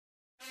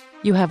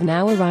You have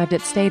now arrived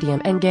at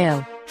Stadium and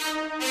Gale.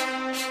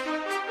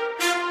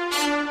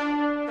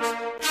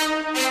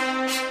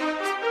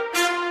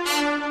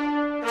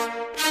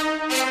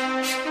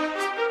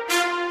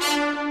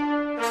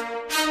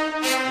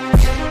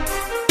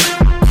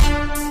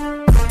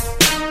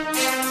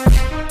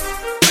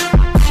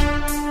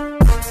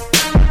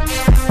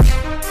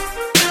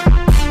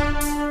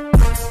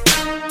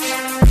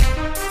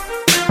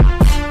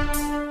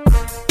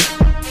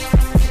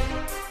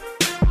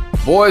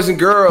 Boys and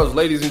girls,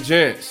 ladies and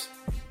gents,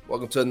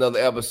 welcome to another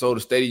episode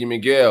of Stadium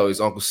and Gale. It's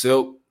Uncle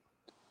Silk.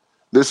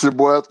 This is your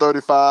boy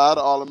 35,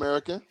 the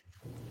All-American.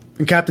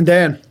 And Captain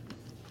Dan.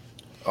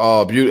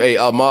 Oh, beauty. Hey,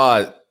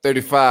 Ahmad,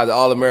 35, the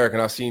All-American.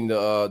 I've seen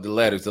the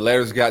letters. The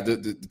letters got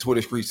the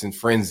Twitter streets in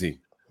frenzy.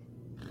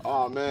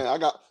 Oh, man, I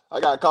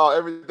got called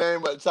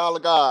everything but a child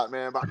of God,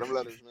 man, about them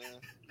letters,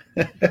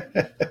 man.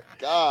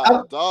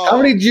 God, dog. How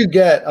many did you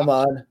get,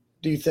 Ahmad,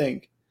 do you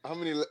think? How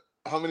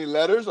many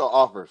letters or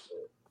offers?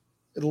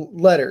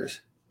 Letters,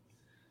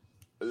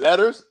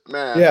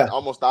 man. Yeah,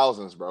 almost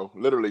thousands, bro.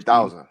 Literally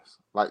thousands.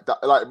 Like,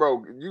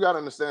 bro, you gotta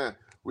understand.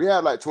 We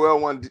had like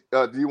 12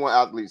 D1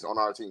 athletes on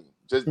our team,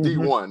 just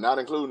D1, not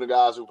including the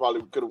guys who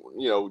probably could have,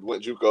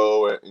 went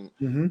JUCO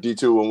and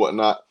D2 and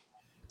whatnot.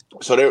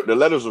 So the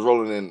letters was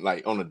rolling in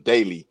like on a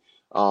daily,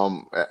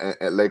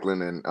 at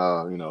Lakeland, and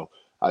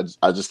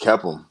I just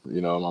kept them.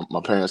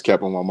 My parents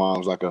kept them. My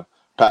mom's like a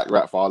pack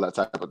rat for all that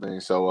type of thing.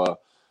 So.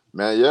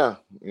 Man, yeah,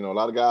 a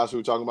lot of guys who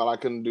were talking about I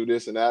couldn't do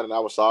this and that, and I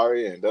was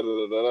sorry, and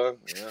da-da-da-da-da.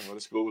 Yeah, well,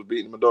 the school was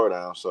beating my door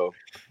down, so.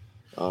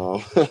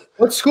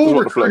 What school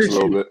recruited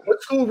you?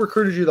 What school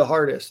recruited you the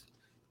hardest?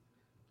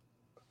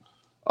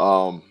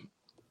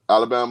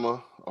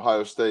 Alabama,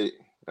 Ohio State,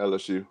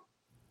 LSU.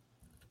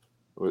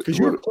 Because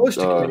you were close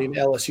to getting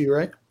LSU,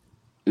 right?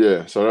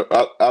 Yeah, so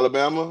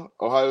Alabama,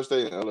 Ohio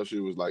State, and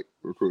LSU was like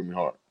recruiting me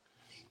hard.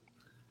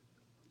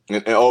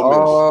 And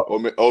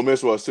Ole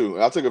Miss was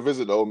too. I took a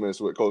visit to Ole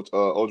Miss with Coach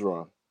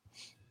Orgeron.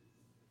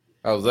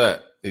 How was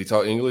that? Did he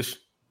talk English?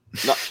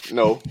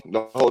 No,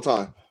 the whole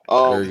time.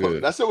 Very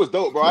good. That shit was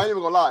dope, bro. I ain't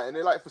even gonna lie. And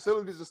they like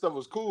facilities and stuff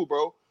was cool,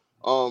 bro.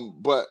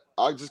 But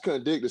I just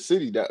couldn't dig the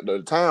city,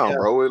 the town,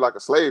 bro. It was like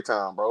a slave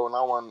town, bro. And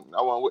I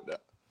wasn't with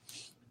that.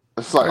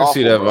 It's like I can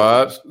see that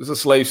vibes. It's a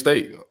slave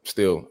state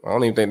still. I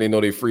don't even think they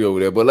know they're free over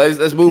there. But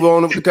let's move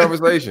on with the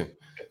conversation.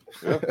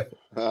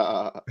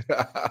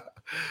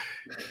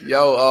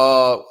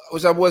 Yo,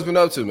 what's y'all boys been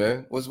up to,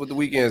 man? What the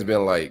weekend's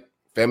been like?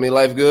 Family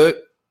life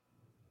good?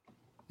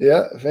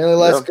 Yeah, family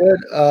life's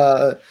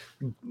good.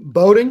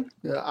 Boating,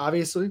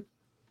 obviously.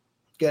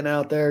 Getting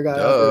out there. Got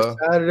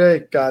out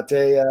there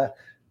Saturday.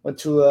 Went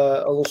to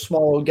a little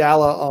small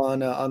gala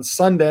on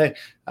Sunday.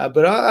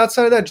 But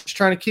outside of that, just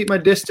trying to keep my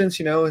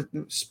distance.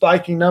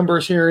 Spiking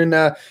numbers here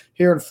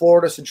in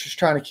Florida, so just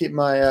trying to keep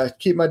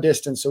my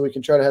distance so we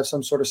can try to have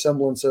some sort of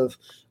semblance of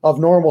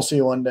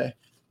normalcy one day.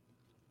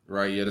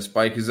 Right, yeah, the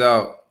spike is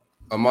out.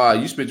 Ahmad,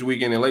 you spent your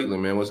weekend in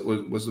Lakeland, man. What's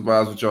the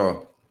vibes with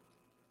y'all?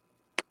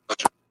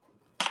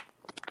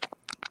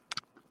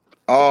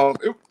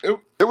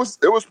 It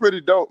was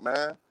pretty dope,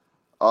 man.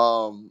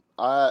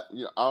 I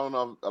don't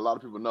know if a lot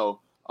of people know.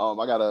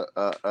 I got a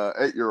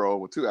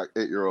 8-year-old with two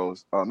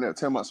 8-year-olds. They're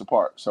 10 months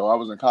apart. So I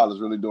was in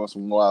college really doing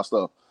some wild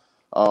stuff.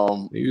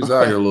 He was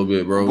out here a little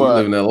bit, bro. But,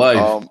 living that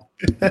life.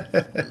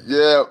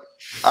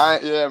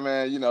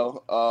 man.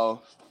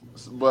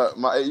 But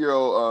my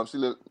 8-year-old,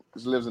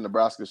 she lives in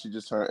Nebraska. She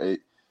just turned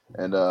 8,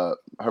 and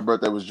her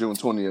birthday was June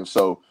 20th.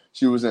 So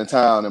she was in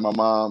town, and my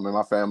mom and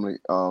my family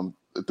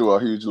threw a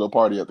huge little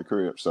party at the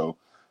crib. So,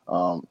 my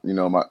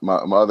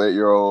other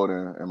 8-year-old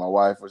and my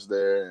wife was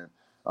there,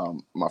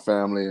 and my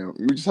family, and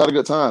we just had a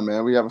good time,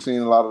 man. We haven't seen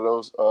a lot of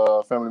those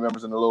family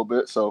members in a little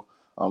bit, so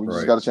we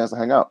just got a chance to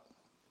hang out.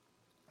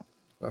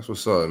 That's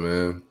what's up,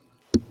 man.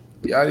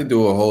 Yeah, I didn't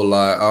do a whole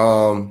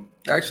lot.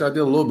 Actually, I did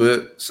a little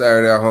bit.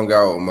 Saturday, I hung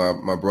out with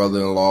my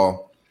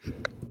brother-in-law,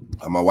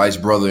 my wife's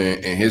brother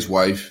and his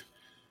wife.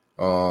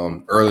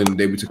 Early in the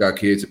day, we took our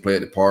kids to play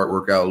at the park,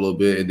 work out a little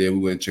bit, and then we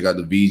went and check out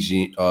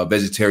the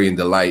Vegetarian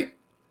Delight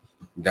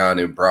down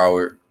in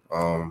Broward.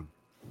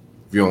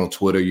 If you're on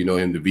Twitter, you know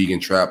him, the Vegan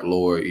Trap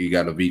Lord. He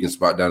got a vegan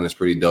spot down that's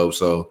pretty dope.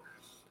 So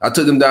I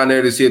took them down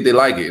there to see if they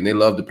like it, and they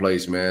love the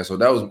place, man. So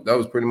that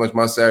was pretty much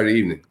my Saturday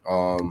evening.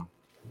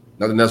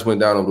 Nothing else went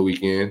down over the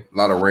weekend. A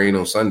lot of rain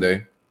on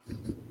Sunday.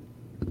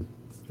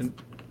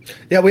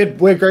 Yeah, we had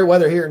great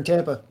weather here in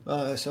Tampa,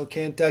 so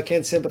can't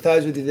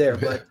sympathize with you there.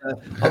 But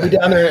I'll be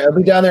down there. I'll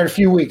be down there in a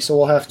few weeks, so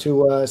we'll have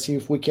to see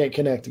if we can't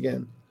connect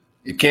again.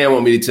 You can't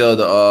want me to tell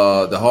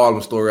the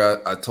Harlem story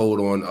I told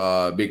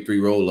on Big 3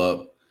 Roll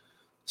Up.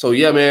 So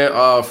yeah,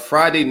 man.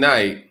 Friday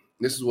night,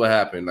 this is what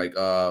happened. Like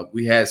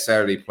we had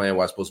Saturday planned. I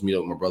was supposed to meet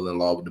up with my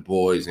brother-in-law with the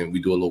boys, and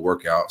we do a little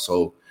workout.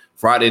 So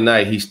Friday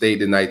night, he stayed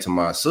the night to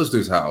my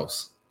sister's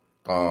house.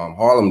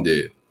 Harlem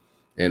did,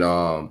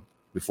 and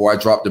before I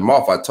dropped him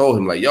off, I told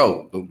him, like,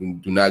 yo,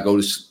 do not go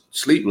to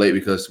sleep late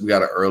because we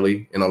got an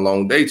early and a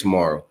long day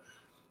tomorrow.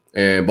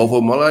 And both of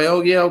them are like,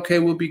 oh, yeah, okay,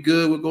 we'll be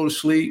good. We'll go to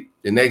sleep.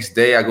 The next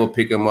day, I go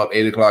pick them up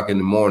 8 o'clock in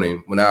the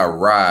morning. When I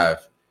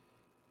arrive,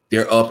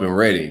 they're up and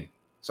ready.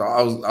 So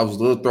I was a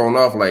little thrown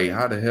off, like,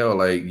 how the hell?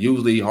 Like,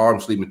 usually Harlem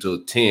sleep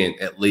until 10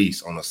 at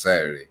least on a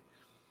Saturday.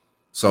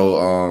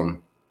 So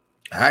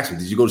I asked him,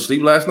 did you go to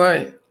sleep last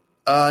night?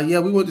 Yeah,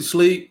 we went to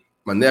sleep.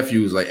 My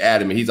nephew was like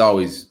adamant. He's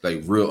always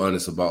like real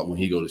honest about when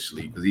he go to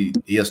sleep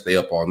because he'll stay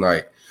up all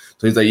night.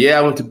 So he's like, yeah,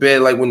 I went to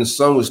bed like when the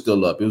sun was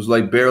still up. It was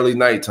like barely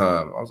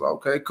nighttime. I was like,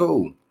 okay,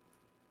 cool.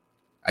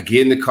 I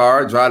get in the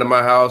car, drive to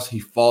my house. He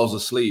falls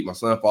asleep. My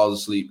son falls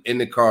asleep in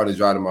the car and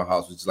drive to my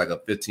house, which is like a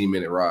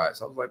 15-minute ride.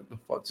 So I was like, what the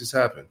fuck just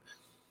happened?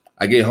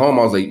 I get home.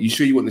 I was like, you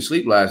sure you went to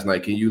sleep last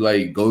night? Can you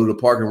like go to the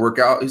park and work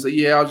out? He's like,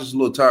 yeah, I was just a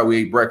little tired. We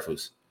ate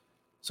breakfast.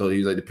 So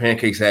he's like, the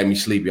pancakes had me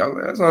sleepy. I was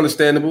like, that's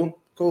understandable.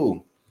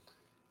 Cool.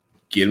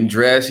 Get him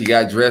dressed. He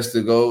got dressed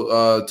to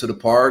go to the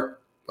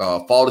park.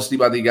 Fall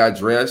asleep after he got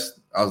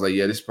dressed. I was like,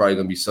 yeah, this is probably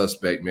going to be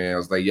suspect, man. I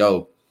was like,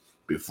 yo,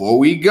 before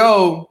we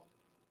go,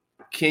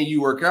 can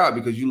you work out?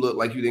 Because you look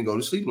like you didn't go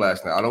to sleep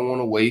last night. I don't want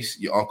to waste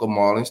your Uncle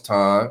Marlon's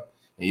time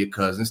and your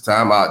cousin's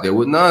time out there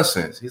with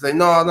nonsense. He's like,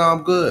 no,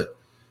 I'm good.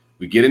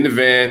 We get in the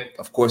van.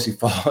 Of course, he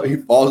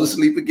falls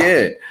asleep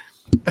again.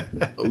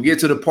 We get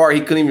to the park.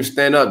 He couldn't even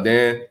stand up,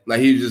 Dan. Like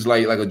he was just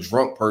like a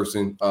drunk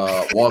person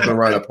walking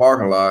around the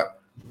parking lot.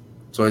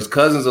 So his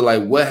cousins are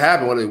like, what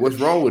happened? What's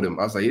wrong with him?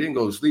 I was like, he didn't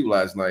go to sleep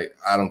last night.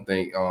 I don't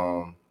think.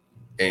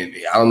 And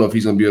I don't know if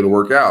he's going to be able to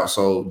work out.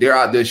 So they're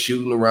out there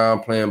shooting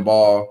around, playing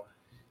ball.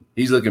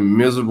 He's looking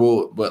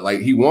miserable, but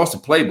like he wants to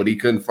play, but he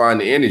couldn't find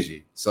the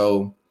energy.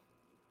 So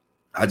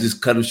I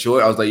just cut him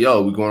short. I was like,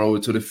 yo, we're going over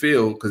to the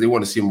field because they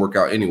want to see him work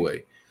out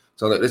anyway.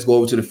 So like, let's go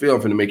over to the field.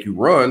 I'm going to make you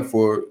run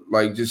for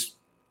like just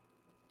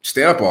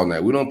stay up all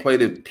night. We don't play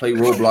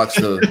Roblox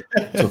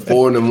to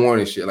 4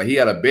 a.m. shit. Like he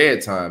had a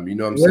bedtime, you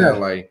know what I'm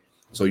saying? Like,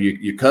 so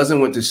your cousin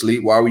went to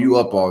sleep. Why were you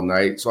up all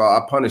night? So I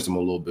punished him a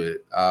little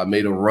bit. I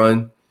made him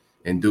run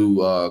and do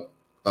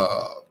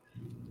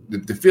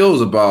the field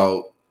was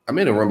about. I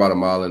made him run about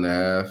 1.5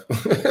 miles.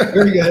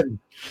 Very good.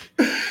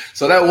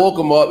 So that woke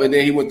him up, and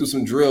then he went through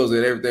some drills,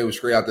 and everything was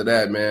straight after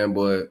that, man.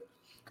 But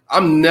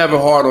I'm never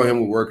hard on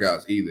him with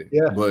workouts either.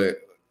 Yeah.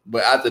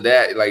 But after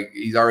that, like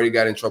he's already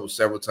got in trouble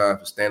several times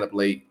for staying up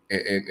late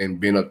and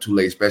being up too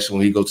late, especially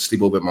when he goes to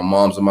sleep over at my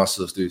mom's and my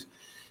sister's.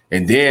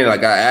 And then,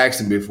 like I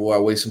asked him before I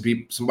waste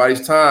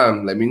somebody's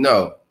time, let me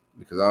know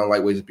because I don't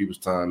like wasting people's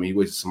time. He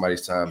wasted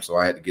somebody's time, so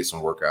I had to get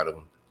some work out of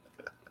him.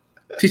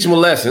 Teach him a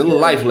lesson, a little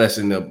life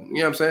lesson. You know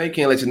what I'm saying? You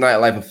can't let your night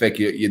life affect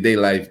your day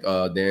life,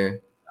 Dan.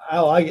 I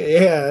like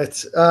it. Yeah,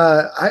 it's.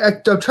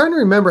 I'm trying to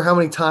remember how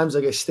many times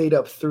like I stayed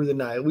up through the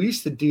night. We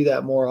used to do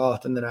that more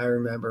often than I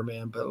remember,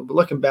 man. But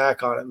looking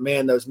back on it,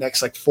 man, those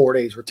next like 4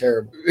 days were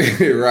terrible.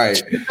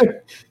 Right.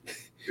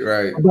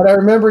 Right. But I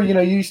remember, you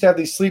used to have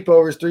these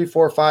sleepovers, 3,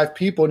 4, 5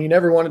 people, and you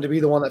never wanted to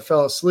be the one that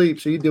fell asleep.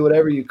 So you do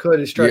whatever you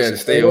could to try to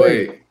stay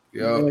awake.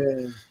 Yeah,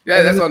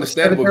 that's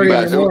understandable.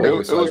 It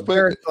was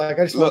plenty, like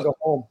I just want to go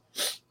home.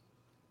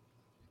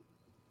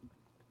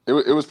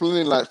 It was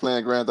plenty like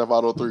playing Grand Theft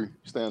Auto 3,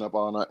 staying up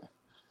all night.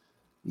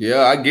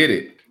 Yeah, I get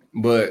it,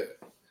 but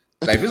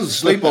like if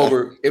it's a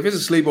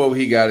sleepover,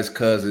 he got his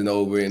cousin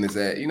over and it's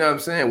at, you know what I'm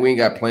saying? We ain't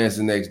got plans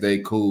the next day.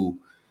 Cool,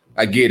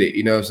 I get it.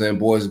 You know what I'm saying?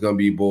 Boys are gonna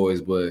be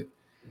boys, but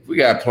if we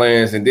got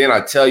plans, and then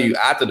I tell you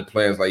after the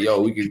plans, like, yo,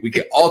 we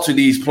can alter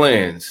these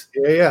plans.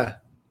 Yeah.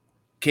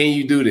 Can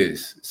you do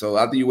this? So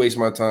after you waste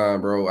my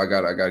time, bro, I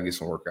gotta get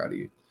some work out of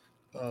you.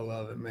 I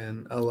love it,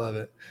 man. I love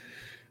it.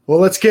 Well,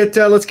 let's get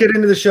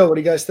into the show. What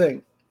do you guys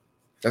think?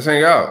 Let's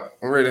hang out.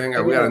 I'm ready to hang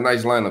out. We got a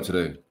nice lineup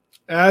today.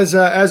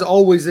 As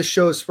always, this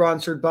show is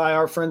sponsored by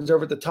our friends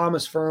over at the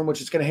Thomas Firm,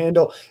 which is going to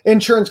handle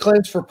insurance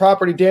claims for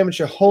property damage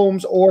to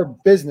homes or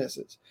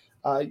businesses.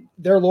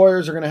 Their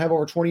lawyers are going to have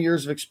over 20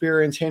 years of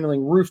experience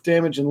handling roof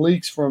damage and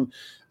leaks from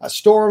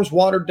storms,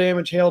 water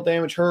damage, hail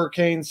damage,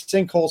 hurricanes,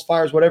 sinkholes,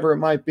 fires, whatever it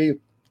might be.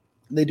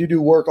 They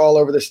do work all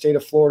over the state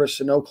of Florida,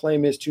 so no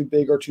claim is too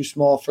big or too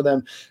small for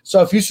them.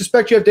 So if you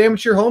suspect you have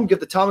damage to your home,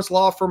 give the Thomas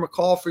Law Firm a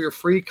call for your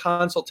free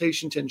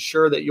consultation to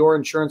ensure that your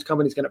insurance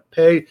company is going to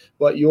pay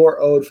what you're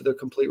owed for the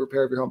complete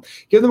repair of your home.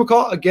 Give them a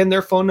call. Again,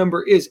 their phone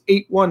number is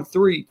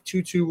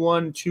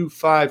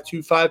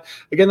 813-221-2525.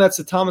 Again, that's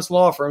the Thomas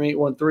Law Firm,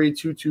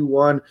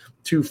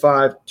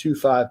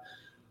 813-221-2525.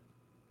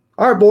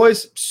 All right,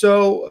 boys.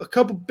 So a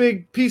couple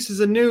big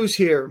pieces of news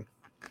here.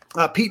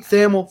 Pete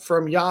Thamel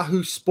from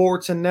Yahoo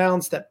Sports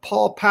announced that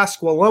Paul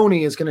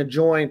Pasqualoni is going to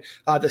join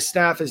the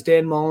staff as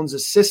Dan Mullen's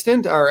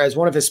assistant, or as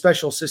one of his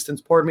special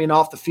assistants, an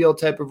off-the-field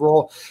type of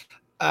role.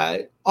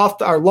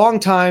 Our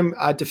longtime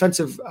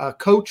defensive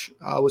coach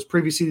was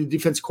previously the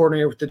defense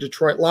coordinator with the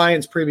Detroit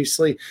Lions.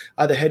 Previously,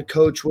 the head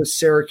coach was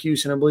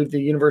Syracuse and I believe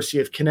the University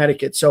of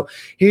Connecticut. So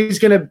he's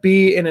going to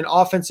be in an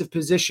offensive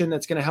position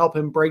that's going to help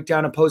him break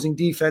down opposing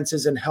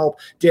defenses and help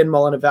Dan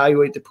Mullen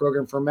evaluate the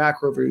program for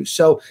macro reviews.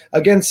 So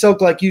again,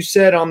 Silk, like you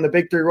said on the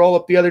Big 3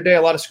 roll-up the other day,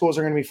 a lot of schools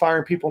are going to be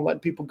firing people and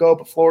letting people go,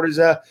 but Florida's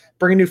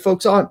bringing new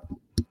folks on.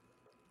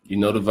 You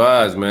know the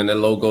vibes, man. The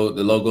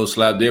logo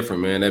slap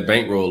different, man. That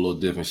bankroll a little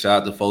different.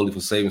 Shout out to Foley for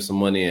saving some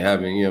money and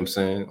having, you know what I'm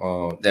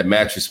saying, that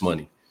mattress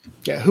money.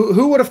 Yeah,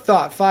 who would have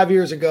thought 5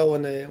 years ago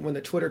when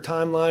the Twitter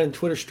timeline and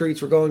Twitter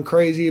streets were going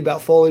crazy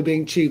about Foley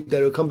being cheap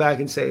that it would come back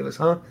and save us,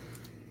 huh?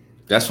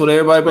 That's what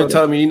everybody been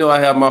telling me. I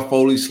have my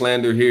Foley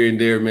slander here and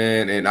there,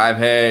 man, and I've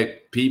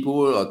had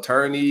people,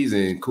 attorneys,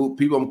 and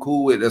people I'm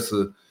cool with that's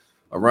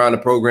around the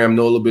program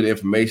know a little bit of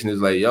information.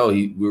 Is like, yo,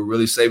 we're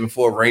really saving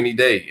for a rainy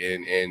day,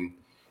 and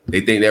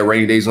they think that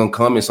rainy day's gonna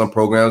come, and some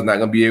programs not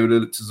gonna be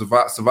able to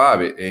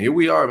survive it. And here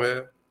we are,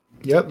 man.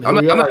 Yep.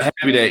 I'm not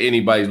happy that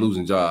anybody's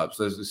losing jobs.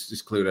 Let's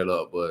just clear that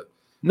up. But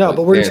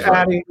we're just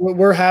adding.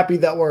 We're happy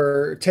that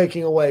we're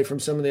taking away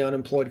from some of the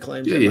unemployed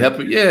claims. Yeah, you got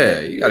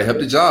to help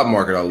the job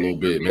market out a little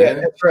bit, man. Yeah,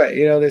 that's right.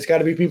 There's got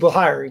to be people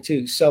hiring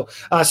too. So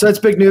that's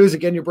big news.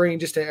 Again, you're bringing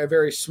just a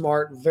very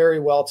smart, very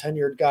well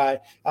tenured guy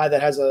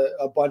that has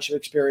a bunch of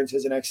experience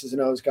as an X's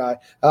and O's guy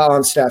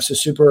on staff. So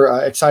super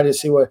excited to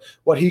see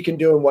what he can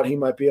do and what he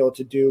might be able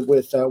to do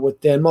with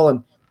Dan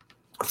Mullen.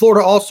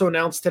 Florida also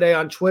announced today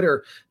on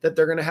Twitter that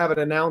they're going to have an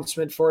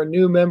announcement for a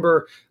new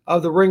member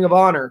of the Ring of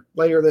Honor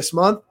later this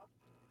month.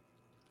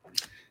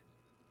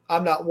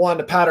 I'm not one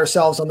to pat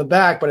ourselves on the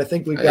back, but I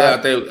think we've got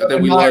I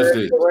think we launched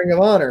it. The Ring of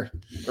Honor.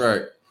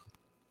 Right.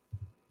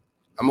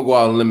 I'm going to go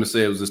out on a limb and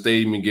say it was the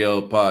Stadium and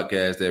Gale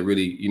podcast that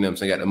really,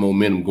 got the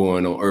momentum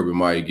going on Urban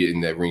Meyer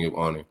getting that Ring of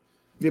Honor.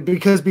 Yeah,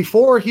 because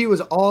before he was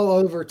all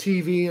over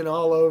TV and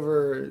all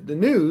over the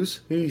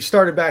news, he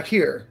started back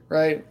here,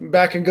 right?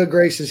 Back in good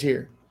graces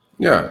here.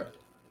 Yeah.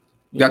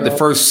 Got the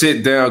first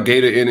sit-down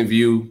Gator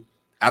interview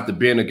after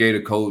being a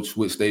Gator coach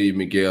with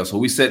Stadium and Gale. So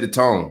we set the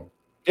tone.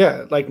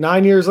 Yeah, like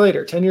 9 years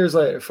later, 10 years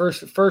later,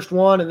 first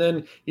one. And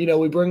then,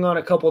 we bring on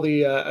a couple of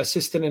the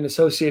assistant and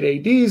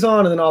associate ADs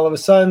on. And then all of a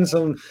sudden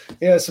some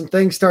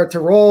things start to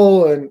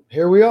roll. And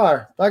here we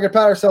are. Not going to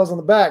pat ourselves on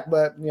the back,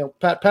 but,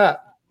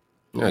 pat.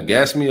 Yeah,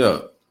 gas me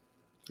up.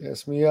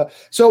 Yes, me.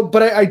 So,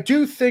 but I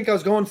do think I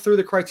was going through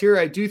the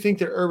criteria. I do think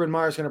that Urban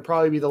Meyer is going to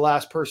probably be the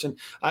last person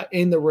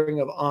in the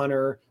Ring of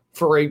Honor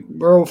for a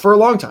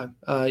long time.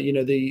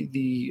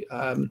 The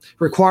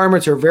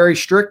requirements are very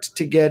strict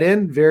to get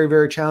in, very,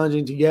 very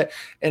challenging to get.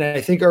 And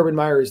I think Urban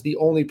Meyer is the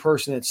only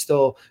person that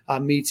still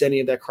meets any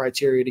of that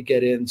criteria to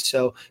get in.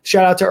 So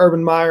shout out to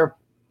Urban Meyer.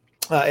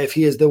 If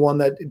he is the one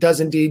that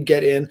does indeed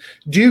get in.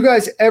 Do you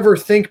guys ever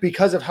think,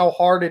 because of how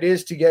hard it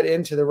is to get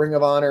into the Ring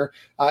of Honor,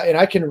 and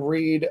I can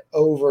read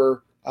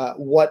over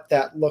what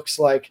that looks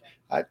like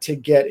to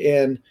get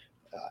in.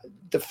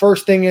 The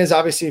first thing is,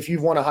 obviously, if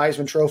you've won a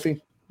Heisman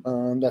Trophy,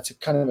 that's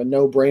kind of a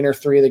no-brainer.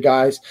 Three of the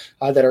guys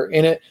that are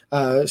in it,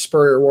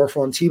 Spurrier,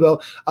 Warfel, and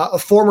Tebow. A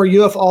former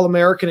UF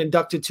All-American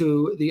inducted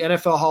to the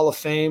NFL Hall of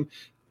Fame.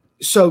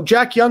 So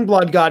Jack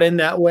Youngblood got in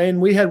that way,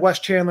 and we had Wes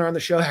Chandler on the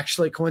show,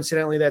 actually,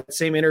 coincidentally, that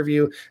same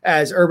interview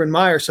as Urban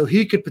Meyer. So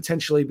he could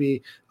potentially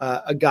be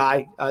a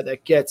guy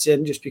that gets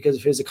in just because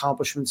of his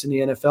accomplishments in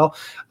the NFL,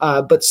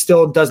 but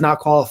still does not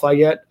qualify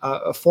yet.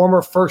 A former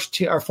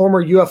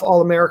UF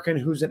All-American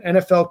who's an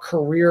NFL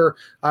career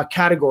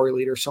category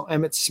leader. So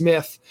Emmitt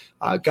Smith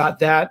got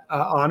that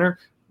honor.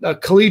 A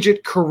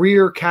collegiate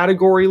career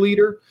category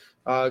leader.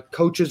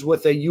 Coaches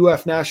with a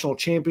UF national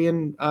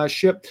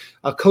championship,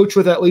 a coach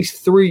with at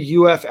least 3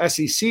 UF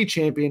SEC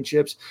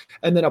championships,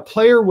 and then a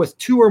player with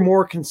 2 or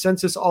more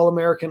consensus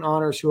All-American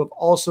honors who have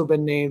also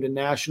been named a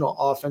National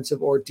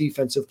Offensive or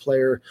Defensive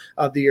Player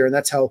of the Year. And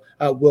that's how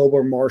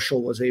Wilber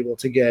Marshall was able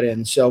to get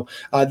in. So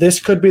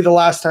this could be the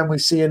last time we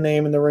see a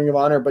name in the Ring of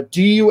Honor, but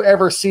do you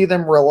ever see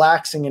them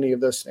relaxing any of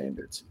those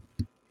standards?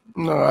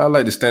 No, I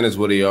like the standards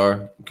where they are.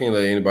 You can't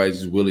let anybody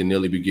just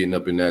willy-nilly be getting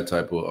up in that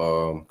type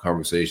of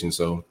conversation.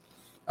 So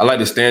I like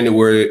the standard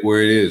where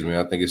it is,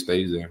 man. I think it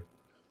stays there.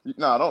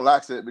 No, don't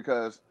lax it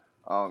because,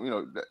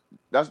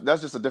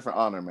 that's just a different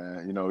honor,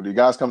 man. The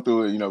guys come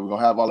through it. We're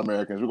going to have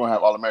All-Americans. We're going to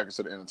have All-Americans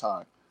to the end of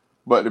time.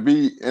 But to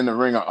be in the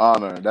Ring of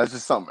Honor, that's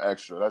just something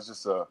extra. That's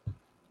just you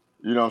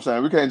know what I'm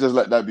saying? We can't just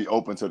let that be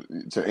open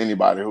to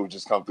anybody who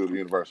just come through the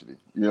university.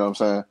 You know what I'm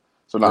saying?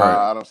 So, no,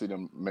 right. I don't see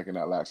them making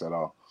that lax at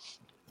all.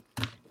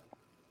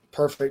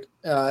 Perfect.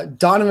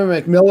 Donovan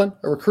McMillan,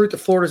 a recruit to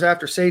Florida's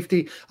after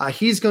safety.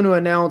 He's going to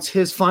announce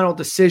his final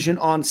decision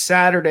on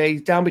Saturday.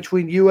 He's down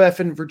between UF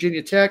and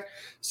Virginia Tech.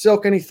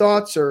 Silk, any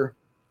thoughts or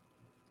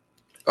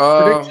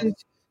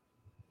predictions?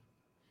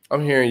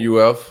 I'm hearing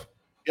UF.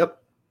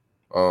 Yep.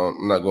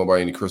 I'm not going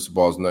by any crystal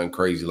balls, nothing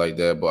crazy like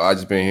that, but I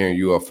just been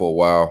hearing UF for a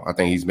while. I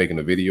think he's making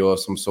a video of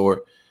some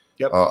sort.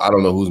 Yep. I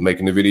don't know who's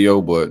making the video,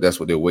 but that's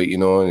what they're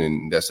waiting on,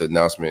 and that's the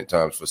announcement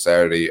times for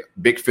Saturday.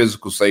 Big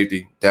physical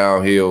safety,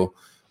 downhill.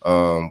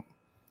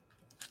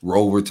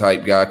 Rover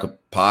type guy, could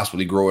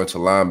possibly grow into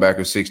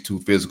linebacker,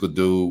 6'2" physical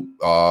dude.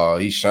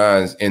 He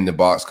shines in the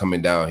box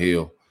coming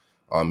downhill.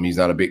 He's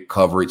not a big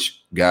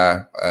coverage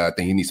guy. I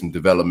think he needs some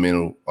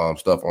developmental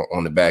stuff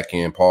on the back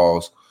end.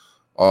 Pause.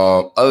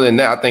 Other than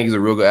that, I think he's a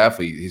real good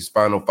athlete. His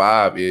final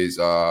 5 is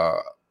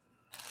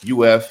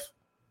UF,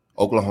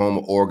 Oklahoma,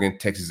 Oregon,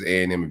 Texas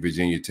A&M, and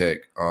Virginia Tech.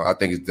 I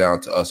think it's down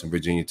to us and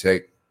Virginia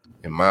Tech,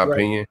 in my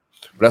opinion.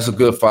 But that's a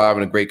good 5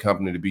 and a great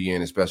company to be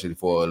in, especially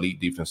for an elite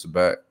defensive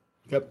back.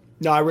 Yep.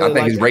 No, I really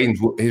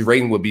think his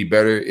rating would be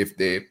better if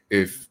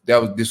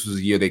this was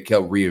a year they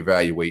kept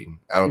reevaluating.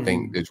 I don't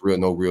think there's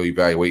no real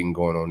evaluating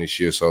going on this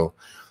year. So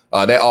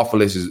that offer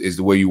list is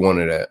the way you want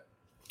it at.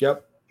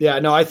 Yep. Yeah.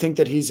 No, I think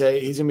that he's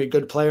gonna be a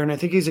good player, and I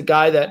think he's a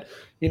guy that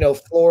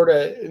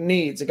Florida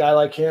needs, a guy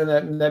like him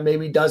that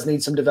maybe does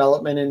need some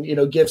development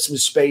and give some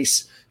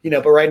space.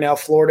 But right now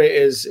Florida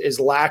is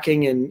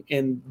lacking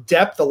in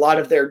depth. A lot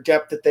of their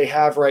depth that they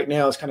have right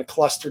now is kind of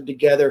clustered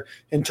together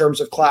in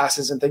terms of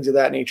classes and things of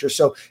that nature.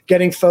 So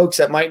getting folks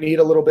that might need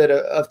a little bit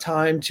of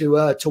time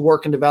to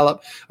work and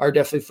develop are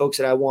definitely folks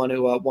that I want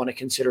to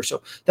consider.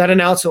 So that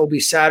announcement will be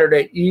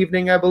Saturday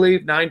evening, I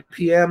believe, 9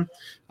 p.m.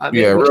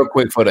 Real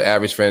quick for the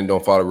average fan,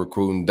 don't follow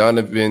recruiting.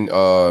 Donovan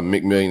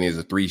McMillian is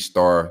a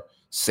 3-star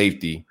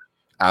safety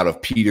out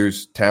of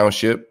Peters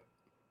Township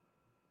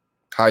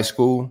High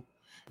School.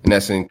 And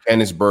that's in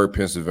Canonsburg,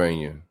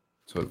 Pennsylvania.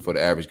 So for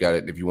the average guy,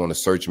 if you want to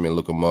search him and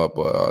look him up,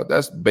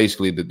 that's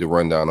basically the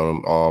rundown on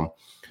him.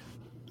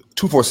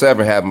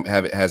 247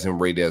 has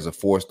him rated as a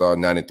 4-star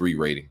 93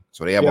 rating.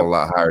 So they have a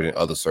lot higher than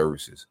other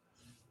services.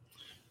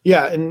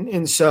 Yeah,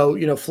 and so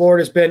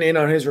Florida's been in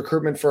on his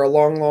recruitment for a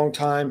long, long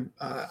time.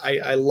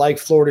 I like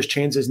Florida's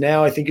chances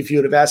now. I think if you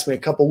would have asked me a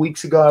couple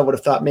weeks ago, I would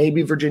have thought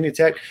maybe Virginia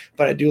Tech,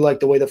 but I do like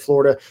the way that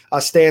Florida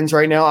stands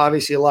right now.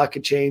 Obviously, a lot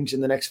could change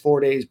in the next 4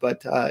 days,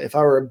 but if I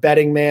were a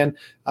betting man,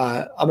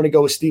 I'm going to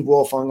go with Steve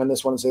Wilfong on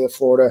this one and say that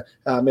Florida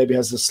maybe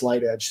has a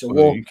slight edge.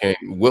 So you can't.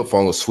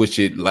 Wilfong will switch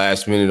it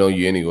last minute on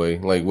you anyway.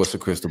 Like, what's the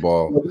crystal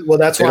ball? Well,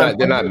 that's why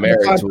they're not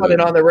married to it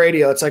on the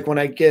radio. It's like when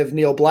I give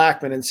Neil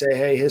Blackman and say,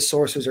 hey, his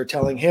sources are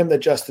telling him that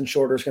Justin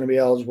Shorter is going to be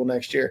eligible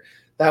next year.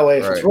 That way,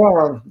 if it's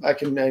wrong, I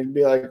can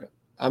be like,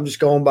 I'm just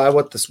going by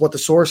what the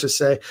sources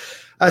say.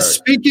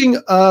 Speaking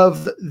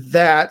of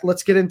that,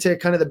 let's get into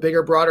kind of the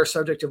bigger, broader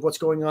subject of what's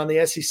going on.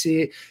 The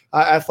SEC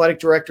athletic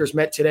directors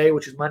met today,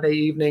 which is Monday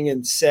evening,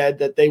 and said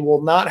that they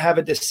will not have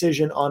a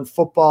decision on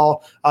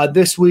football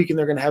this week, and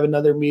they're going to have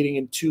another meeting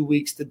in 2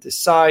 weeks to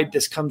decide.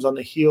 This comes on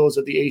the heels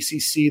of the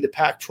ACC, the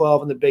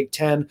Pac-12, and the Big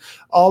Ten,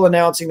 all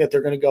announcing that they're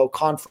going to go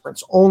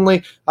conference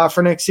only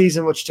for next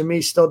season, which to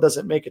me still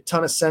doesn't make a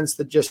ton of sense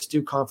to just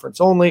do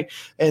conference only.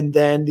 And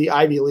then the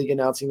Ivy League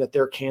announcing that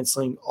they're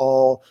canceling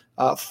all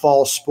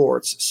fall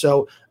sports.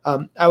 So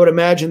I would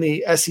imagine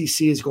the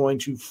SEC is going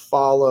to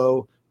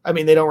follow. I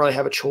mean, they don't really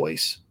have a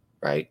choice,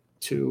 right,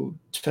 to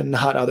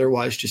not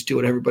otherwise just do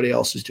what everybody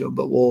else is doing.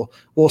 But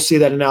we'll see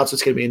that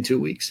announcement's going to be in 2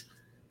 weeks.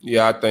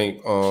 Yeah, I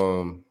think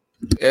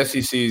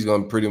SEC is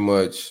going to pretty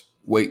much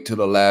wait till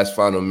the last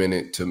final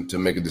minute to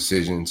make a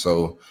decision.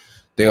 So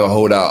they're going to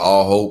hold out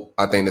all hope.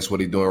 I think that's what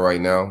they're doing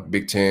right now.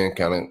 Big Ten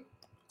kind of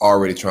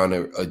already trying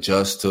to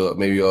adjust to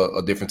maybe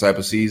a different type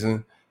of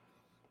season.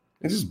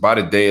 And just by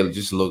the day, it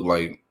just looked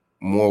like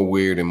more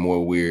weird and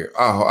more weird.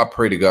 I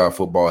pray to God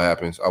football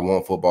happens. I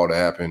want football to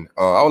happen.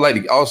 I would like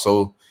to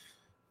also,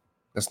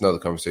 that's another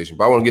conversation,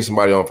 but I want to get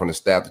somebody on from the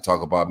staff to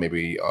talk about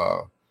maybe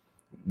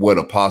what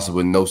a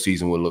possible no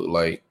season would look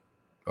like.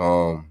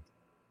 Because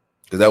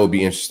that would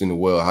be interesting as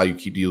well, how you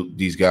keep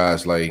these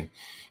guys like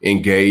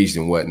engaged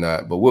and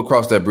whatnot. But we'll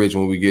cross that bridge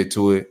when we get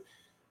to it.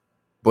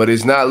 But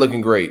it's not looking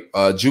great.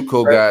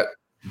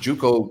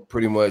 JUCO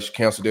pretty much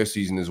canceled their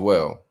season as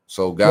well.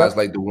 So guys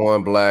like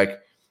DeJuan Black,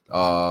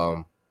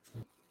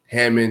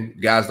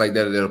 Hammond, guys like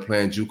that are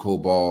playing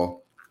JUCO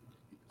ball.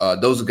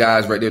 Those are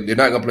guys right there. They're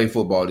not going to play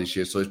football this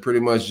year. So it's pretty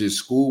much just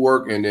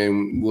schoolwork, and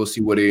then we'll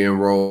see where they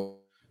enroll.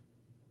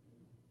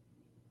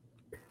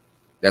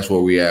 That's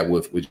where we at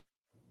with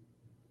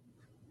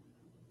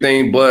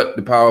thing but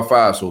the Power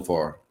 5 so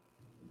far.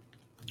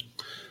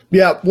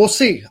 Yeah, we'll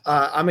see.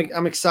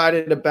 I'm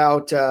excited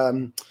about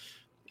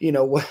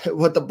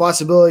what the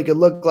possibility could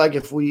look like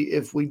if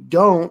we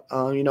don't,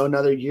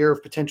 another year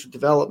of potential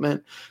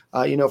development.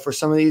 For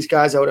some of these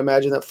guys, I would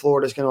imagine that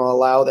Florida is going to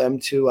allow them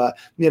to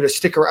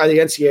stick around. The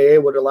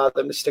NCAA would allow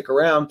them to stick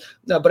around.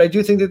 But I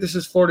do think that this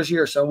is Florida's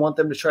year, so I want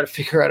them to try to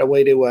figure out a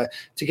way to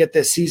get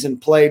this season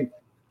played.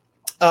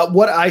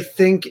 What I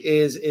think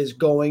is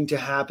going to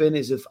happen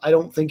is I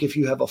don't think if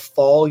you have a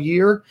fall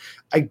year,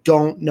 I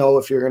don't know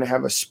if you're going to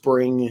have a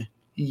spring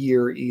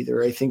year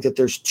either. I think that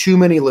there's too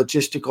many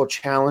logistical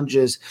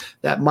challenges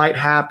that might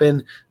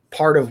happen,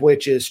 part of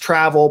which is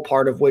travel,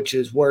 part of which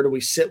is where do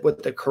we sit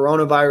with the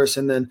coronavirus,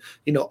 and then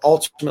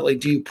ultimately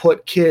do you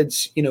put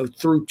kids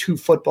through 2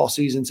 football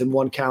seasons in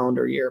 1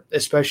 calendar year,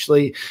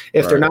 especially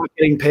if they're not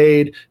getting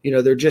paid,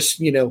 they're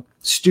just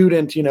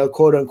student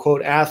quote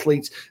unquote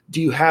athletes.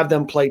 Do you have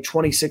them play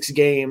 26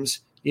 games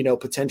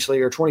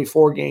potentially, or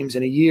 24 games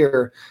in a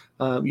year?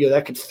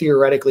 That could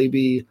theoretically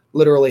be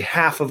literally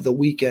half of the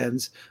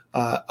weekends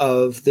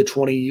of the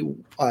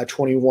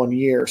 2021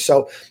 year.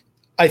 So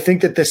I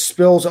think that this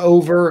spills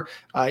over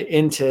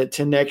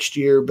into next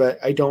year, but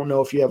I don't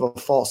know if you have a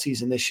fall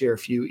season this year,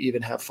 if you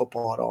even have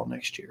football at all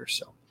next year.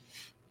 So,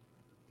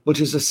 which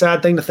is a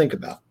sad thing to think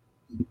about.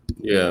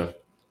 Yeah.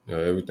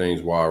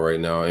 Everything's wild right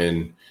now.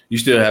 And you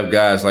still have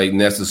guys like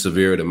Nesta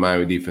Severe, the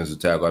Miami defensive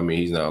tackle. I mean,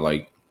 he's not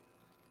like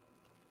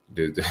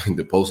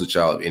the poster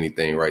child of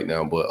anything right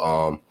now, but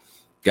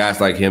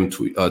guys like him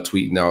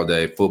tweeting out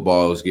that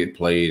footballs get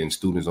played and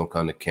students don't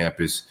come to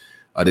campus.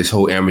 This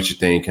whole amateur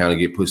thing kind of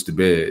get pushed to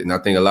bed. And I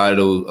think a lot of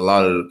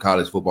the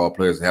college football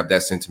players have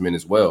that sentiment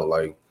as well.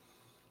 Like,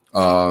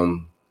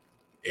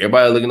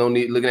 everybody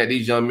looking at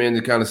these young men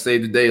to kind of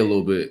save the day a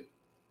little bit.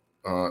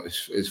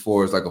 As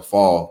far as like a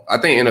fall, I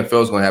think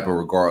NFL is going to happen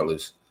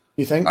regardless.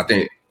 You think? I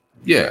think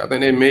they're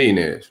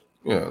millionaires.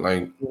 Yeah,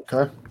 like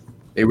okay,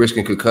 they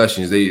risking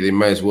concussions. They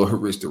might as well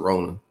risk the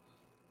Rona.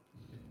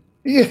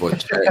 Yeah, for a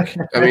check.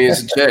 I mean,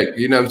 it's a check.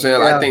 You know what I'm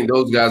saying? Yeah. I think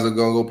those guys are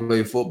going to go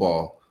play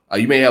football.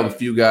 You may have a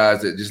few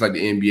guys that just like the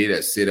NBA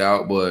that sit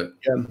out, but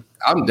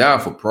I'm down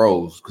for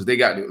pros because they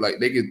got like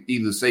they could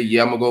either say,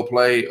 yeah, I'm gonna go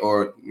play,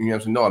 or you know what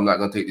I'm saying, no, I'm not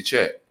gonna take the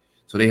check.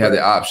 So they have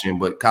the option,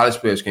 but college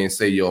players can't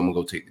say, yo, I'm gonna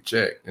go take the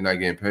check. They're not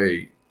getting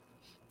paid.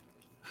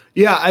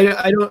 Yeah,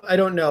 I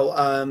don't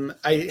know.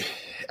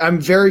 I'm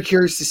very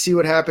curious to see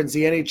what happens.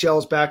 The NHL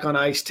is back on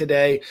ice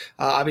today.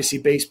 Obviously,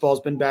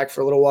 baseball's been back for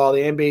a little while.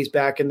 The NBA's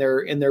back in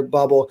their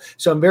bubble.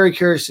 So I'm very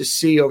curious to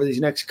see over these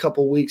next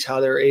couple weeks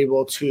how they're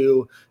able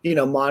to,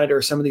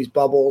 monitor some of these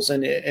bubbles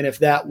and if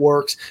that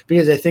works.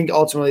 Because I think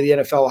ultimately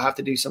the NFL will have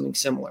to do something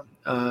similar.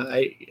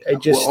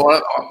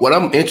 What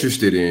I'm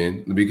interested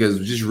in, because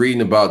just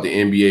reading about the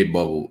NBA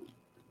bubble,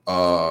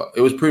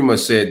 it was pretty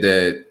much said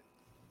that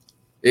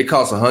it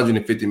costs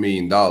 $150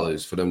 million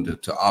for them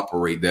to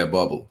operate that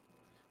bubble.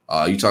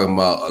 You're talking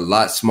about a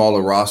lot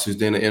smaller rosters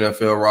than the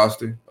NFL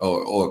roster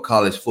or a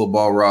college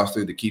football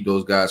roster to keep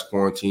those guys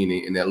quarantined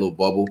in that little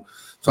bubble.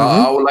 So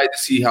I would like to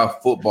see how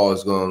football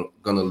is going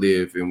to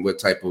live and what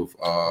type of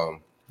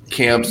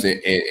camps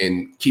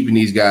and keeping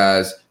these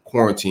guys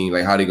quarantined,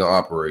 like how they going to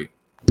operate.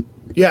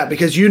 Yeah,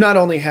 because you not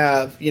only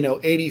have,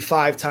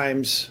 85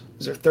 times,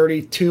 is there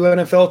 32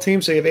 NFL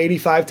teams? So you have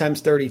 85 times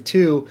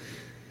 32.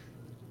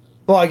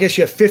 Well, I guess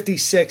you have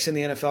 56 in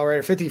the NFL,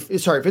 right?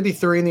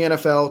 53 in the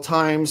NFL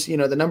times,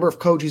 the number of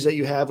coaches that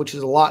you have, which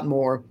is a lot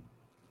more.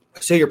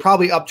 So you're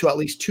probably up to at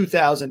least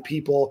 2,000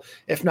 people,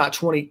 if not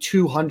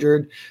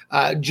 2,200,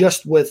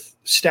 just with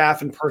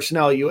staff and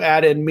personnel. You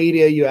add in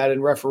media, you add in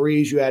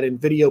referees, you add in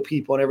video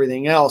people and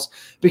everything else,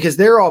 because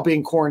they're all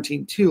being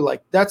quarantined too.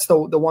 Like that's the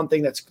one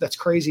thing that's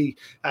crazy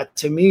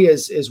to me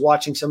is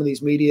watching some of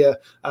these media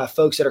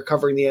folks that are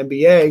covering the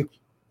NBA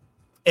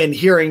and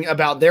hearing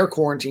about their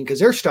quarantine because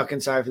they're stuck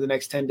inside for the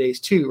next 10 days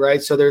too,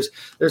 right? So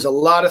there's a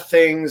lot of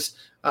things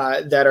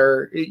that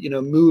are,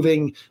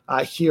 moving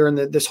here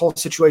in this whole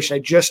situation. I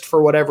just,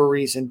 for whatever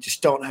reason,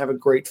 just don't have a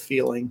great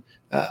feeling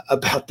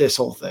about this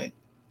whole thing.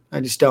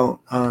 I just don't.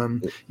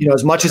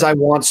 As much as I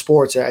want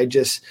sports, I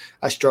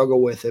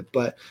struggle with it.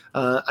 But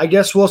I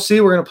guess we'll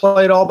see. We're going to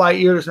play it all by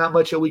ear. There's not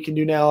much that we can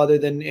do now other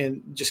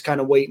than just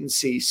kind of wait and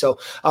see. So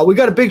we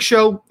got a big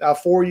show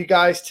for you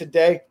guys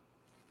today.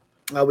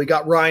 We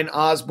got Ryan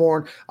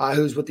Osborne,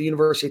 who's with the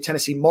University of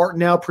Tennessee Martin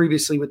now,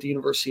 previously with the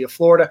University of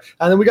Florida.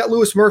 And then we got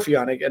Lewis Murphy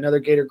on it, another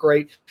Gator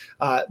great.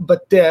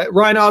 But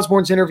Ryan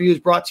Osborne's interview is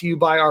brought to you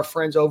by our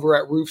friends over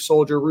at Roof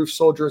Soldier. Roof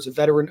Soldier is a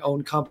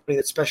veteran-owned company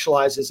that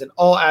specializes in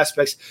all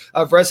aspects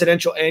of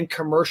residential and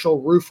commercial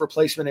roof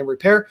replacement and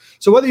repair.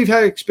 So whether you've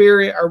had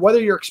experience or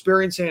whether you're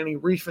experiencing any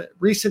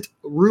recent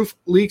roof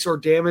leaks or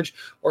damage,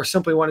 or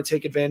simply want to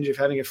take advantage of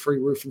having a free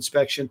roof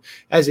inspection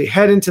as you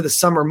head into the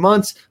summer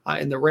months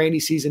in the rainy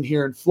season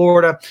here in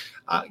Florida,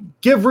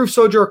 give Roof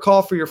Soldier a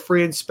call for your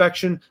free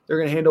inspection. They're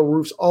going to handle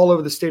roofs all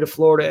over the state of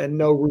Florida, and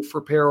no roof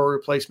repair or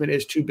replacement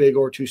is too big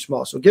or too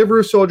small. So give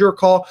Roof Soldier a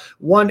call,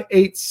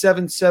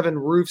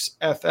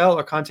 1-877-ROOFS-FL,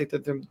 or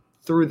contact them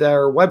through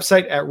their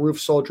website at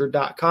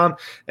roofsoldier.com.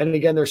 And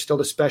again, there's still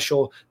a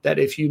special that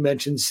if you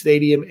mention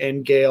Stadium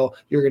and Gale,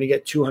 you're going to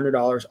get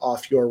 $200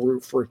 off your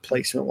roof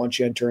replacement once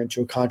you enter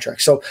into a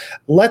contract. So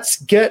let's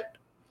get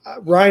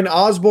Ryan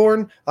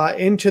Osborne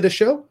into the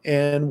show,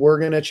 and we're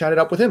going to chat it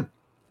up with him.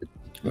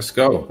 Let's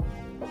go.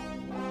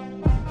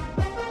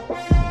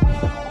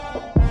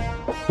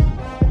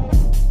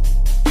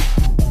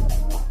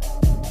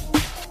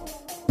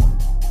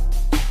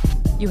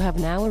 You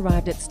have now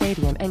arrived at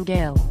Stadium and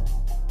Gale.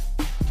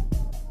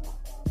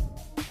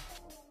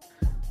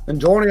 And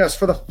joining us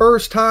for the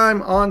first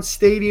time on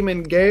Stadium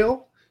and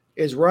Gale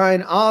is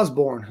Ryan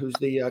Osborne, who's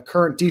the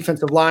current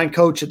defensive line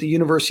coach at the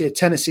University of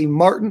Tennessee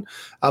Martin,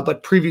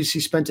 but previously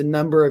spent a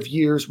number of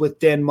years with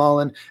Dan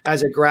Mullen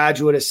as a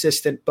graduate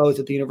assistant, both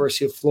at the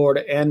University of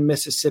Florida and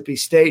Mississippi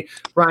State.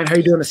 Ryan, how are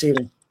you doing this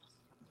evening?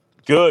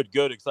 Good.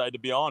 Excited to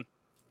be on.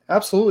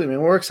 Absolutely,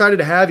 man. We're excited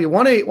to have you.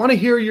 Want to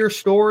hear your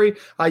story?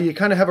 You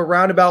kind of have a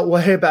roundabout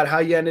way about how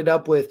you ended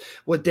up with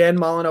Dan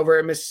Mullen over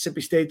at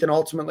Mississippi State, then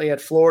ultimately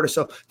at Florida.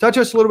 So touch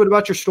us a little bit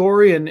about your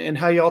story and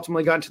how you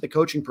ultimately got into the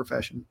coaching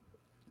profession.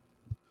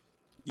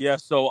 Yeah,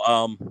 so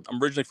I'm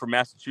originally from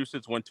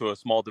Massachusetts, went to a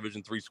small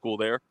Division III school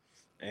there,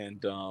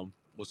 and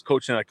was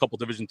coaching at a couple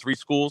Division III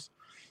schools.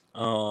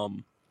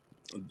 And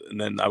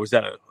then I was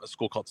at a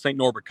school called St.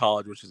 Norbert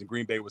College, which is in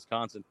Green Bay,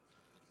 Wisconsin.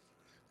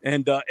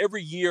 And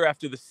every year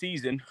after the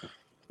season,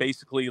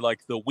 basically like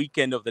the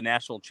weekend of the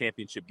national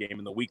championship game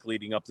and the week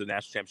leading up to the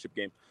national championship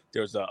game,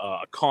 there's a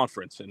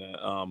conference and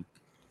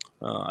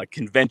a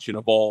convention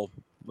of all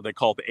what they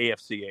call the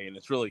AFCA, and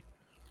it's really,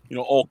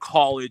 all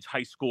college,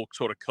 high school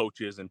sort of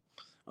coaches. And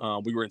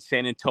we were in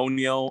San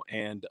Antonio,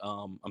 and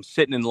I'm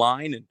sitting in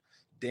line, and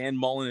Dan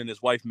Mullen and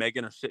his wife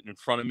Megan are sitting in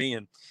front of me.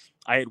 And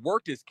I had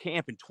worked his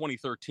camp in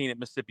 2013 at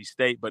Mississippi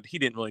State, but he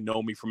didn't really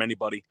know me from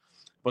anybody.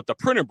 But the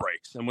printer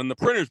breaks, and when the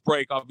printers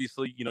break,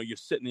 obviously, you're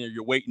sitting there,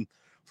 you're waiting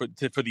for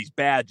these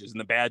badges, and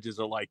the badges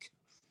are like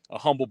a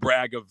humble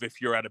brag of if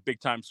you're at a big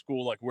time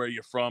school, like where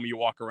you're from. You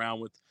walk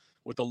around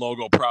with the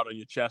logo proud on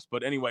your chest.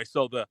 But anyway,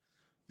 so the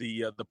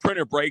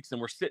printer breaks,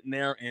 and we're sitting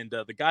there, and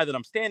the guy that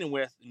I'm standing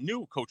with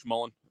knew Coach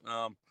Mullen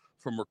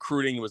from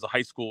recruiting. He was a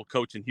high school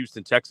coach in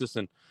Houston, Texas,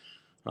 and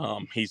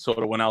he sort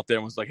of went out there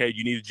and was like, "Hey, do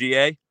you need a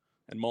GA?"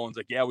 And Mullen's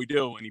like, "Yeah, we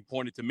do." And he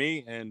pointed to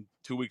me, and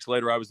 2 weeks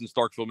later, I was in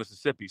Starkville,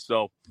 Mississippi.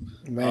 So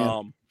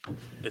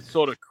it's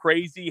sort of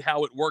crazy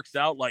how it works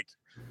out. Like,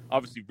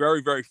 obviously,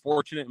 very, very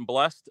fortunate and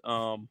blessed.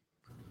 But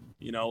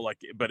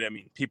I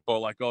mean, people are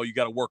like, "Oh, you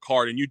got to work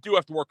hard," and you do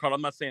have to work hard.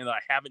 I'm not saying that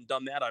I haven't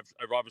done that. I've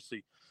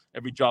obviously,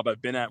 every job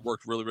I've been at,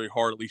 worked really, really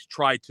hard, at least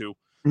try to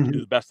do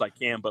the best I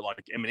can. But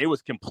it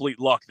was complete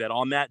luck that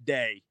on that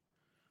day,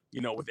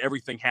 with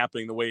everything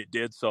happening the way it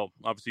did. So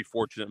obviously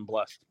fortunate and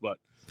blessed, but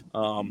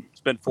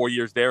spent 4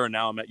 years there, and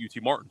now I'm at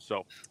UT Martin.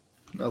 So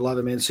I love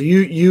it, man. So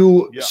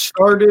you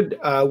started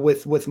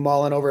with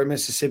Mullen over at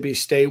Mississippi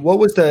State. What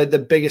was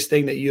the biggest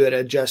thing that you had to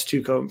adjust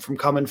to from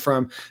coming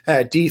from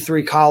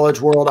D3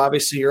 college world?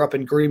 Obviously, you're up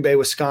in Green Bay,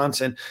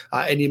 Wisconsin,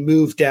 and you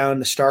moved down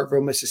to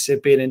Starkville,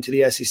 Mississippi, and into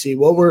the SEC.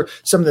 What were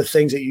some of the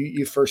things that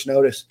you first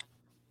noticed?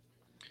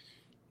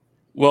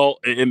 Well,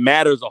 it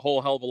matters a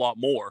whole hell of a lot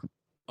more.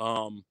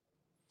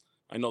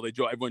 I know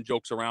everyone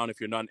jokes around if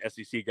you're not an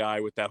SEC guy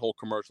with that whole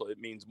commercial, it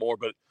means more,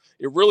 but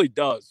it really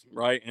does,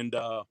 right? And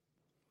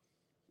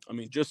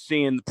just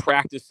seeing the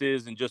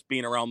practices and just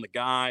being around the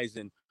guys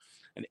and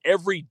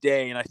every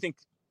day. And I think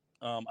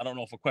I don't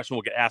know if a question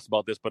will get asked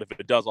about this, but if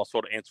it does, I'll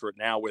sort of answer it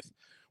now with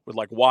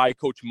like why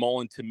Coach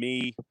Mullen to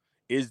me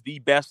is the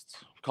best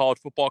college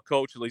football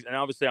coach, at least. And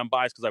obviously I'm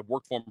biased because I've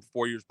worked for him for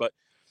 4 years, but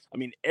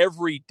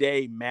every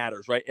day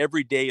matters, right?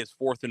 Every day is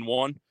 4th and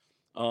 1.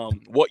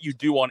 What you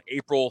do on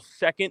April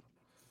 2nd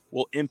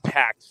will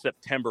impact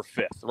September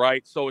 5th,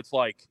 right? So it's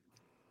like,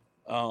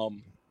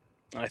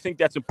 I think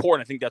that's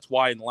important. I think that's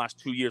why in the last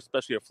 2 years,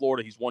 especially at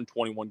Florida, he's won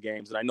 21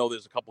 games. And I know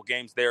there's a couple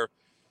games there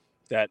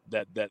that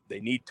they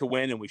need to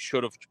win, and we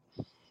should have,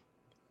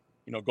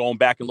 going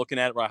back and looking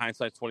at it, right,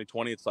 hindsight's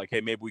 2020, it's like,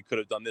 hey, maybe we could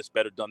have done this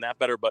better, done that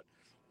better. But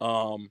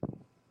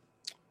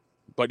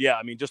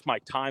yeah, just my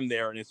time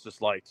there, and it's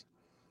just like,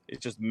 it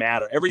just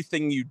matters.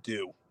 Everything you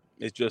do,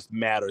 it just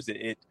matters.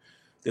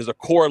 There's a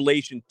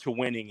correlation to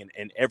winning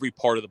in every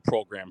part of the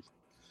program,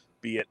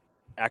 be it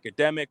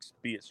academics,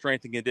 be it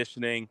strength and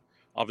conditioning,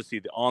 obviously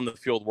the on the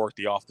field work,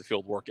 the off the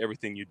field work,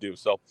 everything you do.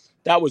 So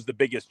that was the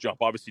biggest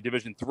jump. Obviously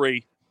Division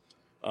III.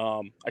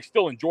 I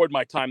still enjoyed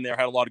my time there,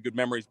 had a lot of good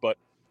memories, but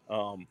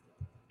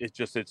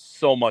it's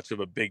so much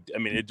of a big,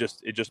 it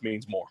just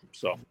means more.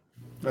 So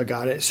I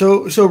got it.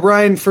 So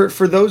Brian,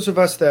 for those of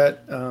us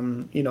that,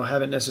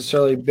 haven't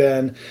necessarily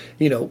been,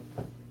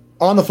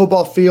 on the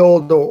football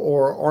field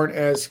or aren't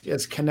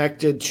as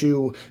connected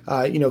to,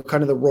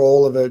 kind of the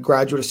role of a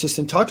graduate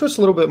assistant, talk to us a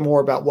little bit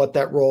more about what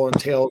that role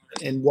entailed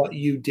and what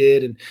you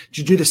did. And did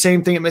you do the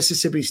same thing at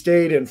Mississippi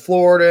State and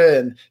Florida?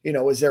 And,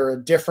 is there a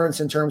difference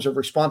in terms of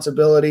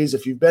responsibilities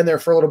if you've been there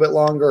for a little bit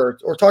longer,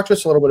 or talk to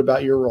us a little bit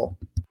about your role?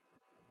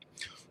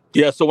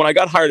 Yeah. So when I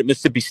got hired at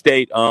Mississippi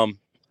State,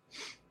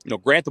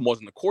 Grantham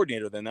wasn't the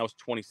coordinator then. That was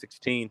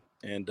 2016.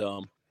 And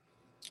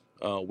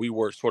we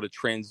were sort of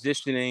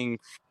transitioning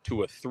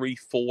to a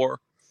 3-4.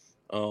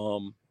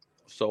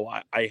 So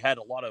I had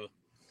a lot of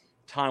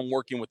time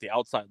working with the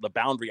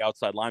boundary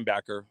outside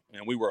linebacker,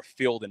 and we were a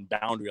field and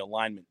boundary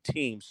alignment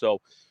team.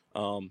 So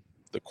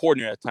the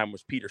coordinator at the time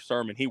was Peter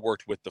Sermon. He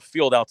worked with the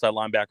field outside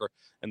linebacker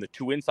and the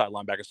 2 inside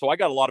linebackers. So I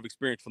got a lot of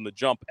experience from the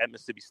jump at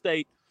Mississippi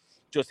State,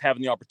 just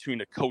having the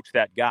opportunity to coach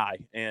that guy.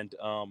 And,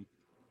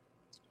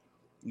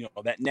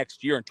 that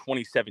next year in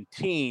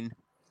 2017,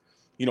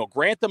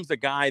 Grantham's the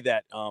guy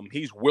that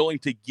he's willing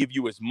to give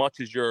you as much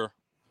as you're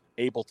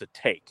able to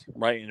take,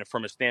 right? And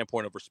from a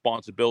standpoint of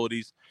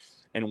responsibilities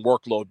and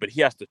workload, but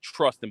he has to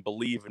trust and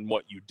believe in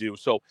what you do.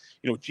 So,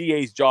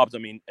 GA's jobs,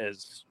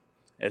 as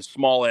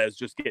small as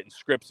just getting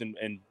scripts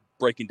and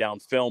breaking down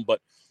film.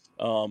 But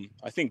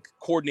I think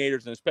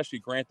coordinators, and especially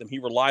Grantham, he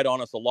relied on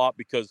us a lot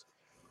because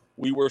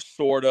we were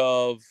sort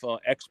of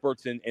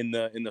experts in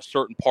the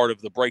certain part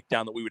of the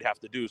breakdown that we would have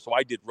to do. So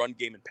I did run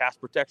game and pass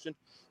protection.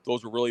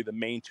 Those were really the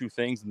main 2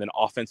 things. And then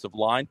offensive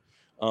line,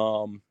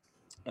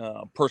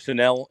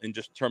 personnel, in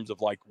just terms of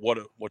like what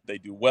they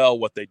do well,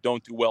 what they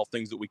don't do well,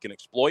 things that we can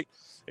exploit.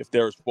 If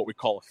there's what we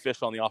call a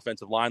fish on the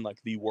offensive line, like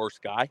the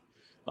worst guy,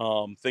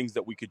 things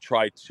that we could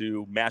try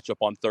to match up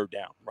on third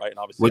down, right? And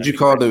obviously, what'd you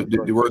call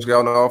the worst guy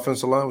on the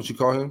offensive line? What'd you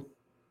call him?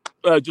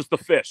 Just the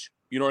fish.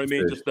 You know what I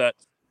mean? Fish. Just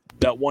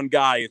that one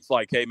guy. It's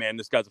like, hey man,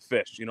 this guy's a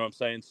fish. You know what I'm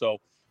saying? So,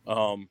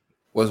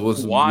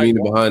 what's the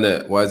meaning behind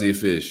that? Why is he a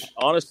fish?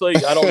 Honestly,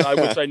 I don't. I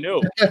wish I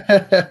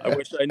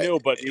knew.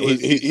 But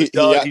he's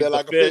out there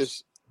like a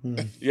fish.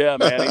 Yeah,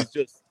 man, he's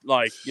just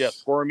like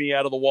squirmy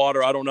out of the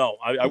water. I don't know.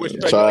 I wish I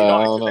could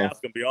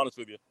ask him. To be honest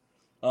with you.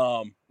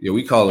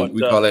 We call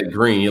that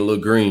green. You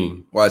look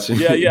green watching.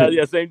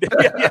 Yeah. Same.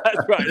 Yeah,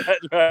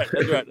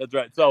 that's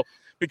right. So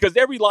because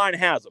every line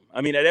has them.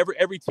 I mean, at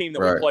every team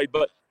that we played,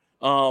 but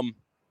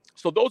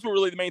so those were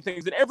really the main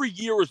things. And every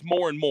year is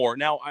more and more.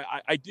 Now,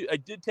 I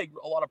did take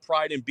a lot of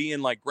pride in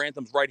being like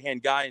Grantham's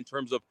right-hand guy in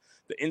terms of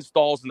the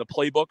installs and the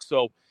playbook.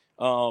 So,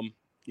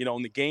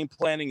 in the game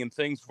planning and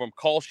things from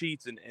call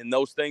sheets and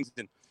those things,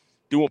 and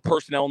doing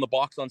personnel in the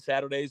box on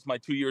Saturdays, my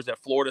 2 years at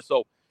Florida.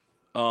 So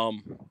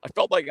I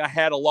felt like I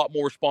had a lot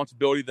more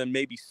responsibility than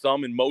maybe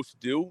some and most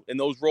do in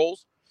those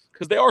roles,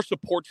 because they are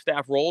support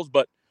staff roles.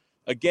 But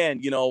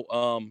again,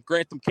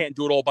 Grantham can't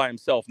do it all by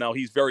himself. Now,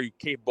 he's very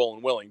capable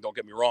and willing, don't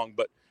get me wrong,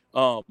 but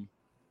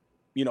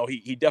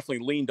he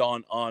definitely leaned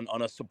on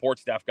a support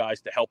staff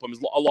guys to help him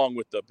along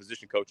with the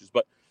position coaches.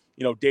 But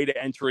data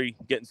entry,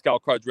 getting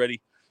scout cards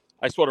ready.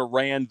 I sort of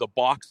ran the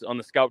box on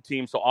the scout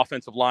team, so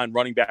offensive line,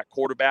 running back,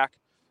 quarterback.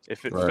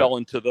 If it fell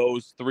into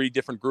those three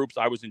different groups,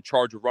 I was in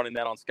charge of running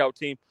that on scout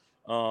team,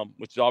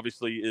 which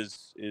obviously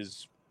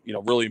is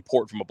really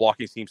important from a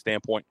blocking team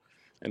standpoint.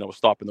 And it was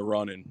stopping the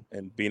run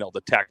and being able to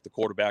attack the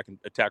quarterback and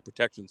attack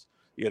protections.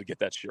 You got to get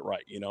that shit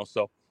right,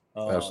 So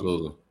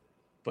absolutely.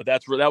 But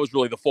that was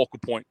really the focal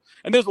point.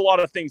 And there's a lot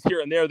of things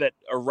here and there that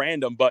are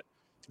random, but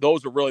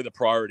those are really the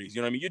priorities.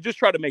 You know what I mean? You just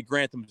try to make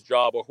Grantham's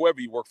job, or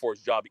whoever you work for,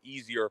 his job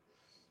easier.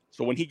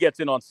 So when he gets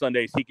in on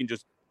Sundays, he can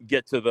just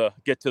get to the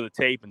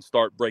tape and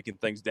start breaking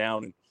things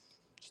down and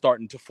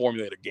starting to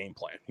formulate a game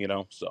plan,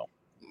 So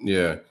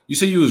yeah, you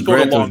say you was sort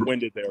Grantham's, of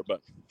long-winded there, but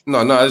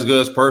no, it's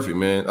good. It's perfect,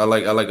 man. I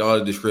like all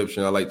the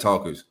description. I like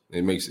talkers.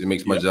 It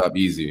makes my job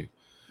easier.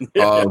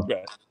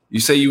 Right.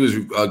 You say you was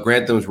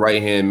Grantham's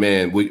right-hand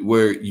man.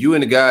 Were you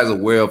and the guys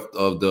aware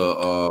of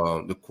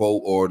the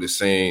quote or the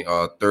saying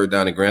 "third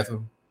down to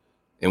Grantham"?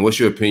 And what's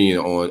your opinion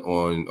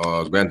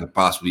on Grantham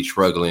possibly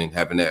struggling,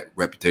 having that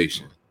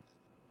reputation?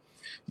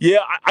 Yeah,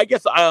 I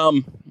guess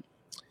I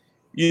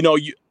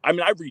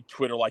read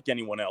Twitter like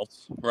anyone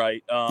else,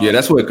 right?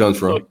 That's where it comes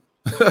from.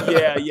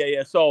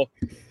 Yeah. So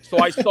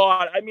I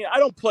saw it. I mean, I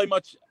don't play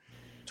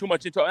too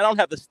much into it. I don't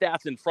have the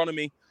stats in front of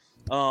me.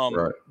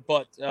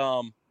 But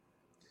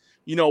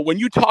when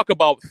you talk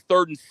about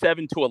 3rd and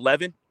 7 to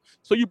 11,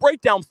 so you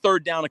break down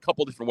third down a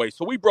couple different ways.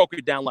 So we broke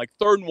it down like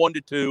 3rd and 1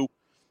 to 2,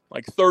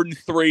 like 3rd and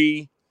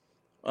 3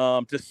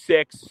 to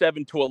 6,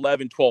 7 to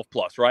 11, 12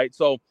 plus, right?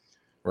 So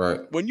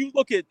when you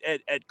look at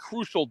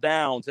crucial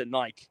downs and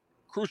like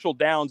crucial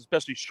downs,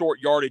 especially short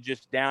yardage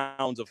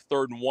downs of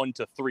 3rd and 1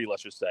 to 3,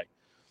 let's just say,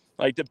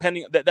 like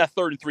depending that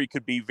 3rd and 3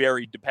 could be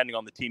varied depending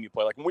on the team you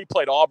play. Like when we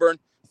played Auburn,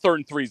 3rd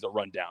and 3 is a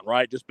rundown,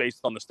 right? Just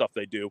based on the stuff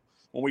they do.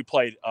 When we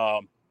played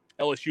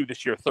LSU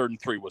this year, 3rd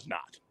and 3 was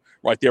not,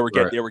 right? They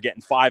were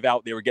getting 5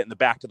 out. They were getting the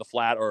back to the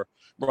flat or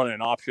running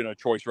an option, a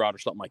choice route or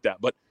something like that.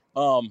 But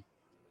I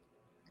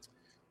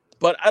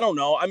don't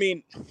know. I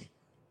mean,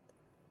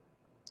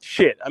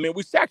 shit. I mean,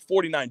 we sacked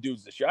 49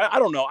 dudes this year. I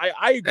don't know.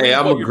 I agree. Hey,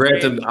 I'm a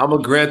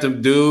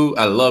Grantham dude.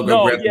 I love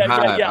Grantham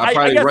High. Yeah.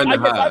 I guess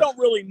I don't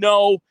really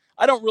know.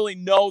 I don't really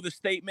know the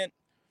statement,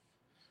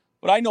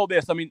 but I know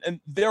this. I mean,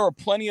 and there are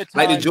plenty of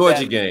times like the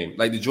Georgia game.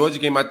 Like the Georgia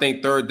game, I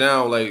think 3rd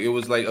down. Like it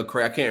was like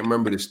I can't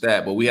remember the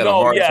stat, but we had a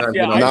hard time.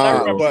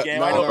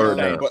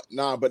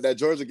 But that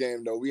Georgia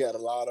game though, we had a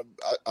lot of.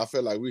 I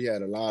feel like we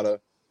had a lot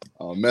of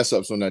mess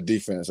ups on that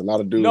defense. A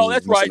lot of dudes. No,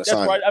 that's right. That's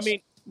right. I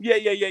mean.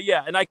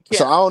 Yeah. And I can't.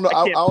 So I don't know.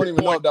 I don't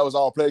even know if that was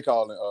all play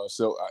calling. No,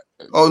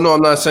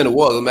 I'm not saying it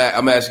was. I'm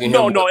asking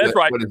him. No, that's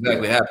right. What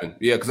exactly happened?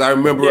 Yeah, because I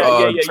remember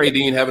Trey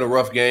Dean having a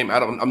rough game.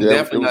 I'm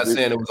definitely not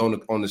saying it was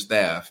on the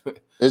staff. No.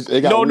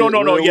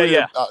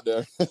 Yeah. Out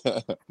there.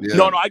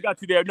 No, I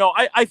got you there. No,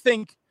 I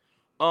think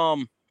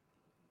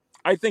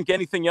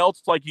anything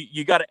else, like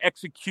you got to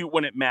execute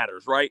when it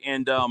matters, right?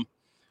 And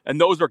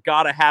those are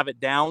got to have it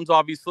downs,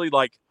 obviously,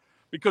 like.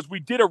 Because we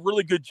did a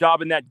really good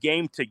job in that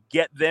game to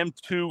get them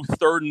to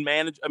third and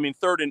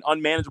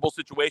unmanageable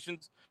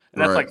situations,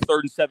 and that's like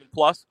 3rd and 7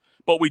 plus.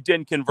 But we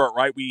didn't convert,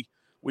 right? We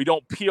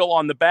don't peel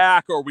on the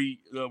back, or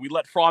we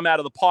let Fromm out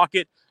of the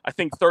pocket. I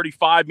think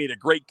 35 made a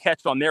great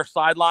catch on their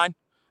sideline,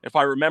 if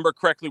I remember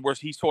correctly, where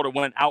he sort of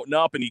went out and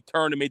up, and he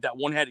turned and made that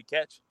one-headed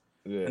catch.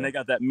 Yeah. And they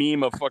got that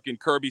meme of fucking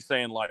Kirby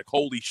saying like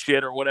 "holy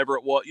shit" or whatever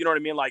it was. You know what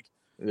I mean? Like,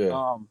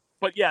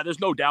 but yeah, there's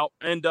no doubt,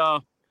 and.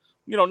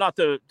 Not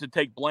to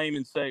take blame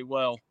and say,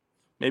 well,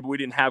 maybe we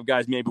didn't have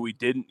guys, maybe we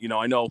didn't.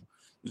 I know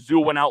Zoo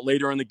went out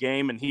later in the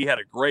game and he had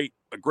a great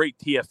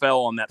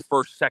TFL on that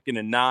first 2nd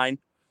and 9.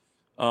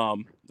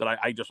 That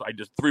I just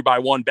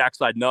 3x1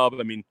 backside nub.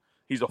 I mean,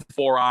 he's a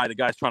 4-eye. The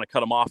guy's trying to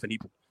cut him off, and he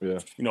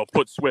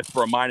put Swift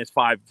for a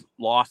 -5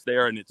 loss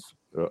there, and it's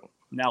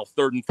now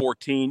 3rd and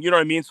 14. You know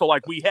what I mean? So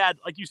like we had,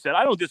 like you said,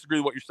 I don't disagree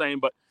with what you're saying,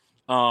 but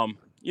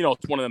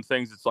it's one of them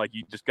things. It's like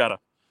you just gotta.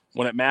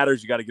 When it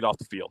matters, you got to get off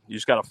the field. You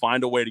just got to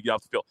find a way to get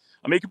off the field.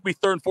 I mean, it could be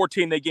 3rd and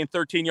 14. They gain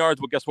 13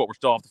 yards, but guess what? We're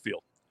still off the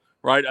field,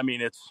 right? I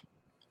mean, it's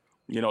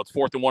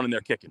 4th and 1 and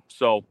they're kicking.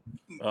 So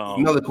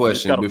another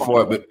question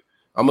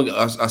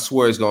I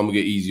swear I'm gonna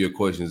get easier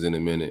questions in a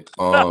minute.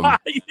 Yeah,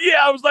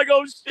 I was like,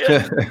 oh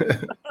shit.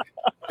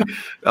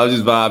 I was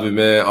just vibing,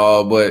 man.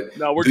 But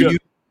no, we're good.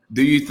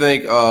 Do you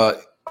think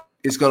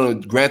it's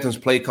Grantham's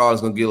play call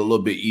is gonna get a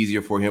little bit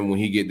easier for him when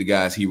he get the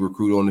guys he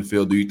recruited on the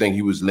field? Do you think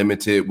he was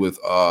limited with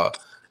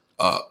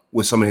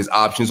some of his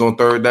options on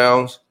third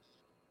downs?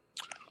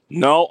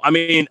 No, I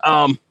mean,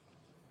 I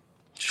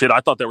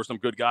thought there were some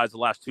good guys the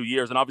last 2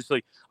 years, and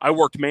obviously I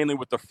worked mainly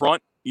with the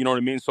front. You know what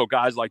I mean? So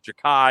guys like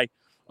Ja'Kai,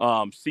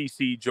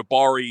 CC,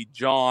 Jabari,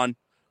 John,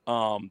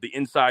 the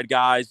inside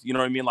guys. You know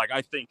what I mean? Like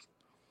I think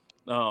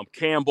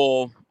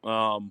Campbell,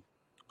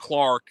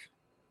 Clark,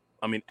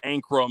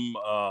 Ankrum,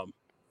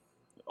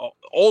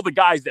 all the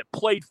guys that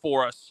played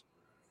for us,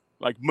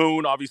 like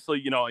Moon,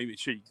 obviously,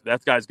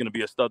 that guy's going to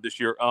be a stud this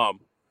year. I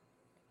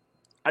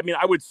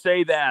would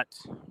say that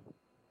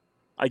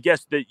I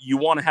guess that you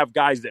want to have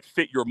guys that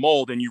fit your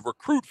mold and you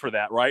recruit for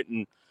that, right?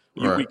 And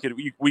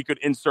we could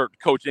insert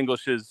Coach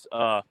English's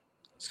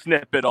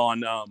snippet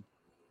on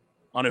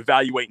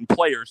evaluating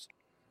players,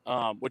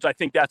 which I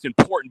think that's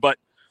important. But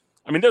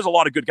there's a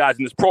lot of good guys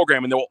in this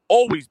program, and there will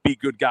always be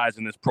good guys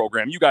in this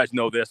program. You guys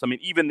know this.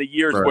 Even the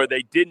years where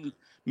they didn't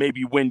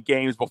maybe win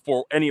games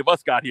before any of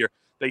us got here,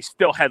 they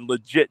still had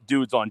legit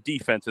dudes on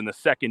defense in the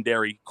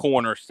secondary,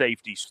 corner,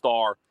 safety,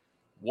 star,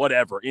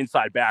 whatever,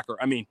 inside backer.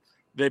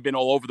 They've been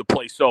all over the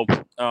place. So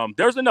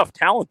there's enough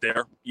talent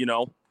there,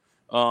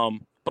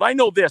 But I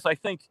know this. I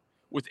think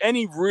with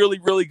any really,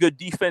 really good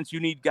defense,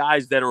 you need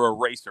guys that are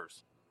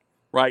erasers,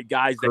 right?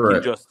 Guys that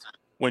can just,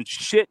 when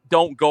shit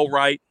don't go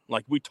right,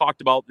 like we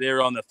talked about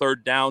there on the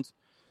third downs,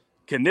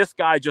 can this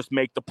guy just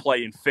make the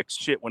play and fix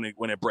shit when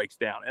it breaks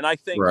down? And I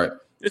think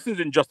this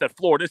isn't just at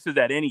Florida. This is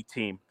at any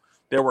team.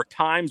 There were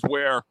times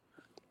where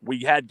we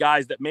had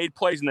guys that made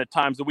plays and at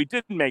times that we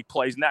didn't make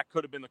plays, and that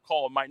could have been the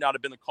call. It might not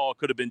have been the call. It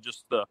could have been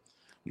just the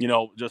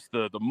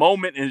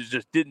moment, and it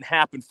just didn't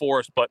happen for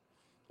us. But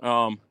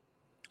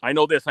I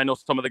know this. I know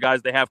some of the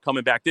guys they have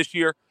coming back this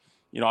year,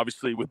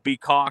 obviously with B.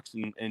 Cox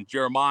and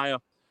Jeremiah.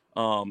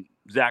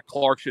 Zach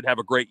Clark should have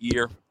a great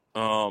year.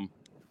 You know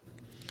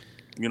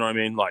what I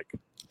mean? Like,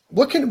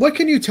 what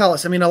can you tell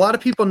us? A lot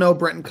of people know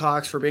Brenton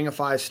Cox for being a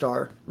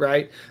 5-star,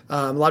 right?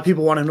 A lot of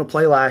people wanted him to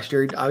play last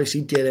year. He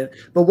obviously didn't.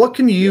 But what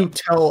can you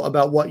tell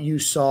about what you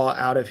saw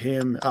out of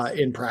him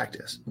in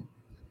practice?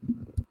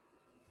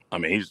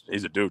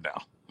 He's a dude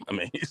now.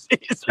 He's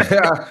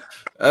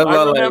I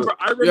remember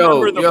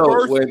the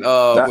first when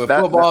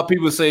football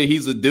people say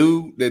he's a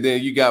dude,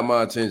 then you got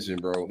my attention,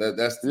 bro.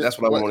 That's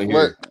what I want to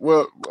hear.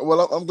 Well,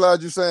 I'm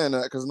glad you're saying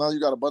that because now you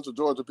got a bunch of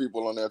Georgia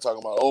people on there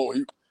talking about,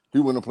 he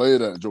wouldn't have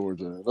played at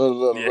Georgia. He's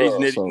an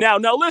idiot. So. Now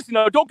listen,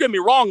 don't get me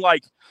wrong.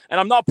 Like, and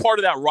I'm not part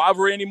of that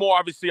rivalry anymore.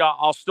 Obviously,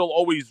 I'll still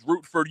always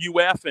root for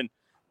UF and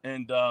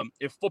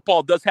if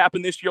football does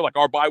happen this year, like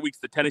our bye week's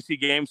the Tennessee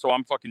game, so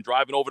I'm fucking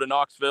driving over to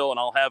Knoxville and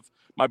I'll have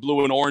my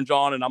blue and orange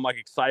on, and I'm like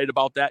excited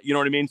about that. You know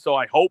what I mean? So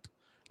I hope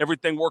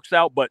everything works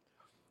out. But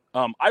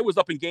I was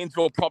up in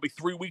Gainesville probably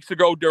 3 weeks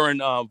ago during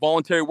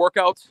voluntary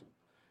workouts,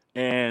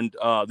 and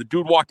the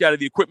dude walked out of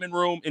the equipment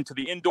room into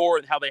the indoor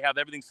and how they have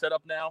everything set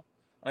up now.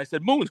 And I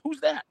said, Moon, who's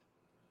that?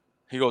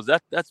 He goes,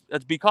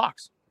 that's B.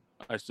 Cox.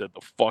 I said,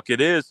 the fuck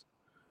it is.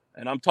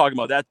 And I'm talking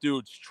about that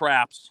dude's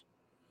traps.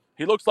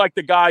 He looks like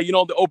the guy,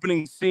 the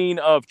opening scene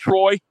of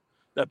Troy,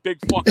 that big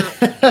fucker.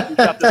 He's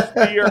got the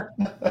spear.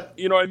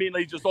 You know what I mean?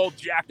 He's just all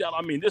jacked out.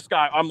 This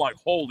guy, I'm like,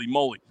 holy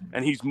moly.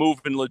 And he's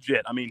moving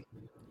legit. I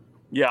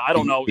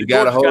don't know. You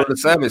got a hold of the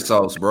Savage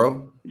sauce,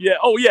 bro. Yeah.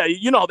 Oh, yeah.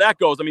 You know how that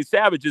goes.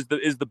 Savage is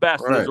the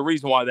best. Right. There's a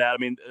reason why that.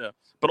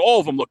 But all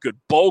of them look good.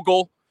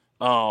 Bogle.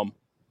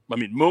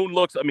 Moon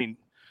looks.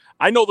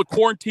 I know the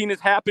quarantine has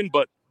happened,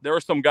 but there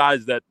are some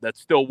guys that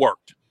still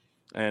worked.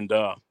 And,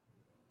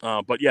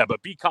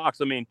 but B.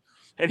 Cox,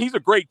 and he's a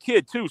great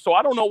kid too. So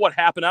I don't know what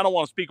happened. I don't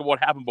want to speak of what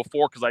happened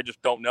before because I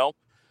just don't know.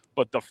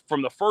 But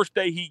from the first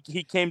day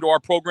he came to our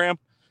program,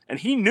 and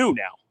he knew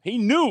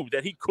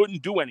that he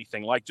couldn't do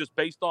anything, like just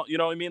based on, you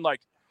know what I mean?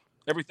 Like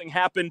everything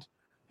happened.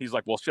 He's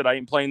like, well, shit, I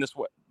ain't playing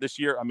this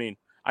year.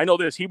 I know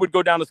this. He would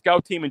go down to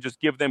scout team and just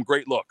give them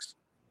great looks,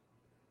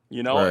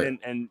 right.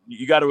 And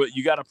you got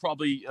to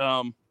probably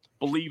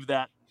believe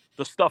that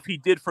the stuff he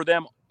did for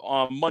them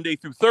on Monday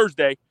through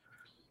Thursday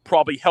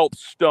probably helped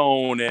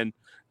Stone and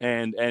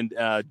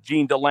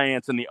Gene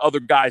DeLance and the other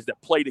guys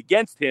that played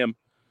against him,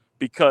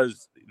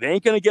 because they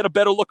ain't going to get a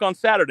better look on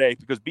Saturday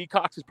because B.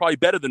 Cox is probably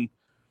better than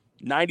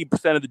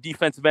 90% of the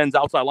defensive ends,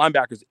 outside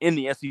linebackers in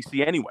the SEC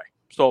anyway.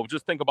 So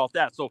just think about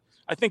that. So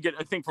I think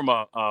from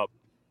a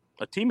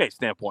teammate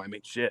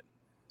standpoint, shit.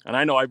 And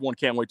I know everyone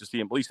can't wait to see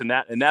him, at least in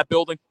that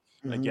building.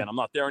 Mm-hmm. Again, I'm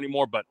not there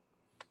anymore, but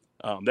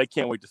they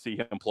can't wait to see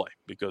him play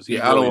because I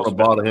don't want to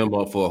bother him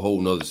up for a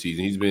whole nother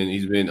season. He's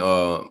been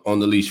on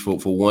the leash for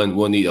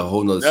one need a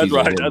whole nother season.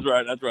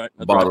 That's right.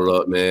 Bottled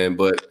up, man.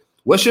 But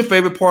what's your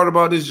favorite part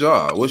about this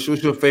job? What's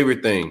your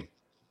favorite thing?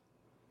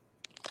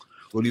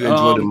 What do you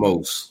enjoy the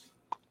most?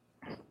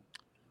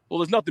 Well,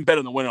 there's nothing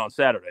better than winning on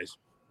Saturdays.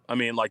 The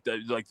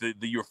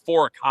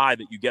euphoric high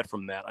that you get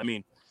from that.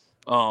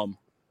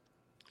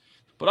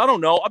 But I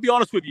don't know. I'll be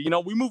honest with you.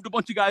 We moved a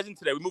bunch of guys in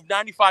today. We moved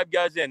 95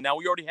 guys in. Now,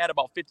 we already had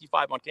about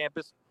 55 on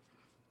campus.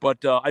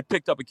 But I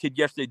picked up a kid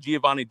yesterday,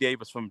 Giovanni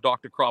Davis from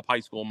Dr. Kropp High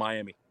School in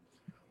Miami.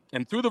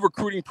 And through the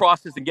recruiting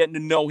process and getting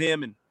to know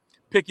him and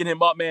picking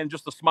him up, man,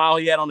 just the smile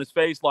he had on his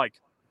face, like,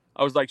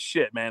 I was like,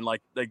 shit, man.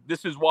 Like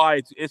this is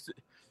why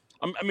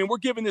we're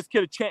giving this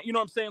kid a chance. You know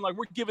what I'm saying? Like,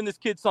 we're giving this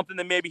kid something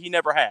that maybe he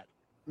never had.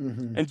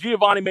 Mm-hmm. And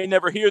Giovanni may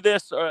never hear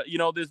this,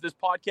 this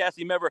podcast.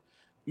 He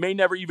may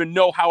never even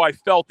know how I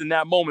felt in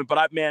that moment.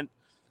 But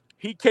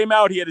he came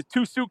out. He had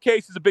 2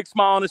 suitcases, a big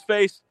smile on his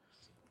face,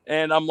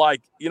 and I'm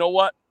like, you know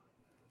what?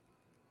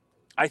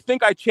 I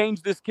think I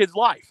changed this kid's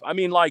life. I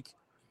mean, like,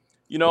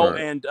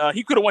 Right. and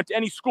he could have went to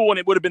any school and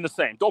it would have been the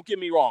same. Don't get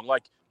me wrong.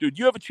 Like, dude,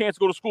 you have a chance to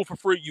go to school for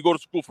free, you go to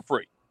school for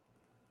free.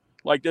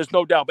 Like, there's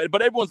no doubt.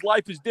 But everyone's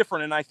life is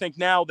different, and I think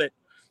now that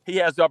he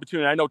has the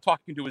opportunity, I know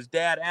talking to his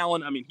dad,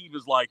 Alan, I mean, he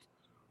was like,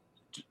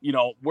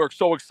 we're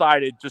so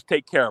excited. Just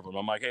take care of him.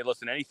 I'm like, hey,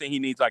 listen, anything he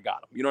needs, I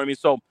got him. You know what I mean?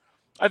 So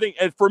I think,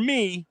 and for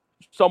me,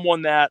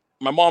 someone that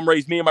my mom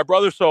raised me and my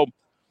brother, so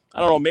I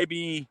don't know,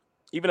 maybe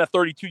even at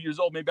 32 years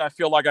old, maybe I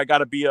feel like I got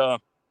to be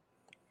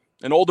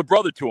an older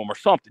brother to him or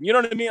something. You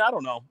know what I mean? I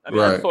don't know. I mean,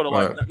 Right, I'm sort of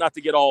like, not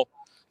to get all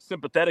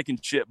sympathetic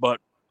and shit, but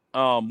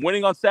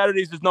winning on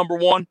Saturdays is number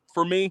one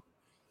for me.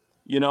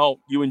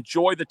 You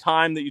enjoy the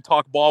time that you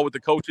talk ball with the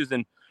coaches,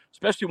 and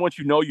especially once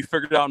you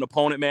figured out an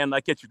opponent, man,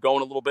 that gets you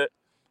going a little bit.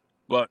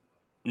 But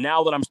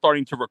now that I'm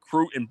starting to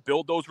recruit and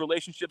build those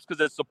relationships, because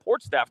as a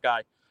support staff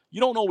guy, you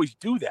don't always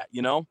do that,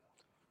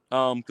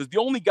 because the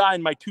only guy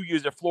in my 2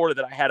 years at Florida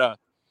that I had a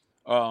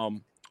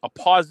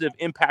positive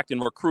impact in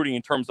recruiting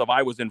in terms of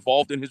I was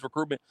involved in his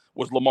recruitment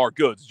was Lamar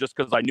Goods, just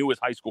because I knew his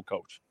high school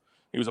coach.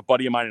 He was a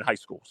buddy of mine in high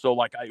school. So,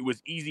 like, it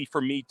was easy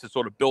for me to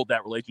sort of build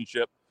that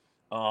relationship.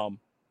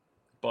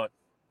 But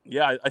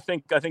yeah, I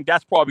think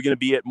that's probably going to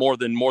be it more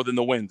than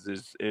the wins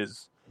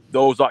is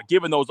those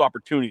giving those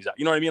opportunities out.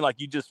 You know what I mean? Like,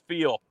 you just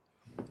feel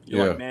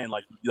like, man,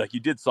 like you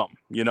did something,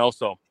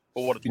 so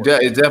for what it's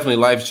worth. It's definitely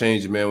life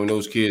changing, man, when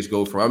those kids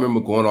go from, I remember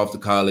going off to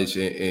college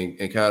and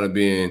kind of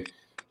being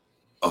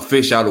a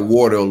fish out of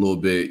water a little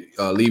bit,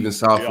 leaving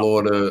South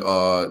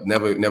Florida,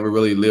 never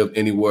really lived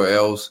anywhere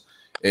else,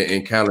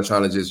 and kind of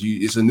trying to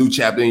it's a new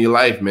chapter in your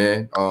life,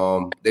 man.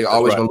 They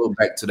always gonna look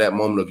back to that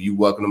moment of you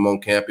welcoming them on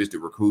campus, the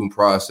recruiting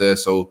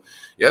process. So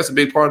yeah, it's a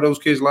big part of those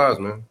kids' lives,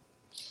 man.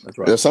 That's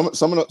right. Yeah, some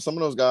of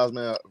those guys,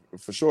 man,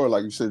 for sure,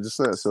 like you said,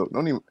 so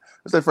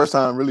it's their first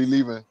time really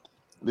leaving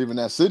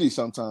that city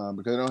sometime,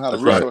 because they don't have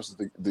the resources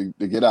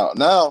to get out.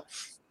 Now,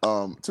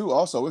 too,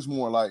 also, it's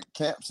more like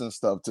camps and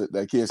stuff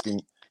that kids can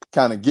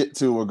kind of get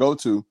to or go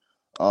to.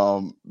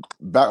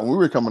 Back when we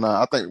were coming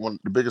out, I think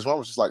the biggest one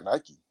was just like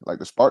Nike, like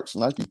the Sparks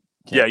Nike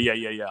camp.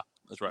 Yeah.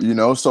 That's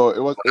right. So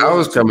it was. When I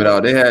was coming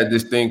out, they had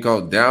this thing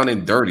called Down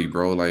and Dirty,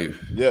 bro. Like,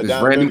 this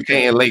Randy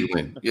K and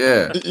Lakeland.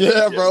 Yeah.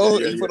 Yeah, bro.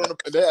 Put on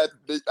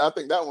I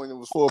think that one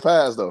was full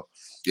pass though.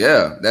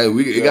 Yeah,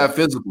 it got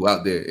physical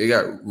out there. It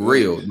got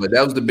real. But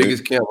that was the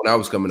biggest camp when I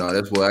was coming out.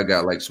 That's where I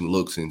got like some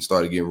looks and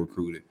started getting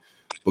recruited.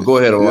 But go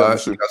ahead, Omar.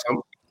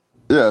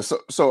 Yeah,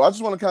 so I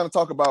just want to kind of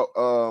talk about.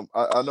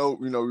 I know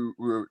we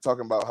were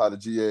talking about how the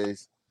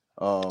GAs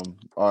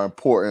are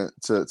important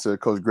to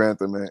Coach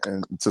Grantham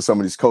and to some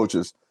of these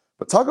coaches.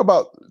 But talk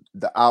about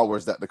the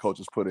hours that the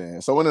coaches put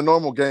in. So in a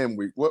normal game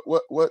week,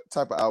 what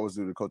type of hours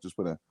do the coaches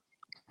put in?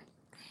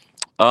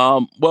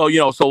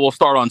 Well, so we'll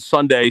start on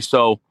Sunday.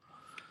 So,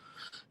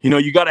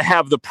 you got to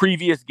have the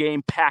previous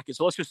game package.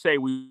 So let's just say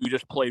we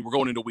just played. We're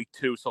going into week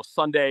 2. So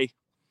Sunday,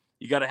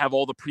 you got to have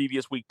all the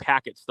previous week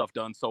packet stuff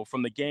done. So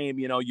from the game,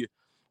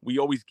 we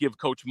always give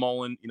Coach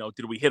Mullen,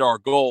 did we hit our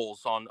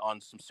goals on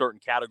some certain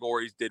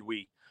categories?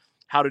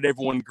 How did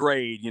everyone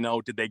grade?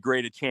 Did they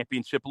grade at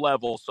championship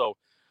level? So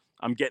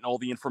I'm getting all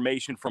the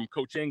information from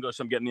Coach English.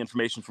 I'm getting the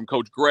information from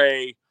Coach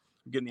Gray.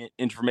 I'm getting the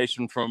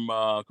information from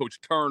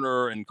Coach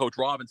Turner and Coach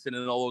Robinson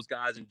and all those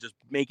guys, and just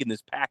making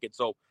this packet.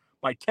 So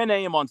by 10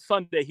 a.m. on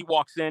Sunday, he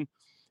walks in.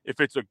 If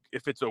it's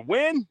a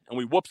win and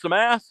we whoop some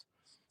ass,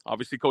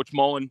 obviously Coach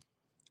Mullen,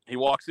 he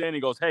walks in.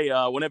 He goes, hey,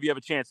 whenever you have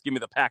a chance, give me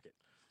the packet.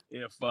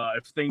 If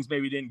things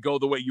maybe didn't go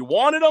the way you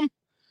wanted them,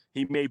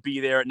 he may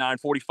be there at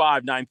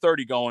 9:45,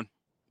 9:30 going,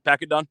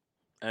 packet done.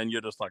 And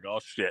you're just like,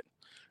 oh, shit,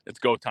 it's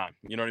go time.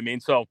 You know what I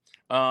mean? So,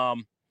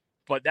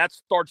 but that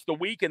starts the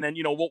week. And then,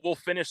 we'll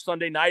finish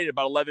Sunday night at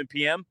about 11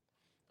 p.m.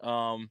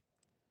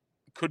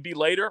 Could be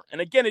later.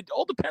 And again, it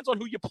all depends on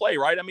who you play,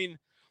 right? I mean,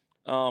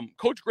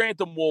 Coach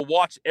Grantham will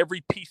watch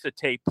every piece of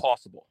tape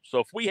possible. So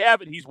if we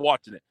have it, he's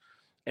watching it.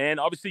 And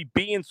obviously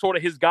being sort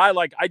of his guy,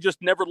 like, I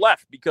just never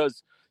left,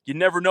 because you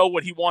never know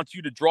what he wants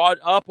you to draw it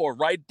up or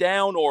write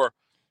down, or,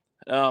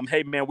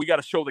 hey, man, we got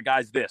to show the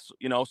guys this,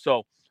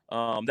 So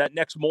that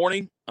next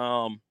morning,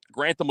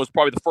 Grantham was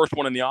probably the first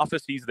one in the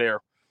office. He's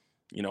there,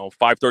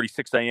 5:30,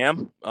 6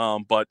 a.m.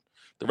 But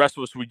the rest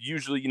of us would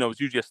usually, it's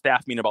usually a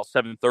staff meeting about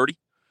 7:30.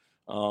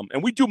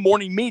 And we do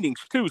morning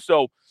meetings too.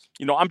 So,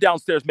 I'm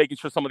downstairs making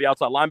sure some of the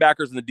outside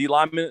linebackers and the D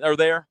linemen are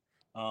there.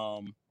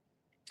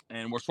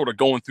 And we're sort of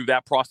going through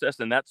that process,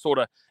 and that's sort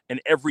of an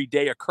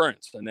everyday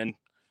occurrence. And then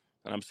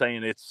and I'm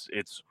saying it's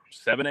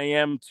 7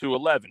 a.m. to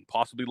 11,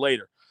 possibly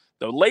later.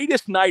 The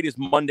latest night is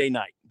Monday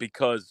night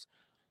because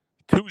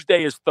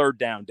Tuesday is third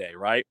down day,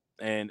 right?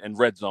 And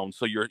red zone.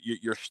 So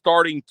you're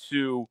starting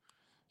to,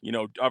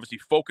 obviously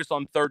focus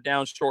on third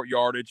down, short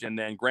yardage, and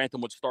then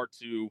Grantham would start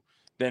to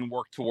then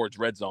work towards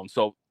red zone.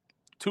 So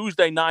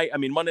Monday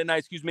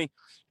night,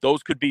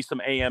 those could be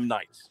some AM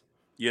nights,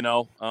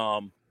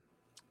 and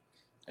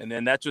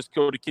then that just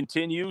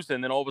continues.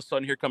 And then all of a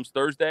sudden here comes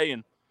Thursday,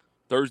 and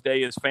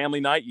Thursday is family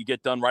night. You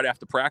get done right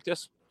after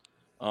practice.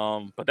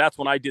 But that's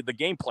when I did the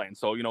game plan.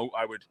 So,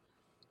 I would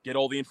get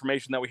all the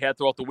information that we had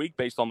throughout the week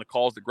based on the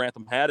calls that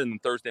Grantham had. And then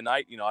Thursday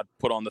night, I'd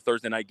put on the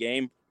Thursday night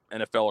game,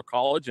 NFL or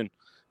college, and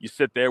you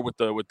sit there with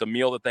the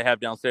meal that they have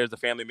downstairs, the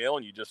family meal,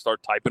 and you just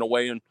start typing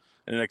away in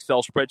an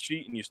Excel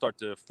spreadsheet, and you start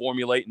to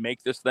formulate and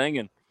make this thing.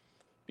 And,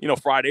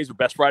 Fridays are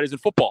best Fridays in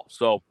football.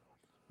 So,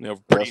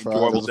 pretty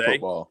enjoyable day.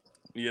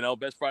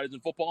 Best Fridays in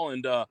football.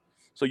 And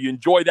so you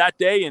enjoy that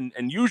day.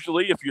 And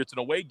usually if it's an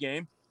away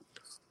game,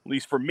 at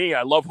least for me,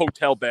 I love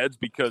hotel beds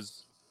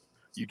because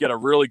you get a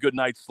really good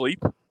night's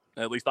sleep.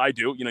 At least I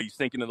do. You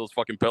sink into those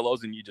fucking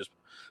pillows and you just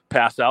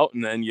pass out,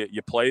 and then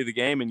you play the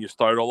game and you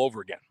start it all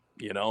over again,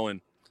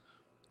 and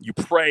you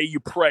pray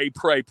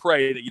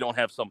that you don't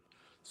have some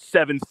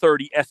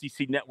 7:30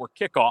 SEC network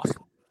kickoff.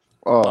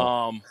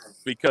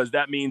 Because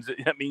that means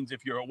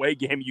if you're away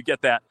game, you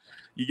get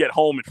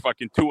home at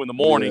fucking 2 a.m.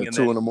 and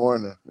 2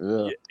 a.m.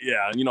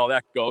 Yeah,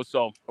 that goes.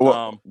 So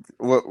well,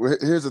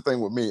 here's the thing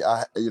with me.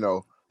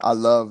 I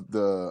love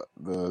the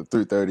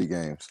 3:30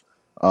 games.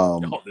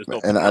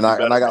 And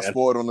I got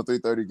spoiled on the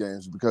 3:30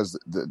 games because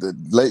the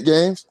late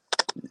games,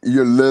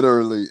 you're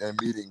literally in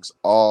meetings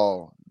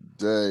all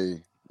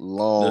day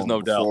long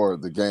before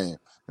the game.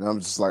 And I'm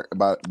just like,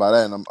 by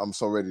then I'm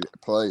so ready to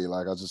play.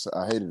 Like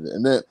I hated it.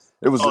 And then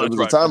it was a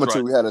time or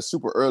two we had a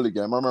super early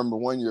game. I remember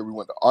one year we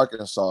went to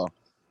Arkansas,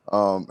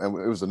 and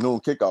it was a noon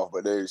kickoff,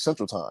 but they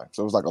Central Time,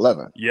 so it was like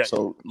 11. Yeah,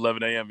 so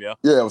 11 a.m. Yeah,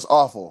 it was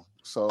awful.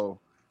 So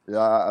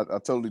yeah, I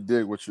totally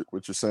dig what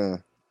you're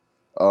saying.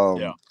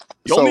 The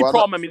only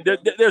problem,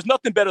 there's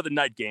nothing better than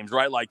night games,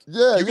 right? Like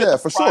you get the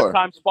for sure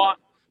time spot,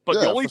 but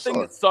the only thing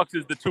that sucks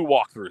is the 2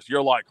 walkthroughs.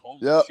 You're like,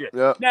 holy shit.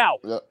 Now,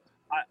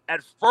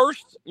 at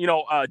first,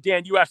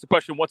 Dan, you asked the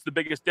question, what's the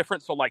biggest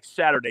difference? So like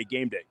Saturday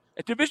game day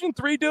at Division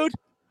III, dude.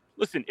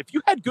 Listen, if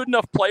you had good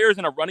enough players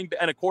and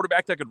a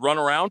quarterback that could run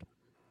around,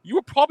 you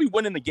were probably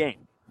winning the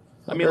game.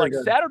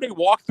 Saturday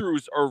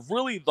walkthroughs are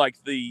really like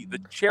the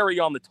cherry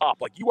on the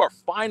top. Like you are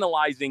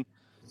finalizing.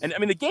 And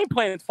the game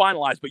plan is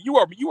finalized, but you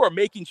are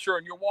making sure,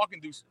 and you're walking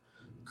through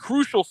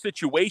crucial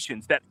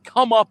situations that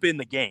come up in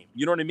the game.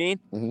 You know what I mean?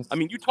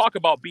 Mm-hmm. You talk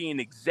about being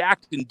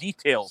exact in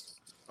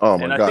details. Oh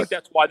my God. I think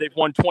that's why they've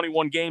won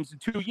 21 games in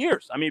 2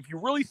 years. If you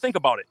really think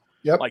about it,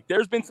 like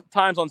there's been some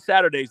times on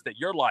Saturdays that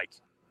you're like,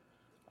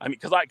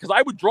 because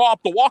I would draw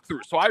up the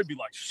walkthrough, so I would be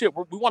like, shit,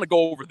 we want to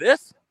go over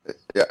this.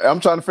 Yeah,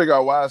 I'm trying to figure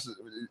out why.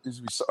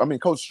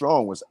 Coach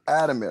Strong was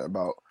adamant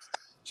about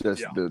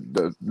just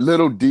the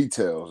little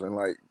details and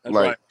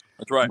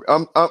That's right.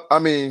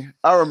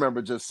 I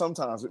remember just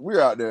sometimes we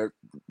were out there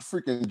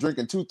freaking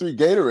drinking 2-3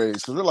 Gatorades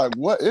because we're like,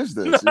 what is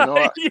this?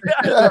 Bro.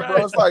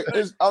 It's like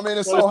it's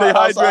so hot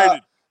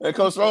outside. And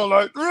Coach Strong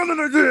like running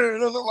again,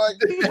 and I'm like,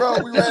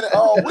 bro, we ran it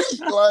all week.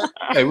 Like,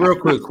 hey, real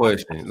quick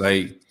question,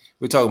 like.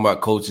 We're talking about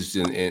coaches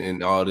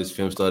and all this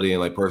film study and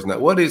like personal.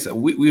 What is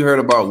we heard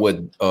about what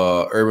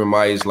Urban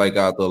Meyer's like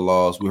out the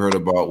loss. We heard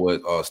about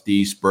what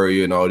Steve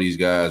Spurrier and all these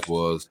guys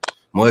was.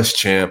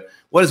 Muschamp.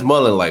 What is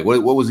Mullen like?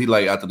 What was he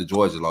like after the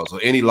Georgia loss?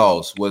 Or any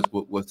loss? What's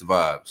the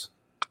vibes?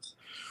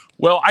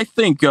 Well, I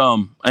think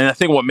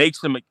what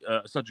makes him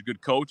such a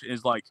good coach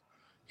is like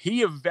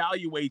he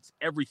evaluates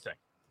everything.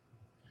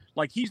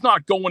 Like he's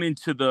not going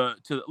into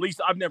at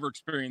least I've never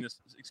experienced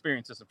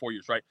this in 4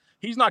 years, right?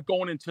 He's not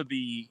going into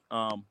the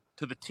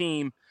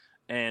team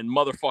and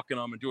motherfucking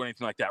them and doing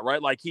anything like that,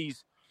 right? Like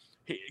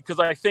because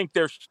I think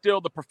there's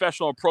still the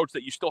professional approach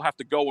that you still have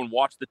to go and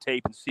watch the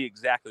tape and see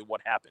exactly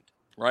what happened,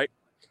 right?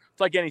 It's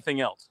like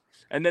anything else.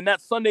 And then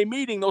those Sunday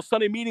meetings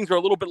are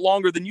a little bit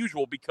longer than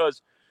usual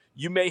because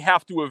you may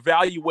have to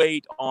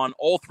evaluate on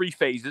all 3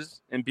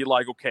 phases and be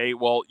like, okay,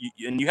 well,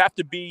 you have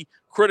to be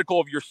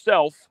critical of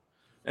yourself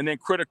and then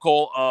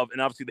critical of,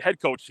 and obviously the head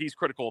coach, he's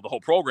critical of the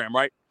whole program,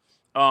 right?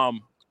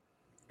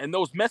 And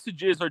those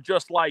messages are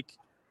just like,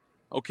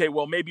 okay,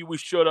 well, maybe we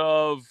should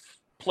have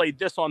played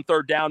this on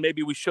third down.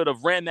 Maybe we should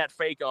have ran that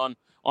fake on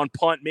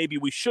punt. Maybe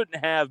we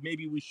shouldn't have.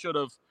 Maybe we should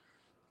have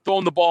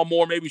thrown the ball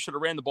more. Maybe we should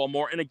have ran the ball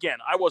more. And again,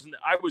 I was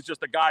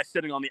just a guy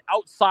sitting on the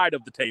outside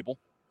of the table,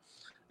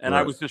 and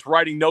I was just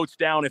writing notes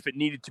down if it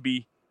needed to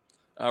be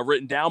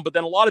written down. But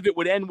then a lot of it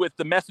would end with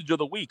the message of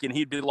the week, and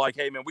he'd be like,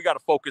 hey, man, we got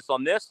to focus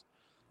on this.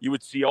 You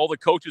would see all the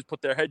coaches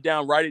put their head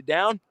down, write it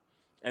down,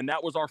 and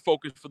that was our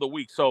focus for the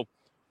week. So,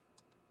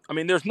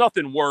 there's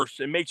nothing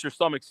worse. It makes your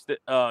stomach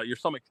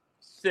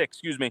sick,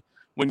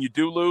 when you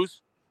do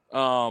lose,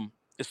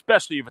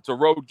 especially if it's a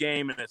road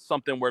game and it's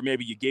something where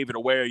maybe you gave it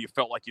away or you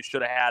felt like you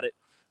should have had it.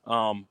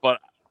 But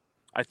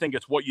I think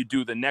it's what you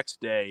do the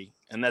next day,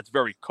 and that's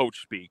very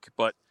coach speak.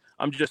 But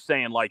I'm just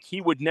saying, like, he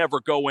would never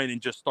go in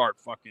and just start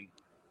fucking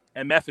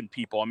MFing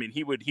people. I mean,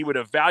 he would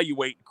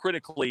evaluate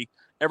critically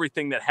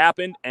everything that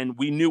happened, and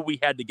we knew we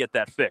had to get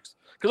that fixed.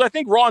 Because I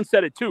think Ron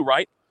said it too,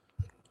 right?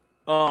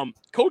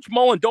 Coach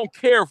Mullen don't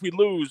care if we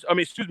lose. I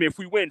mean, excuse me, if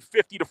we win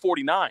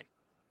 50-49.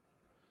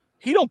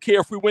 He don't care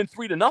if we win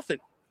 3-0.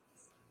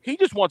 He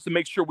just wants to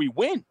make sure we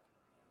win.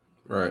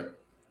 Right.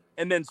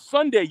 And then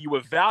Sunday you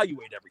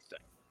evaluate everything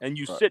and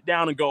you sit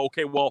down and go,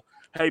 okay, well,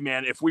 hey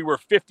man, if we were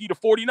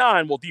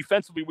 50-49, well,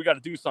 defensively we got to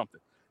do something.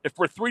 If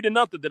we're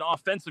 3-0, then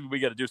offensively we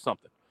got to do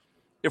something.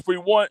 If we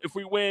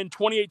win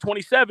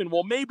 28-27,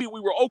 well, maybe we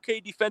were okay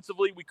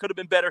defensively. We could have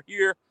been better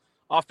here.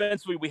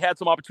 Offensively, we had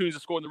some opportunities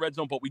to score in the red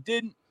zone, but we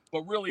didn't.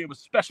 But really, it was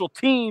special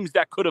teams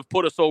that could have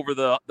put us over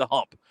the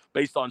hump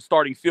based on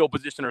starting field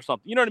position or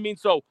something. You know what I mean?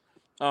 So,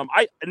 and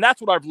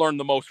that's what I've learned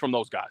the most from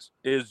those guys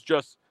is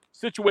just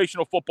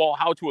situational football,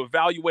 how to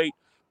evaluate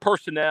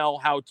personnel,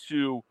 how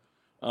to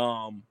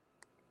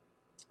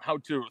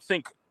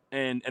think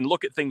and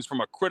look at things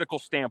from a critical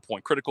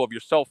standpoint, critical of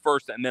yourself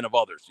first and then of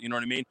others. You know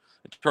what I mean?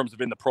 In terms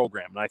of in the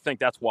program. And I think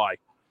that's why.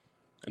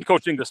 And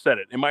Coach Inglis said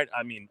it.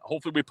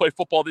 Hopefully we play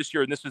football this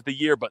year and this is the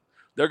year, but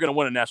they're going to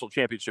win a national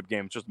championship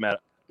game. It's just a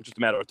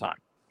matter of time.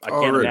 I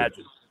can't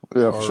imagine.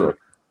 Yeah, for sure.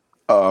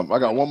 I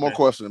got one more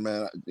question,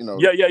 man.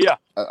 Yeah.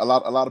 A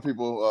lot of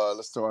people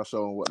listen to our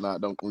show and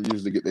whatnot don't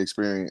usually get the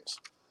experience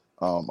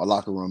a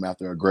locker room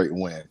after a great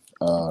win.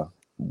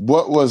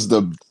 What was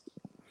the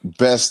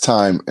best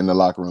time in the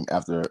locker room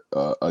after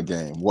a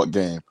game? What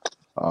game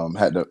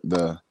had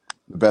the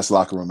best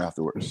locker room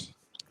afterwards?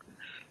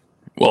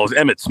 Well, it was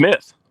Emmitt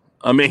Smith.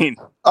 I mean,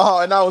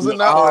 and I was in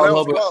that one. I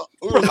looked at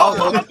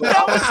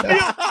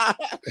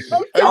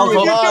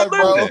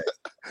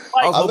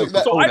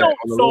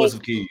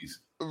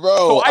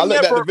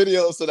the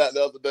videos of that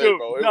the other day,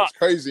 bro. It was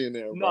crazy in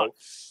there, bro.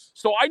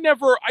 So I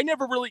never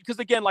really, because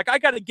again, like I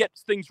got to get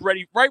things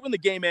ready right when the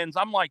game ends.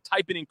 I'm like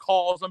typing in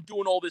calls. I'm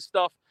doing all this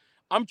stuff.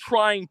 I'm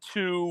trying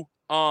to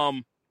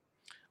put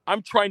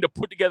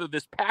together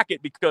this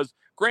packet because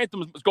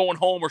Grantham is going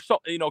home or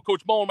something.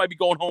 Coach Mullen might be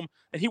going home,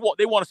 and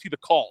they want to see the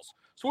calls.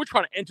 So we're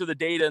trying to enter the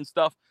data and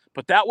stuff.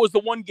 But that was the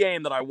one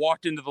game that I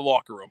walked into the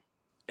locker room,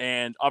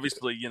 and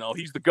obviously,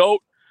 he's the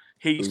GOAT.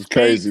 He's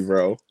crazy,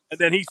 bro. And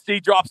then he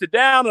drops it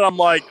down, and I'm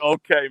like,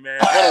 okay, man,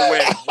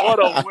 what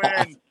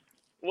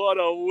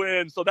a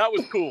win. So that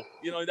was cool.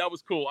 That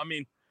was cool. I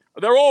mean,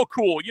 they're all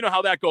cool. You know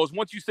how that goes.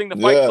 Once you sing the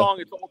fight song,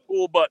 it's all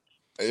cool. But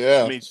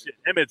yeah, I mean, shit,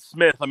 Emmitt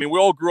Smith. I mean, we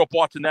all grew up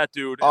watching that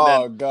dude.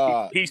 And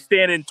God, he's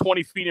standing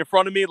 20 feet in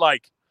front of me,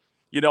 like.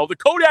 The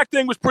Kodak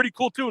thing was pretty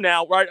cool too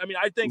now, right? I mean,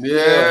 I think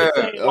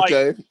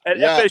okay. At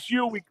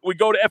FSU, we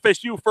go to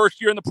FSU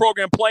first year in the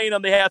program playing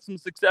them. They had some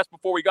success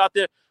before we got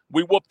there.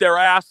 We whooped their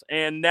ass,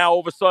 and now all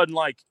of a sudden,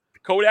 like,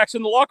 Kodak's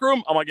in the locker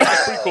room. I'm like, yeah,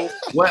 that's pretty cool.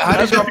 How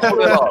did y'all pull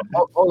that off?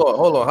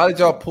 Hold on. How did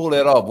y'all pull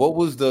that off? What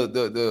was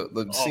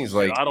the scenes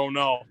like? I don't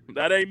know.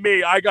 That ain't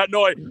me. I got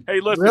no idea.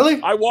 Hey, listen.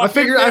 Really? I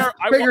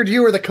figured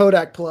you were the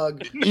Kodak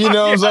plug. You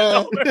know what I'm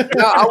saying?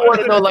 I want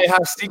to know like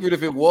how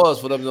secretive it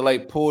was for them to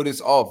like pull this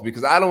off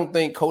because I don't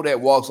think Kodak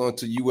walks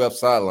onto UF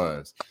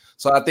sidelines.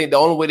 So I think the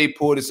only way they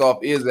pull this off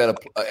is at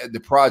the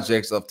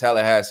projects of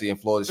Tallahassee and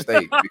Florida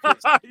State.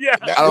 Yeah,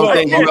 I don't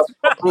think UF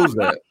proves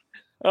that.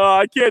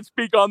 I can't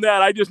speak on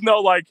that. I just know,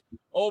 like,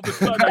 all of a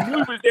sudden, I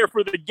knew he was there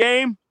for the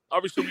game.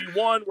 Obviously, we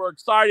won. We're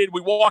excited.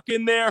 We walk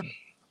in there.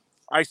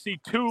 I see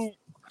two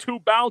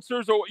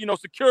bouncers or,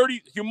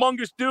 security,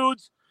 humongous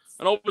dudes.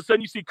 And all of a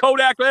sudden, you see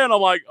Kodak there. And I'm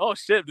like, oh,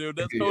 shit, dude.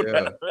 That's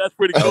Kodak. That's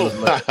pretty cool.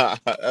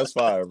 That's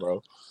fire,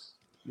 bro.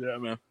 Yeah,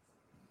 man.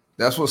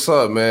 That's what's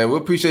up, man. We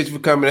appreciate you for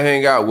coming to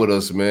hang out with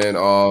us, man.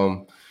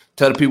 Tell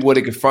the people where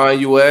they can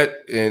find you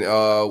at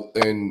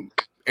and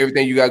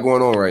everything you got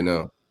going on right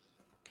now.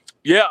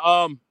 Yeah,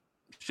 on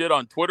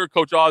Twitter,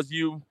 Coach Oz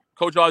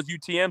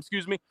UTM,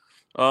 excuse me.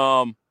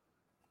 I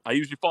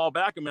usually follow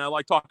back. I mean, I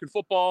like talking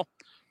football.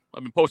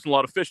 I've been posting a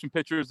lot of fishing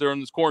pictures during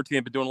this quarantine.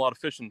 I've been doing a lot of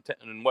fishing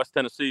in West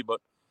Tennessee, but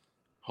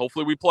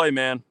hopefully we play,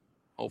 man.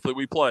 Hopefully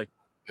we play.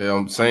 Yeah,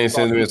 I'm saying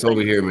sentiments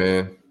over here,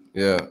 man.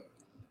 Yeah.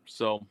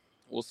 So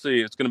we'll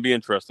see. It's going to be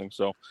interesting.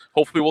 So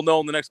hopefully we'll know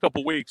in the next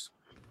couple of weeks.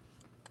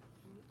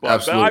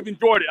 But I've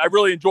enjoyed it. I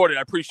really enjoyed it.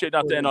 I appreciate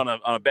not to end on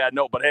a bad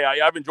note, but hey,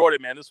 I've enjoyed it,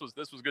 man. This was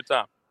a good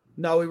time.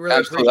 No, we really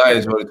absolutely. I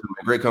enjoyed it too,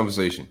 man. Great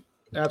conversation.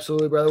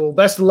 Absolutely, brother. Well,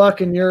 best of luck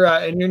in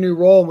your new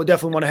role, and we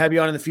definitely want to have you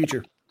on in the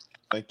future.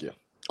 Thank you.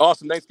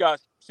 Awesome. Thanks,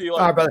 guys. See you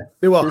later. All right, brother.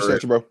 Be well.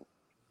 Appreciate you, bro.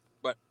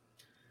 Bye.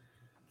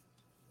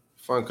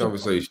 Fun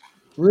conversation.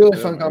 Really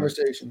fun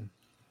conversation.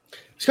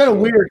 It's kind of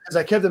weird because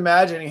I kept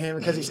imagining him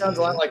because he sounds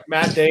a lot like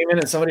Matt Damon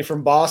and somebody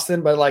from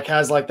Boston, but like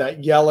has like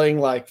that yelling,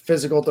 like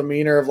physical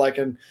demeanor of like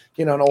an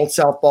old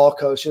South ball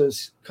coach. It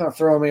was kind of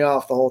throwing me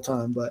off the whole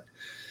time, but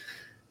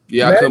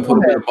yeah, I couldn't put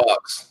him in a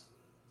box.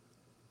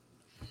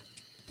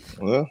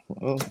 Well,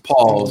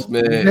 pause,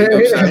 man.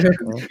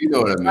 You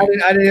know what I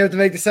mean. I didn't have to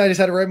make the sound. I just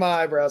had to raise my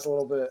eyebrows a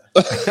little bit.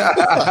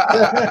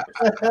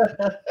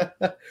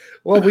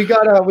 Well, we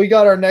got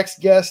our next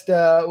guest.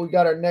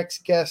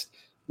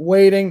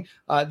 waiting.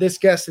 This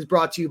guest is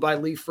brought to you by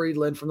Lee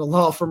Friedland from the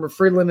law firm of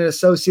Friedland &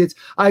 Associates.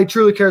 He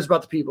truly cares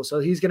about the people, so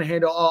he's going to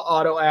handle all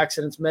auto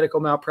accidents, medical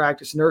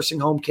malpractice, nursing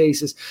home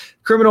cases,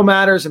 criminal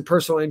matters, and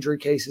personal injury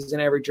cases in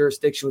every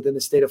jurisdiction within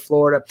the state of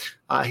Florida.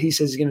 He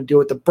says he's going to do it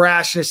with the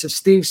brashness of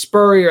Steve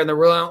Spurrier and the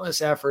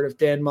relentless effort of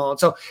Dan Mullen.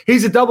 So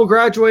he's a double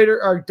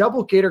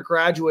Gator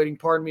graduating,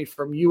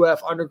 from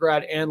UF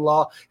undergrad and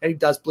law, and he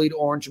does bleed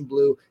orange and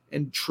blue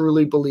and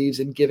truly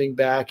believes in giving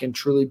back and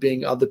truly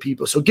being of the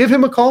people. So give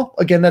him a call.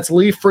 Again, that's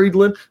Lee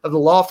Friedland of the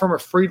law firm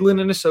of Friedland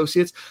 &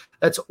 Associates.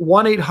 That's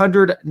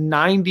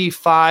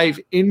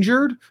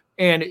 1-800-95-INJURED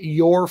and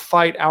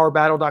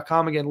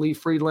yourfightourbattle.com. Again, Lee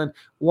Friedland,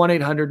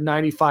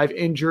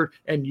 1-800-95-INJURED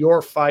and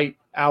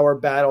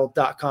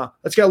yourfightourbattle.com.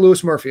 Let's get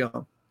Louis Murphy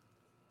on.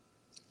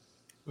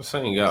 Let's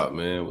hang out,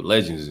 man, with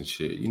legends and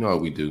shit. You know how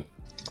we do.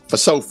 For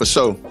sure.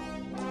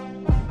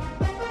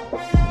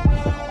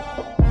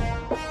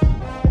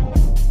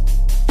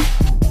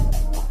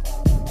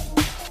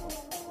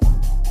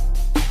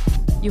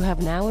 You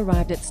have now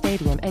arrived at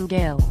Stadium and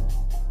Gale.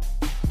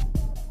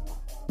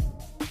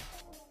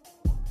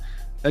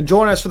 And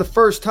joining us for the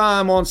first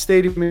time on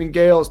Stadium and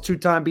Gale is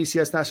two-time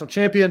BCS national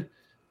champion,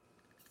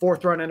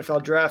 fourth-round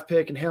NFL draft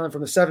pick, and hailing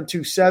from the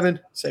 727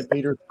 St.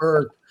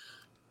 Petersburg,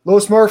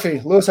 Louis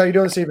Murphy. Louis, how you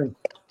doing this evening?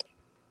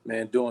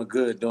 Man, doing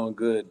good,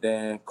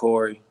 Dan,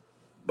 Corey,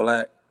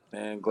 Black,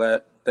 man,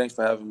 glad. Thanks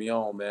for having me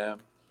on, man.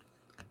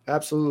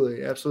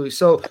 Absolutely.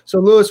 So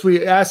Louis,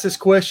 we asked this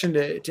question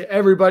to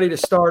everybody to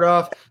start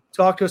off.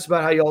 Talk to us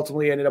about how you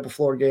ultimately ended up a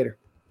Florida Gator.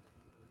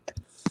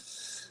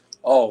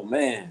 Oh,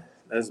 man,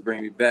 let's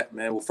bring me back,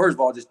 man. Well, first of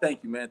all, just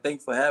thank you, man.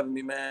 Thanks for having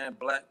me, man.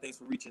 Black, thanks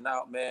for reaching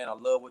out, man. I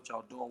love what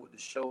y'all doing with the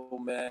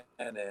show, man,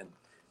 and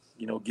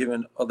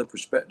giving other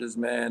perspectives,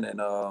 man,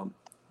 and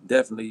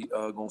definitely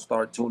going to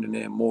start tuning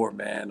in more,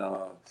 man.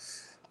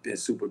 Been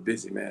super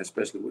busy, man,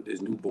 especially with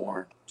this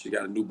newborn. She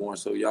got a newborn,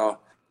 so y'all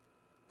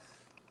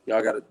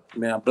got a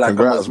man. Black,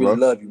 congrats, I must really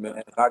bro. love you,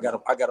 man. I got a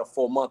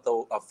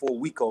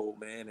 4-week-old,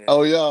 man. And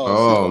Oh, y'all.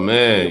 Oh,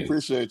 man. We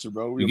appreciate you,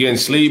 bro. You getting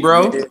sleep,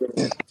 bro?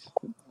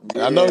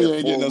 I know you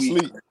ain't getting no 4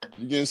 weeks. sleep.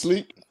 You getting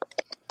sleep?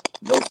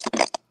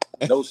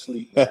 No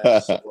sleep,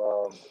 man.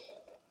 So,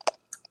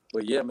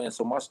 but yeah, man.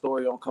 So my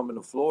story on coming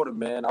to Florida,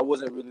 man, I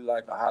wasn't really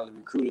like a highly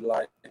recruited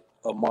like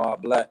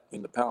Ahmad Black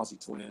in the Pouncey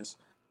twins.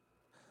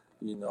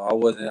 I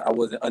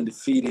wasn't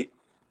undefeated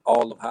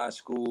all of high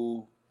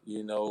school.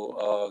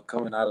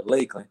 Coming out of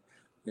Lakeland,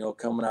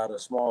 coming out of a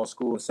small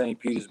school in St.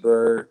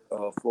 Petersburg,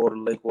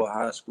 Florida Lakewood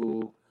High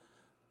School.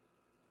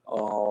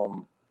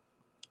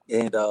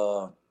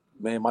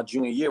 Man, my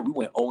junior year, we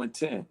went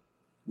 0-10.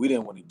 We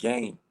didn't win a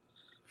game.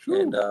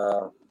 Sure. And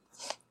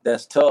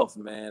that's tough,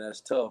 man.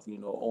 That's tough.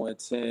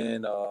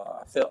 0-10.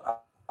 I felt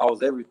I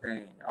was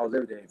everything. I was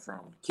everything from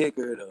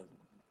kicker to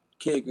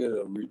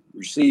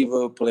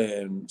receiver,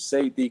 playing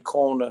safety,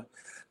 corner,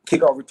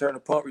 kickoff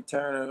returner, punt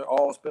returner,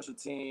 all special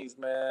teams,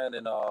 man.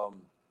 And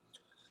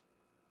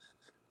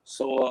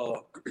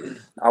so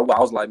I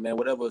was like, man,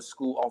 whatever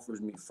school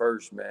offers me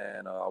first,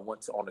 man. I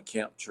went on the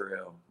camp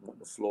trail, went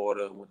to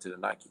Florida, went to the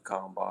Nike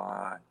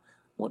Combine,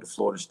 went to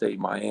Florida State,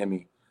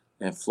 Miami,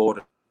 and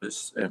Florida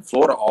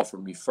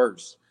offered me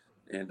first.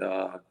 And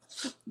that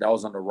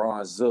was under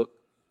Ron Zook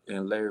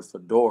and Larry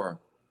Fedora.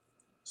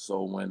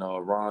 So when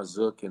Ron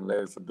Zook and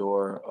Larry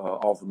Fedora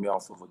offered me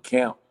off of a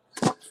camp,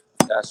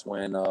 that's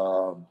when,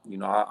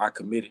 I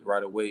committed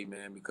right away,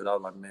 man, because I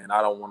was like, man,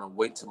 I don't want to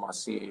wait till my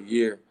senior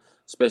year,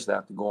 especially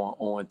after going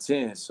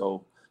 0-10.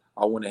 So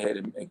I went ahead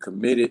and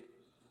committed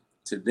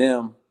to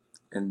them.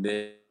 And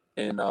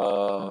then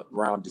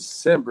around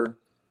December,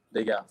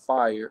 they got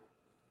fired.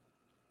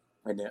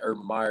 And then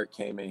Urban Meyer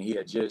came in. He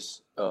had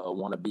just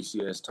won a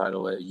BCS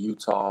title at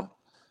Utah.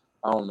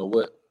 I don't know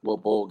what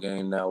bowl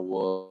game that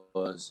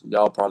was.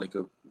 Y'all probably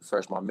could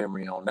refresh my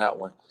memory on that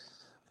one.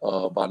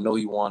 But I know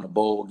he won a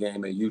bowl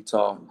game at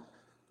Utah.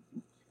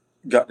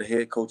 Got the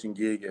head coaching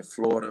gig at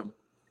Florida.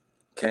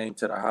 Came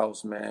to the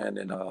house, man,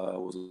 and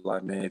was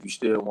like, man, if you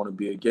still want to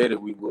be a Gator,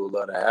 we would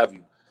love to have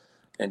you.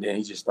 And then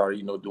he just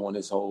started, doing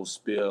this whole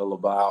spiel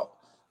about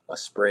a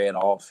spread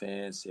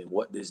offense and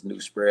what this new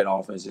spread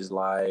offense is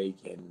like,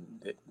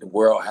 and the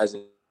world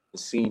hasn't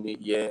seen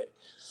it yet.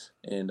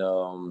 And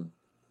and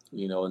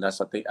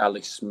that's, I think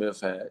Alex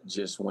Smith had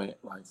just went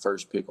like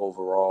first pick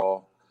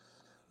overall.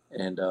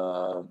 And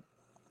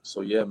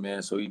so yeah,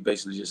 man. So he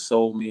basically just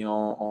sold me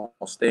on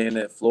staying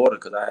at Florida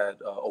because I had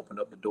opened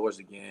up the doors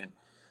again.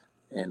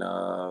 And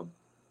that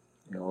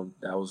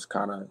was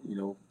kind of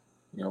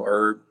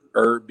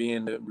Herb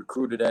being the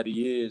recruiter that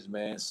he is,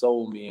 man,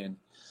 sold me, and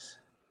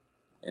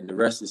the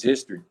rest is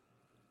history.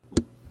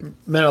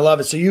 Man, I love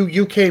it. So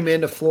you came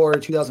into Florida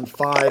in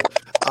 2005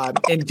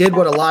 and did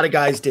what a lot of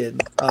guys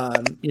did,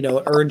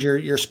 earned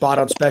your spot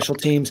on special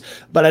teams.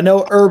 But I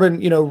know Urban,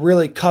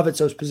 really covets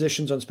those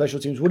positions on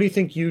special teams. What do you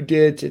think you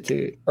did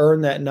to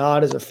earn that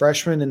nod as a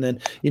freshman? And then,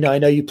 I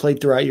know you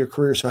played throughout your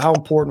career. So how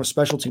important was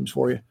special teams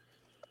for you?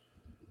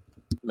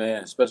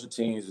 Man, special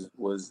teams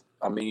was,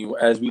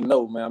 as we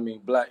know, man,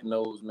 Black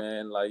knows,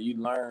 man, like you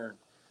learn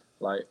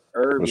Like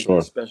Herb is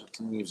a special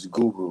teams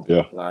guru.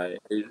 Yeah. Like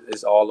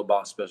it's all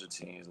about special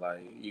teams.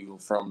 Like even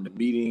from the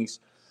meetings,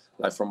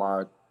 like from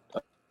our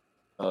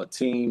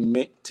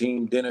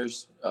team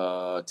dinners,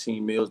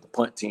 team meals, the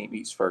punt team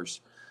eats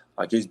first.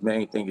 Like his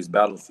main thing is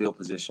battlefield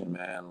position,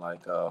 man.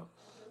 Like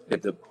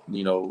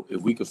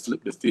if we could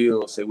flip the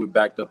field, say we're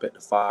backed up at the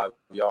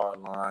 5-yard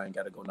line,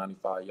 got to go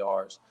 95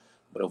 yards,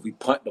 but if we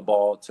punt the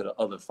ball to the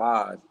other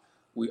 5,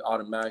 we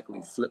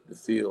automatically flip the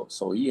field.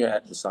 So he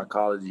had the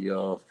psychology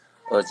of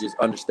us just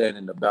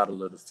understanding the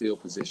battle of the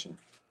field position.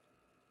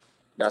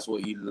 That's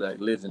what he like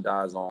lives and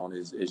dies on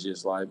is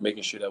just like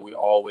making sure that we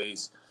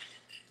always,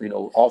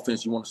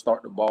 offense, you want to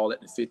start the ball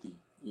at the 50.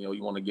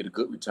 You want to get a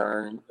good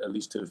return at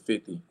least to the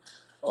 50.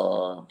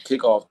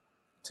 Kickoff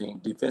team,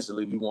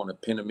 defensively, we want to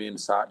pin them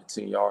inside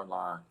the 10-yard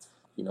line,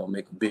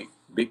 make a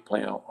big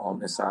play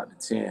on inside the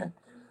 10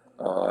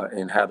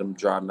 and have them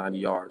drive 90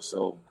 yards.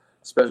 So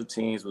special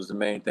teams was the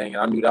main thing.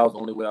 And I knew that was the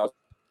only way I was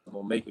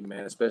going to make it,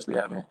 man, especially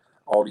having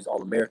all these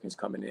All-Americans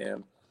coming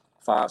in,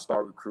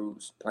 5-star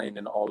recruits playing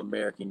in the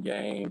All-American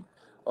game.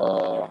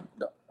 I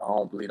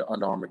don't believe the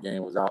Under Armour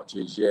game was out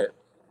just yet.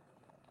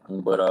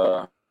 But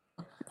I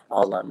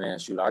was like, man,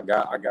 shoot, I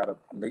gotta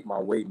make my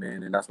way,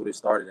 man. And that's what it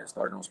started. It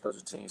started on special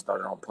teams,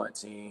 started on punt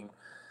team,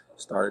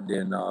 started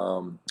then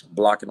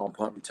blocking on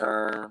punt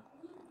return,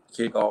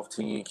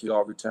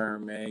 kickoff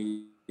return,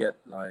 man.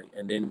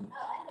 And then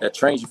that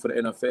trains you for the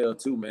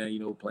NFL too, man.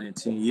 Playing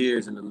 10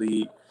 years in the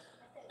league,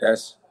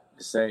 that's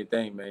the same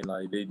thing, man.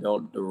 Like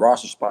the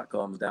roster spot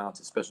comes down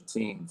to special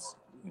teams.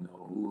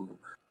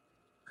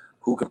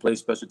 Who can play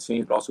special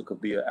teams, but also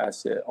could be an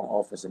asset on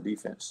offense and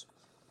defense.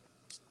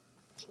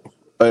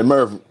 Hey,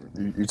 Murph,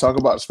 you talk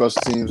about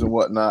special teams and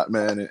whatnot,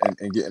 man,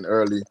 and getting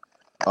early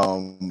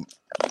kind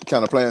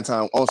of playing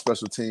time on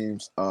special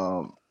teams.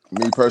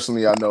 Me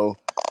personally, I know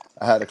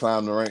I had to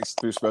climb the ranks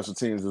through special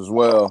teams as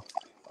well.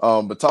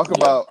 But talk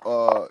about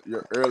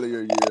your earlier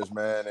years,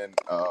 man, and,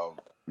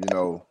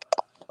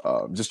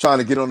 just trying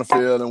to get on the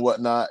field and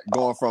whatnot,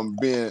 going from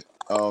being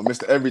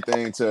Mr.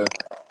 Everything to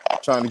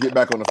trying to get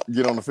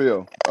on the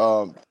field.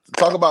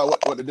 Talk about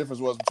what the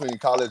difference was between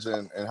college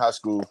and high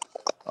school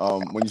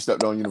when you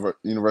stepped on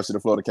University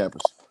of Florida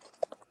campus.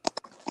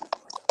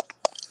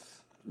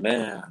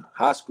 Man,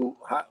 high school,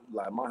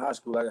 my high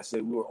school, like I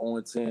said, we were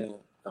 0-10,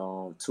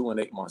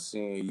 2-8 my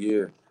senior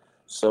year.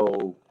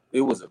 So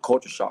it was a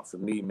culture shock for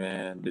me,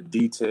 man. The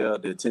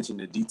attention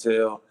to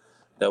detail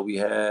that we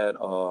had,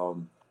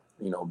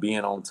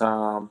 being on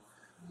time.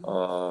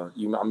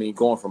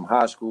 Going from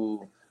high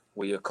school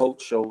where your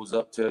coach shows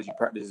up, tells you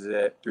practice is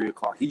at 3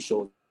 o'clock, he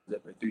shows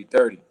up at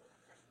 3:30,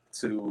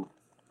 to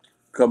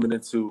coming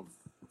into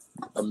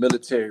a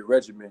military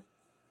regiment,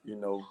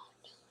 thank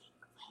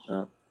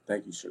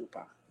you,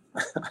 Shupa.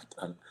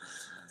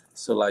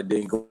 So like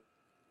they go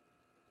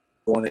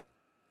on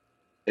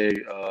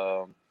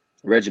a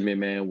regiment,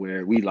 man,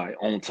 where we like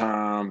on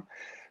time,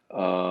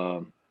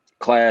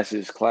 class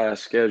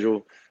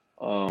schedule.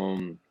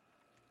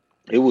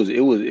 It was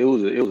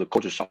a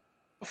culture shock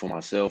for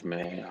myself,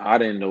 man. I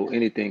didn't know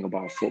anything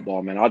about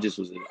football, man. I just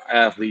was an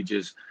athlete,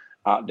 just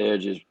out there,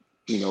 just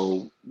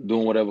doing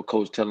whatever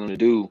coach telling me to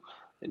do,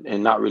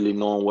 and not really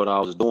knowing what I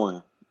was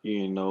doing,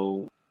 And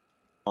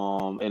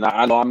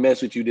I know I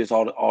mess with you this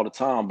all the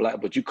time,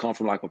 Black, but you come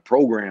from like a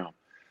program,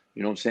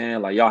 you know what I'm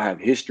saying? Like y'all have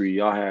history,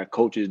 y'all had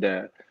coaches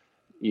that,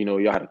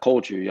 y'all had a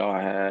culture, y'all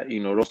had,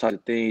 those types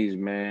of things,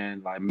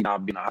 man. Like me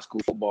not being a high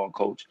school football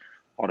coach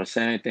are the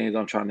same things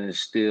I'm trying to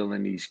instill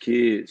in these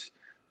kids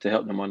to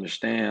help them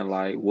understand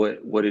like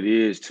what it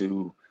is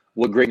to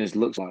what greatness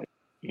looks like,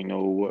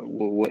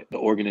 what the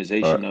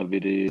organization of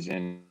it is.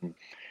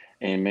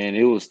 And man,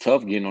 it was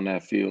tough getting on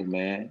that field,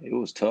 man. It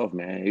was tough,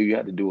 man. You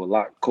had to do a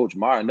lot. Coach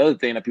Meyer, another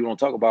thing that people don't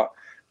talk about,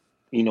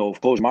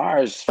 Coach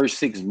Meyer's first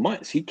 6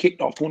 months, he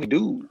kicked off 20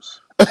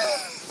 dudes.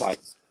 Like,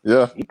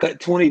 yeah, he cut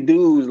 20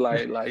 dudes.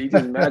 Like you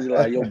just imagine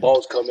like your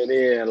boss coming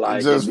in,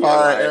 like just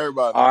fire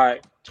everybody. All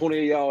right,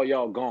 20 of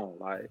y'all gone.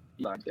 Like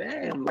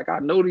damn, like I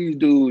know these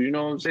dudes. You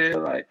know what I'm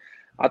saying? Like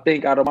I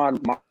think out of my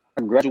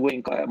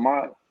graduating class,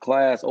 my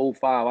class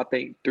 05, I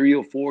think 3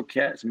 or 4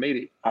 cats made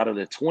it out of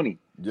the 20.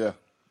 Yeah.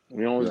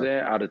 You know what I'm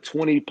saying? Out of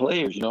 20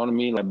 players, you know what I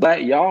mean? Like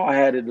Black, y'all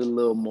had it a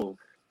little more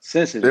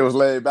sensitive. It was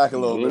laid back a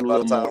little bit. A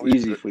little more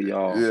easy for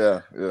y'all.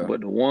 Yeah.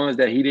 But the ones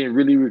that he didn't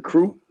really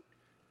recruit,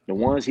 it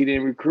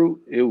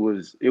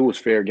was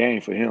fair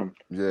game for him.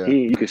 Yeah.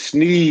 You could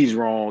sneeze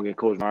wrong and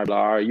Coach Meyer,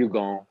 all right, you're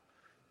gone.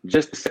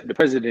 Just to set the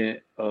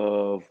precedent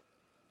of,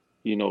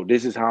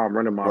 this is how I'm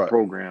running my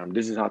program.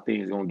 This is how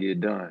things gonna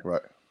get done.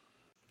 Right.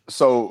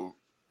 So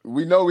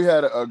we know we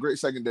had a great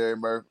secondary,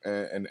 Murph,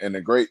 and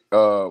a great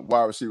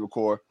wide receiver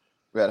core.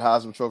 We had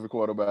Heisman Trophy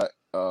quarterback.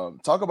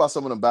 Talk about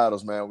some of the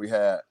battles, man, we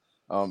had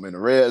in the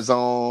red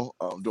zone,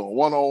 doing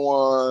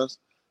 1-on-1s,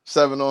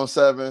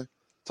 7-on-7.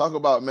 Talk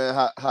about,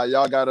 man, how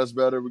y'all got us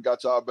better. We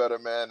got y'all better,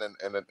 man,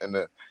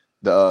 and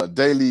the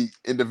daily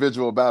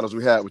individual battles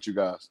we had with you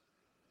guys.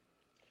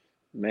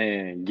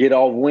 Man, get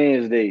off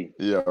Wednesday.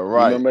 Yeah,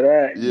 right. You remember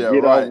that? Yeah,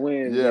 get right. off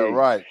Wednesday. Yeah,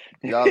 right.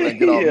 Y'all didn't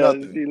get off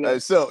nothing. Hey,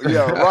 so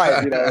yeah,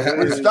 right.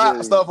 We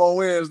start stuff on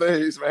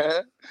Wednesdays,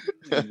 man.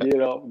 get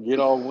off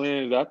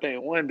Wednesday. I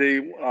think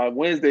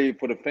Wednesday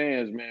for the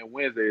fans, man.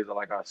 Wednesdays are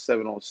like our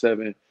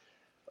 7-on-7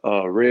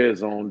 red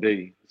zone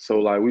day. So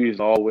like we used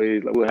to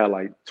always we'll have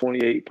like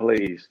 28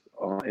 plays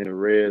in the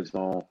red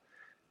zone,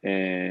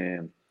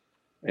 and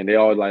they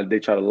always they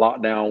try to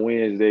lock down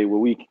Wednesday. Where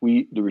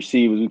we the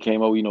receivers who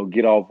came up,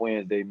 get off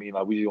Wednesday. Mean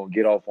like we just gonna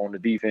get off on the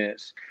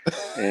defense,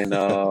 and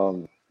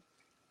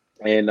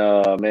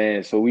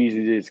man, so we used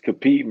to just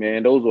compete,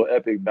 man. Those were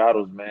epic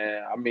battles,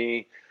 man. I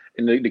mean,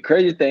 and the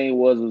crazy thing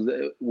was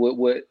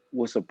what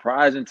was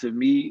surprising to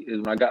me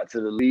is when I got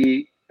to the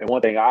league, and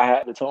one thing I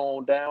had to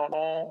tone down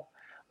on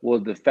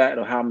was the fact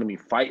of how many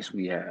fights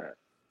we had.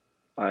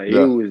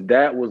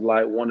 That was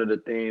like one of the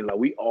things, like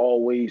we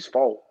always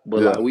fought,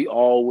 but like we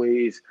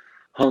always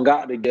hung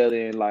out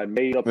together and like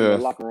made up in the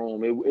locker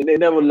room. And they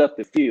never left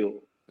the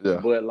field.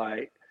 Yeah. But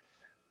like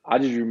I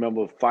just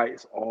remember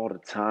fights all the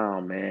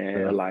time, man.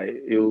 Yeah.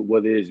 Like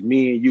whether it's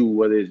me and you,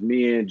 whether it's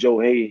me and Joe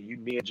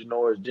Hayden, me and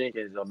Janoris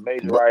Jenkins, a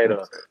Major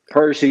Writer,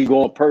 Percy,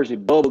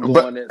 Bubba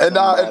going at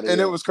somebody.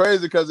 And it was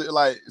crazy because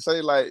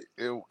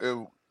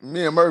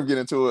me and Murph get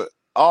into it.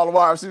 All the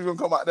wide receivers gonna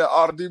come out there.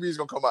 All the DBs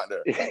gonna come out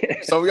there.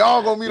 So we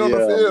all gonna meet on the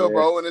field,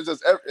 man. Bro. And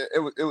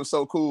it was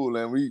so cool.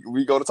 And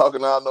we go to talking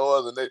loud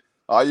noise, and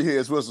all you hear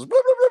is whistles.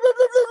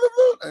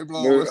 They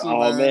blowing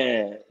whistles,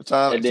 man.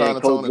 Trying to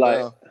tone it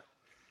down.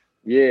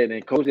 Yeah, and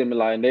then coach them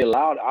and they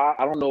allowed.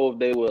 I don't know if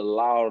they would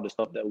allow the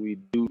stuff that we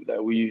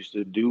used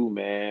to do,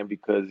 man,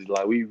 because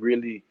like we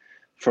really.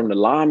 From the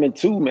linemen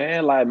too,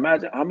 man. Like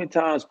imagine how many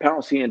times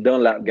Pouncey and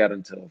Dunlap got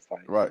into a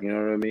fight. Right. You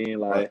know what I mean?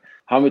 Like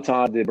how many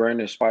times did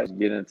Brandon Spikes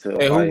get into a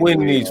fight? Hey, who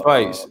winning these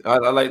fights? I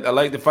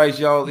like the fights,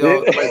 y'all. I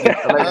like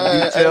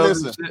the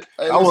details and shit.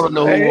 I want to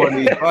know who won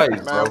these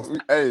fights, bro.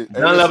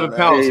 Dunlap and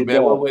Pouncey,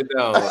 man. What went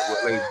down?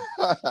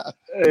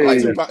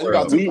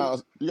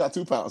 You got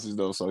two Pouncys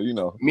though, so you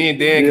know. Me and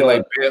Dan can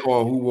bet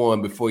on who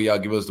won before y'all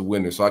give us the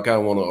winner. So I kind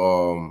of want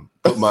to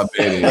put my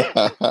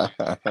bet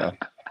in.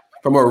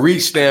 From a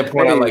reach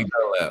standpoint, I like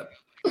Dunlap.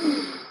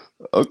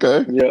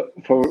 Okay. Yeah.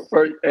 From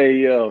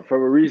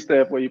a reach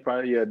standpoint, you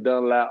probably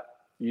Dunlap.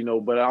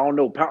 But I don't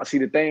know. See,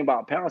 the thing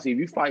about Pouncey, if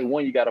you fight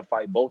one, you got to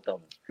fight both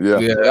of them.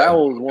 Yeah. So that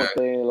was one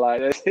thing.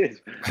 Like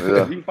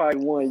if you fight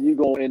one, you're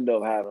gonna end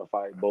up having to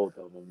fight both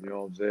of them. You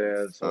know what I'm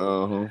saying?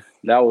 So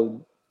that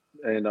was,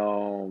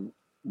 and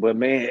but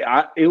man,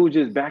 it was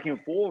just back and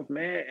forth,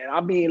 man. And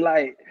I mean,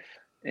 like.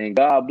 And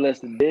God bless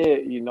the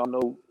dead. I don't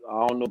know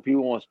if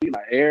people want to speak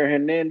like Aaron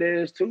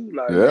Hernandez too.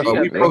 Like,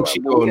 we pro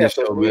Chico on this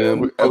show, man.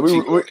 We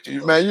real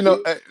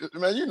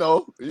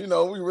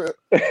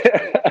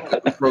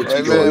pro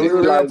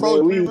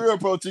Chico. We real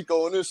pro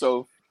Chico on this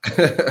show.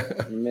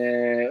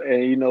 Man,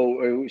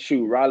 and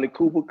shoot, Riley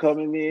Cooper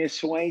coming in,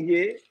 swing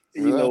it.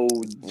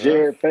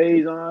 Jared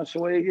Faison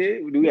swing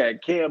it. We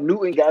had Cam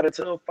Newton got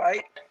into a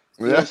fight.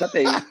 Yes, I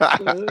think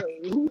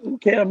who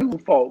Cam Newton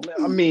fault?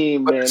 I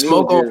mean, man,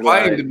 smoke on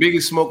fight. The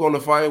biggest smoke on the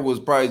fight was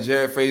probably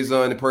Jared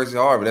Faison and Percy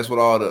Harvin. That's what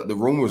all the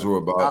rumors were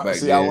about back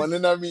then. I wasn't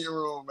in that meeting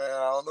room, man.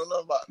 I don't know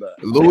nothing about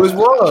that. Lewis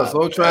was.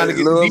 So trying to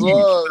get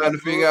trying to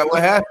figure out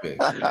what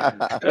happened.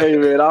 Hey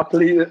man, I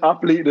plead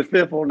the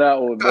fifth on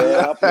that one,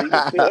 man. I plead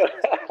the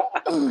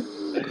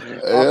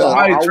fifth.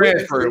 Somebody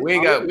transferred. We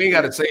ain't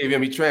got to save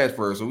him. He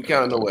transferred, so we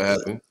kind of know what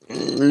happened.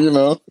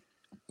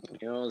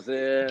 You know what I'm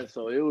saying?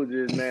 So it was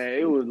just, man,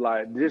 it was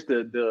like just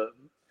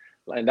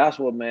like that's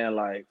what, man,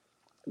 like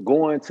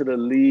going to the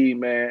league,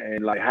 man,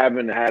 and like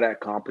having to have that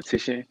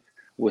competition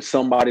with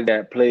somebody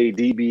that played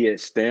DB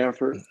at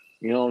Stanford,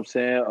 you know what I'm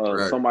saying?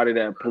 Or somebody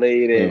that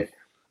played at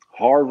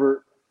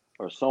Harvard,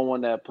 or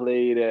someone that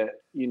played at,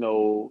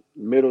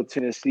 Middle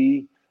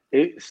Tennessee.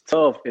 It's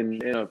tough in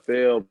the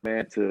NFL,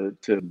 man,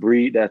 to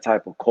breed that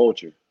type of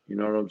culture. You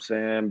know what I'm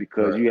saying?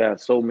 Because you have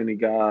so many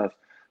guys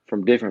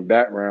from different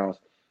backgrounds.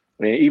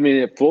 And even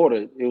in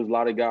Florida, it was a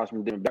lot of guys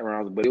from different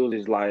backgrounds, but it was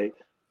just like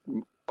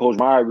Coach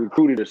Meyer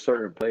recruited a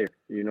certain player.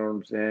 You know what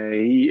I'm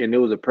saying? And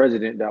there was a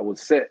president that was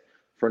set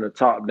from the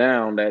top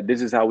down that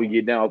this is how we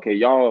get down. Okay,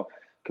 y'all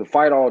could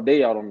fight all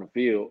day out on the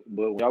field,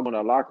 but when y'all go to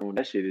the locker room,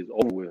 that shit is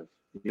over with.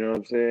 You know what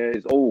I'm saying?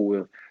 It's over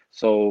with.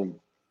 So,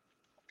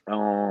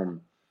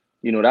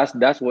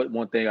 that's what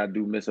one thing I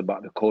do miss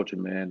about the culture,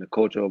 man. The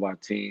culture of our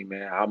team,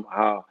 man.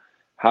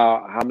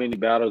 How many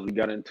battles we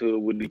got into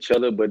with each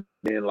other, but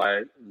then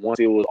like once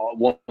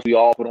we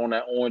all put on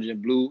that orange and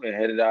blue and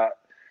headed out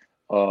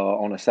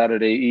on a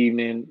Saturday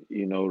evening,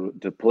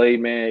 to play,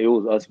 man, it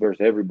was us versus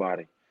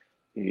everybody,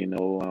 and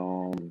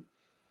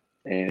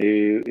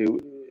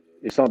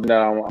it's something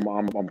that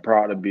I'm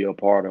proud to be a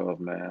part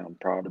of, man. I'm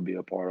proud to be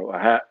a part of.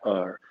 I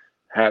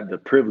had the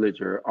privilege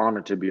or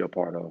honor to be a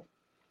part of.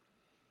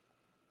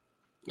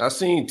 I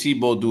seen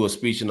Tebow do a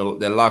speech in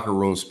that locker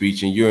room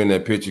speech, and you're in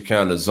that picture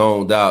kind of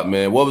zoned out,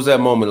 man. What was that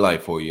moment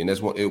like for you? And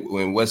that's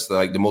what's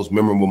like the most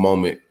memorable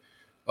moment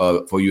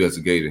for you as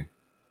a Gator?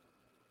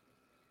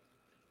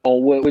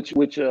 On which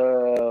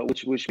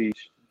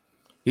speech?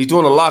 He's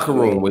doing a locker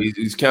room where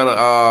he's kind of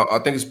I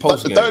think it's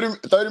post game.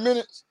 30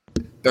 minutes.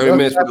 30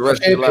 minutes for the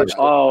rest of the life.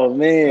 Oh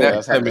man, that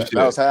was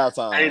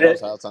halftime. Hey, that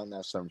was halftime.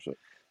 That's championship.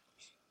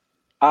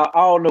 I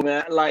don't know,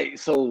 man. Like,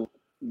 so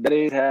that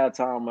is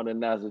halftime of the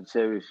national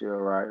championship,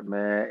 right,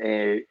 man?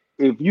 And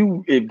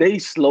if they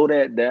slow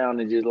that down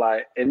and just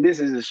like, and this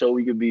is a show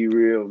we could be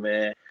real,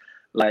 man.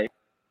 Like,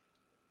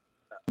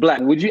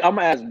 Black, I'm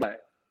gonna ask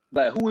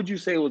Black, who would you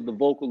say was the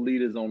vocal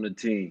leaders on the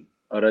team,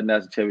 or the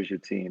national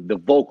championship team? The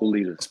vocal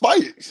leaders.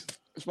 Spikes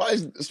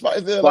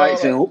did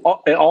and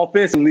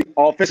offensively,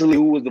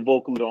 who was the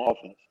vocal leader on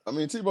offense? I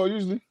mean, Tebow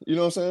usually. You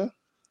know what I'm saying?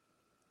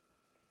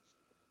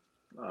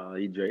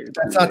 He traded.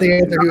 That's not the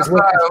answer he was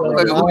looking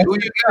for. Who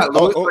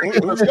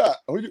you got?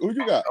 Who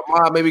you got?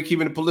 Maybe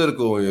keeping it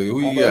political. Who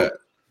you got?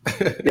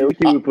 Yeah, we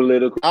keep it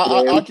political.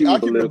 I'll keep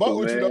it about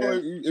with you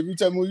though. If you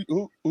tell me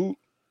who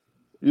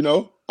you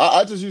know,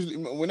 I just usually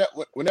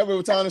whenever it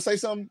was time to say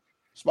something,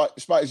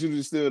 Spikes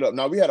usually stood up.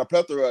 Now we had a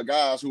plethora of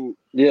guys who,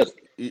 yes,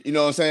 you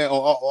know what I'm saying,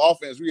 on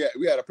offense. We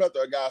had a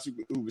plethora of guys who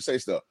would say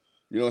stuff.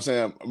 You know what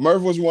I'm saying?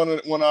 Murph was one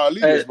of our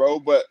leaders, bro.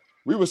 But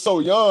we were so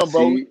young,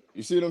 bro.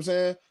 You see what I'm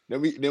saying?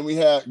 Then we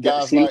had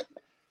guys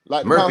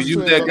like Murph.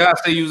 Use that guy.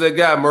 Say use that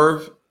guy,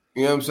 Murph.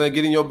 You know what I'm saying?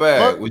 Get in your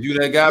bag. Was you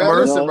that guy,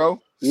 Murph? Listen, bro.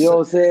 You know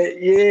what I'm saying?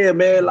 Yeah,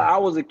 man. Like, I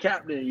was a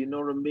captain. You know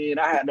what I mean?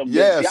 I had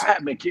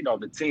been kicked off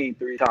the team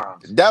 3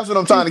 times. That's what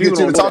I'm trying to get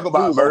you to talk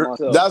about, Murph.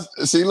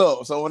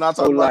 Look. So when I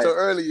talk about your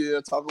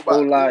earlier, talk about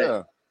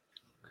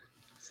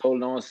So, you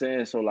know what I'm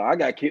saying? So, like, I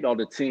got kicked off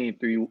the team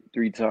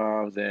three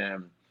times,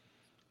 and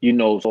you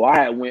know, so I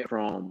had went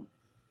from,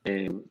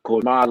 in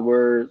Coach Miles'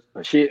 words,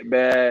 a shit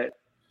bag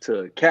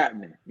to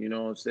captain. You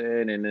know what I'm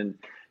saying?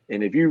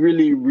 And if you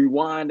really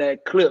rewind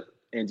that clip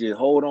and just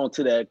hold on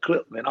to that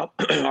clip, man,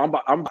 I'm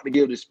about to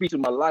give the speech of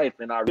my life,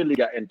 and I really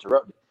got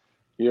interrupted.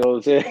 You know what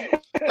I'm saying?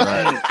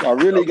 Right. I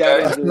really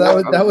got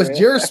interrupted. That was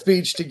your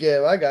speech to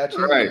give. I got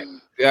you. Right.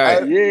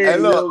 Yeah. Yeah. Hey,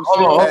 look,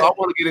 hold on. I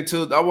want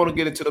to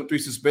get into them 3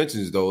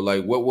 suspensions though.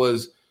 Like, what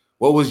was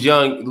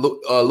young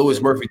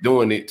Louis Murphy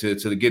doing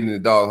to get in the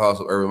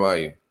doghouse of Urban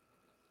Meyer?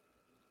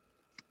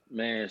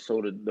 Man,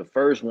 so the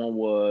first one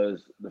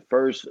was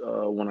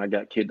when I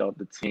got kicked off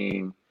the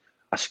team.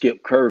 I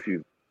skipped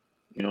curfew.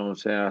 You know what I'm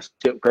saying? I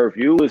skipped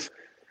curfew.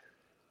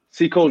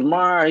 Coach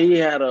Meyer, he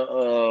had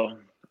a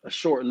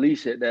short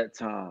leash at that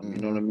time.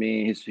 You know what I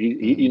mean?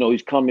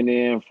 He's coming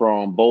in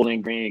from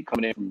Bowling Green,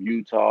 coming in from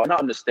Utah. And I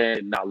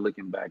understand now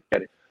looking back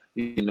at it.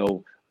 You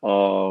know,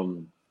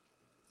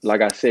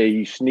 like I said,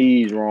 you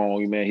sneeze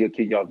wrong, man, he'll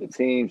kick you off the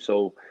team.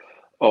 So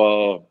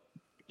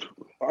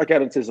I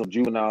got into some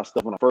juvenile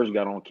stuff when I first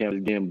got on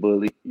campus, getting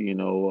bullied. You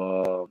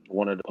know,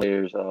 one of the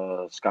players,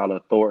 Skylar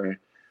Thornton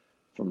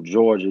from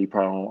Georgia, he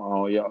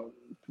probably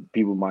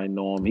people might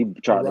know him. He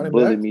tried to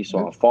bully me,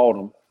 so I fought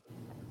him.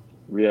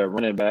 Yeah,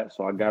 running back.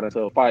 So I got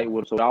into a fight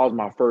with him. So that was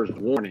my first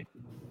warning.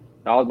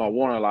 That was my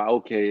warning. Like,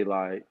 okay,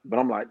 like, but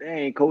I'm like,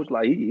 dang, coach,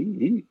 like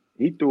he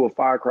threw a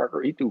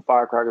firecracker. He threw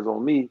firecrackers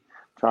on me,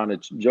 trying to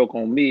joke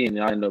on me, and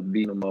I ended up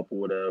beating him up or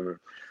whatever.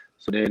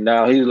 So then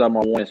now he's like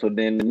my warning. So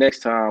then the next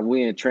time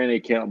we in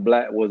training camp,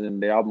 Black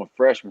wasn't there. I was a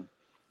freshman,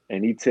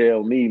 and he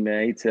tell me,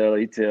 man, he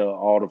tell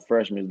all the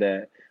freshmen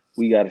that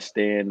we got to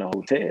stay in the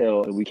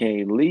hotel and we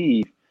can't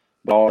leave.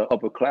 But all the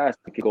upper class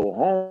can go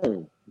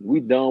home. We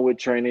done with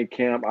training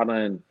camp. I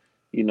done,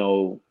 you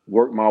know,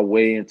 worked my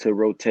way into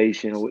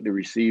rotation with the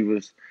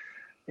receivers,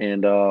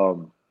 and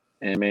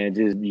man,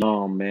 just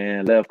young,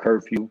 man. Left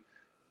curfew,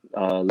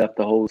 left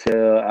the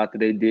hotel after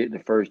they did the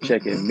first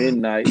check at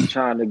midnight,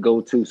 trying to go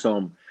to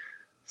some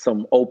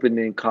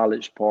opening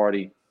college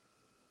party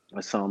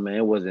or something, man.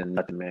 It wasn't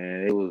nothing,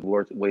 man. It was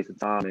worth a waste of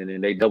time. And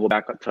then they doubled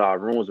back up to our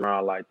rooms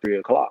around like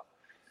 3:00.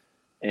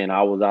 And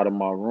I was out of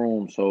my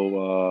room.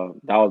 So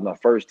that was my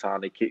first time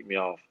they kicked me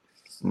off.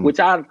 Which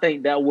I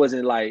think that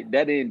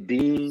didn't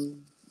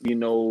deem, you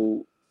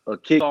know, a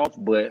kickoff,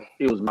 but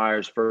it was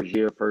Meyer's first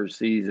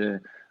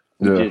season.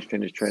 We just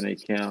finished training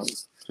camp.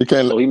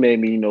 So he made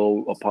me, you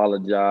know,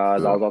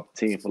 apologize. I was off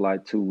the team for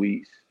like 2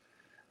 weeks.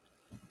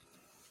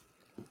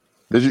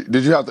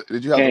 Did you have to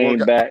Came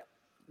work back.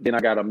 Then I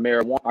got a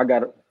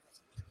marijuana.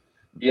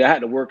 I had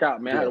to work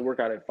out, man. I had to work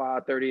out at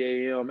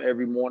 5:30 a.m.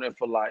 every morning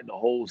for like the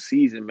whole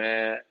season,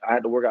 man. I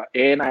had to work out,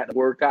 and I had to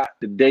work out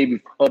the day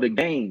before the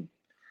game.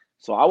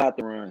 So I would have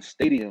to run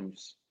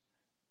stadiums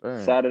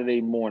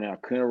Saturday morning. I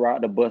couldn't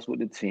ride the bus with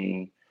the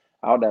team.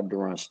 I would have to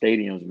run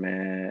stadiums,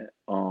 man,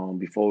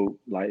 before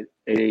like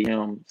 8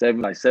 a.m.,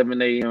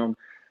 7 a.m.,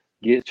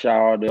 get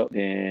showered up,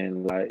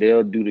 and like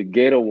they'll do the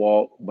gator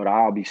walk, but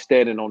I'll be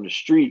standing on the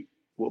street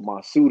with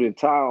my suit and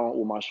tie on,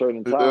 with my shirt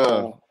and tie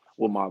on,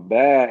 with my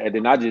bag, and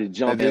then I just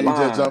jump in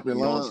line. You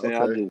know what I'm saying?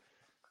 Okay.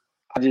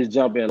 I just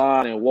jump in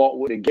line and walk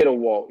with the gator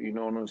walk. You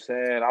know what I'm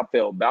saying? I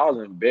felt bad. I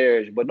was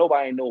embarrassed, but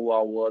nobody knew who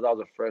I was. I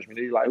was a freshman.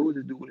 They like, who's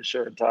this dude with a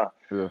shirt and tie?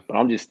 Yeah. But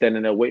I'm just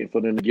standing there waiting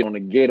for them to get on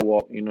the gator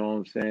walk. You know what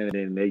I'm saying? And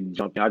then they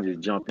jump in. I just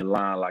jumped in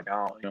line like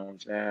I don't. You know what I'm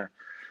saying?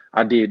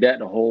 I did that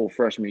the whole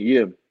freshman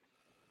year.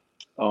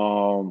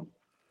 And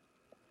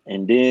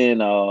then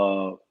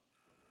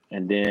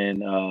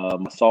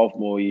my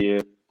sophomore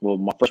year,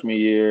 my freshman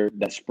year,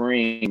 that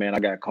spring, man, I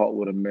got caught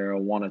with a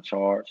marijuana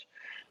charge.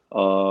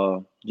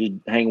 Just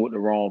hanging with the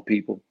wrong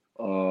people.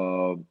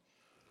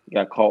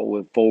 Got caught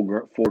with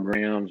 4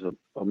 grams of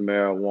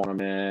marijuana,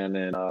 man,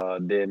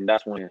 and then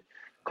that's when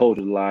coach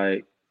was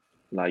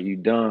like you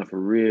done for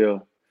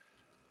real.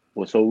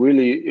 Well, so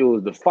really it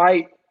was the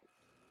fight,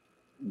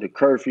 the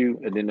curfew,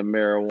 and then the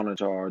marijuana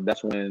charge.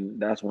 That's when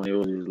it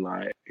was just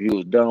like he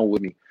was done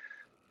with me.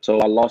 So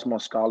I lost my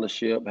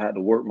scholarship, had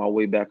to work my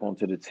way back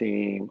onto the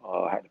team,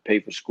 had to pay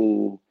for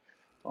school,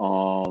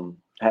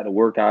 had to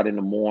work out in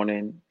the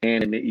morning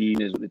and in the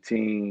evenings with the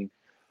team.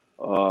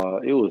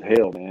 It was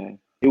hell, man.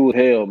 It was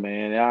hell,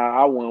 man.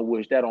 I wouldn't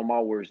wish that on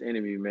my worst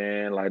enemy,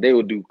 man. Like, they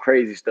would do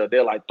crazy stuff.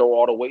 They'll, like, throw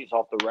all the weights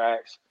off the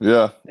racks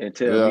and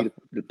tell me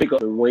to pick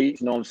up the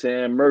weights, you know what I'm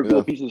saying? Murph, you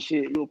a piece of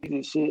shit, you a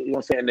piece of shit, you know what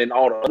I'm saying? And then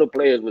all the other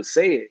players would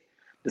say it.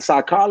 The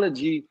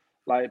psychology,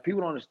 like, people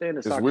don't understand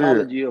the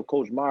psychology of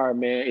Coach Meyer,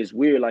 man. It's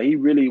weird. Like, he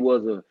really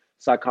was a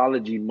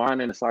psychology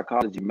mind and a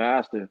psychology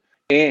master,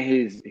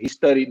 and he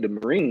studied the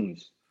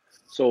Marines.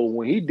 So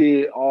when he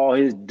did all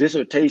his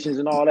dissertations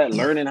and all that,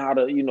 learning how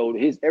to,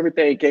 his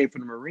everything came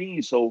from the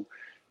Marines. So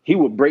he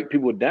would break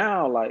people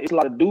down. Like, it's a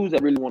lot of dudes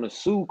that really want to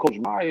sue Coach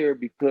Meyer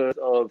because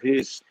of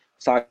his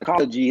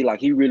psychology. Like,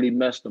 he really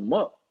messed them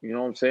up. You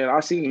know what I'm saying? I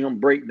seen him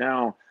break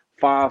down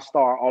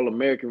 5-star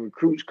All-American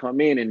recruits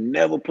come in and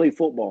never play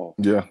football.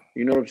 Yeah.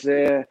 You know what I'm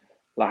saying?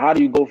 Like, how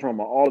do you go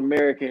from an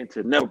All-American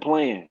to never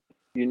playing?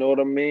 You know what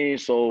I mean?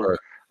 So. Right.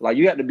 Like,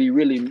 you have to be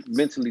really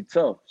mentally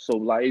tough. So,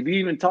 like, if you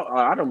even talk,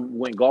 I done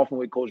went golfing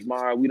with Coach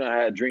Meyer. We done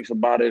had drinks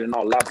about it and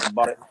all, laughing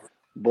about it.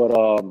 But,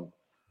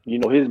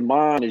 his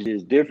mind is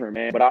just different,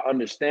 man. But I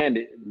understand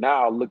it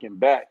now looking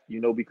back,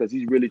 because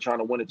he's really trying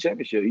to win a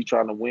championship. He's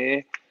trying to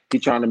win.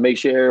 He's trying to make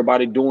sure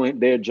everybody doing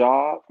their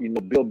job.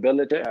 Bill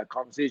Belichick had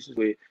conversations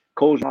with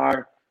Coach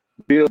Meyer,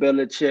 Bill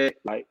Belichick,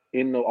 like,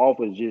 in the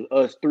office, just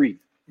us three.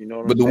 You know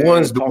what but I'm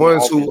saying? the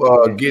ones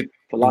who get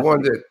philosophy. the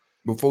ones that,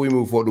 before we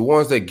move forward, the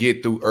ones that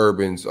get through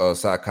Urban's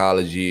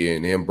psychology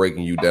and him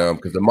breaking you down,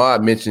 because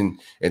Ahmad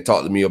mentioned and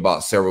talked to me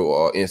about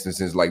several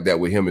instances like that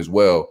with him as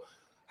well.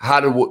 How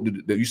did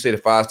you say the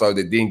 5-stars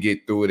that didn't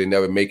get through it and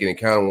never make it, and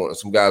kind of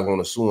some guys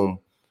want to sue him?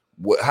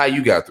 How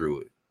you got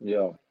through it?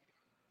 Yeah,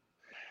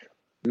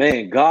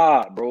 man,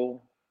 God,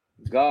 bro.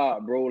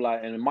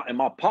 Like, and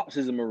my pops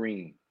is a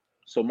Marine,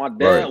 so my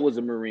dad was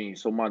a Marine,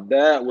 so my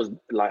dad was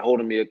like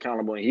holding me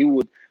accountable, and he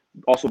would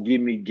also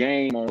give me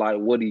game on like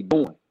what he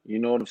doing. You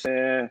know what I'm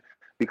saying?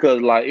 Because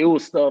like it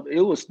was stuff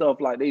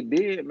like they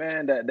did,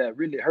 man, that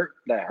really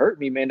hurt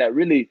me, man. That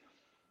really,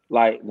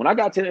 like, when I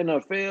got to the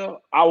NFL,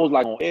 I was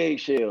like on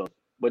eggshells.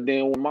 But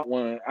then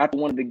when after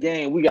one of the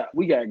game, we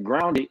got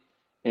grounded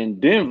in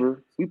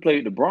Denver. We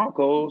played the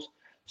Broncos,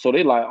 so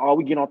they like, oh,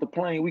 we get off the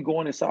plane, we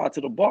going inside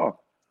to the bar.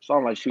 So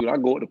I'm like, shoot, I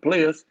go with the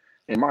players,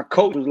 and my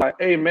coach was like,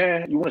 hey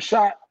man, you want a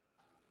shot?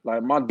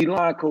 Like, my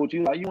D-line coach, he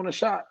was like, you want a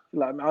shot?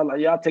 Like, I was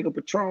like, yeah, I'll take a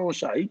Patron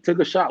shot. He took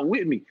a shot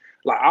with me.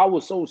 Like, I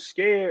was so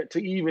scared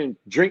to even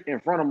drink in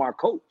front of my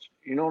coach.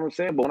 You know what I'm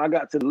saying? But when I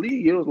got to the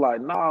league, it was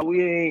like, nah,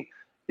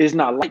 it's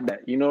not like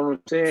that. You know what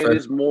I'm saying? Right.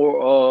 It's more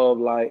of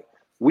like,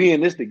 we in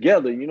this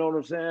together. You know what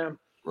I'm saying?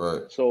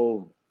 Right.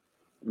 So,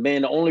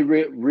 man, the only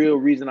real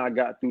reason I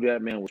got through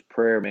that, man, was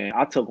prayer, man.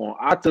 I took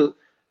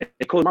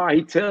and Coach Meyer,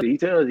 he tells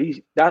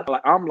that,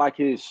 like, I'm like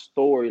his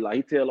story. Like,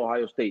 he tell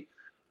Ohio State,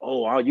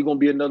 oh, you're going to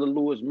be another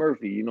Louis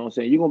Murphy. You know what I'm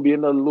saying? You're going to be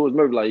another Louis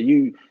Murphy. Like,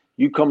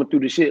 you coming through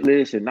the shit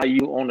list, and now you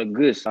on the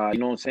good side. You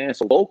know what I'm saying?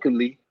 So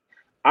vocally,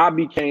 I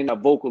became a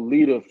vocal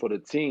leader for the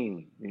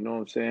team. You know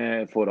what I'm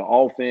saying? For the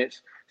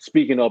offense,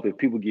 speaking up if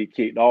people get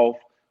kicked off.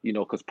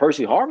 Because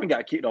Percy Harvin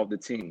got kicked off the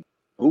team.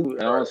 You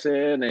know what I'm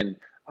saying? And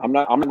I'm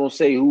not gonna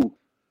say who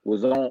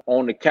was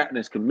on the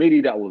captain's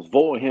committee that was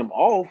voting him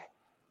off,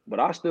 but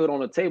I stood on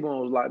the table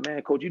and was like,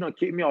 man, coach, you done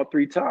kicked me off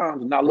 3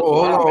 times. Now look,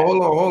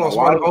 hold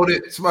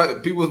on. Somebody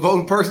people was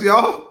voting Percy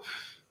off.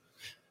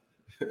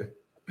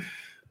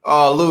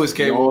 Oh, Lewis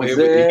came on here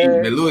with the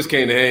heat, man. Lewis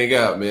came to hang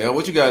out, man.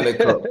 What you got in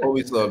that cup?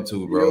 Always love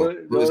too, bro.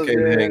 Lewis came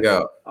to hang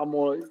out.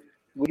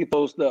 We can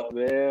post up,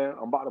 man.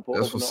 I'm about to post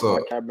That's what's up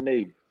up. my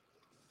Cabernet.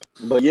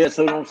 But yeah,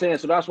 so you know what I'm saying?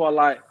 So that's why,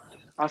 like,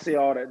 I say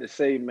all that to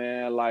say,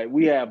 man, like,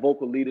 we had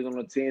vocal leaders on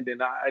the team.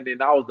 Then I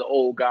was the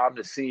old guy, I'm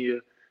the senior.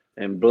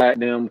 And Black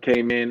them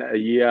came in a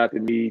year after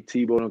me.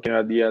 Tebow them came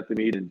out a year after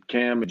me. Then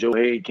Cam and Joe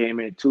Hayden came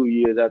in 2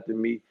 years after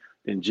me.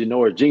 Then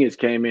Janoris Jenkins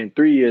came in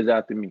 3 years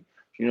after me.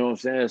 You know what I'm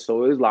saying?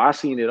 So it's like I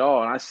seen it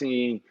all. And I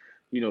seen,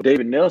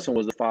 David Nelson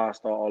was a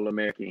 5-star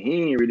All-American.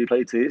 He ain't really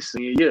played till his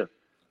senior year.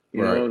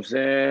 You know what I'm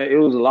saying? It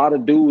was a lot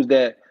of dudes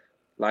that,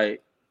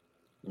 like,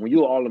 when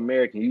you're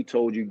All-American, you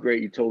told you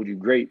great,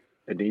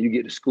 and then you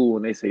get to school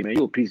and they say, man,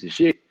 you're a piece of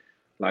shit.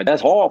 Like,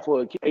 that's hard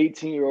for an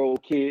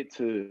 18-year-old kid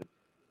to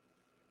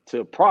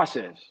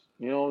process.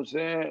 You know what I'm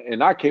saying?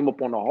 And I came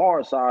up on the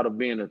hard side of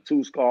being a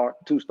 2-star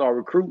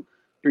recruit,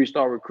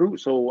 3-star recruit.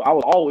 So I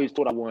was always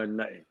told I wasn't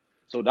nothing.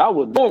 So that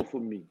was normal for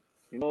me.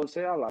 You know what I'm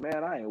saying? I was like,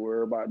 man, I ain't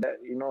worried about that.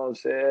 You know what I'm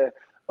saying?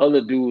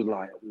 Other dudes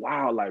like,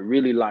 wow, like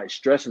really like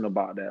stressing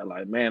about that.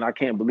 Like, man, I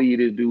can't believe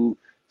this dude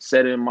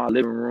sat in my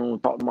living room,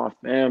 talked to my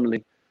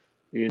family,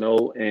 you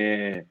know,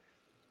 and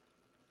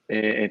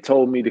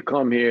told me to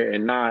come here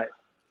and I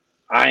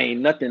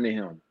ain't nothing to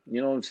him.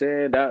 You know what I'm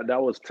saying?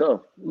 That was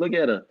tough. Look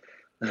at her.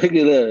 Look at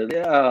her.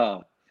 Yeah.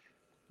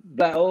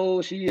 Black.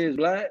 Oh, she is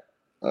black.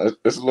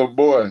 It's a little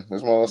boy.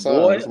 It's my son.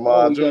 Boy. It's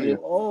my junior.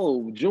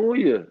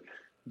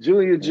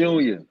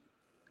 Junior.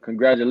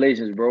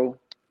 Congratulations, bro.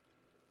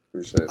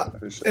 Appreciate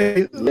it.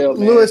 Hey, Yeah, man.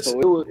 Lewis.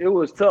 So it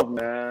was tough,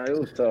 man.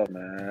 It's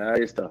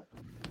tough.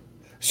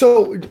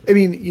 So, I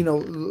mean, you know,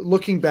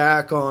 looking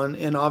back on,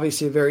 and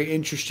obviously a very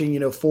interesting,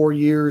 you know, 4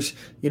 years,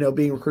 you know,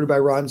 being recruited by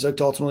Ron Zook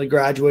to ultimately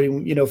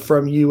graduating, you know,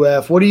 from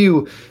UF. What do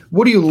you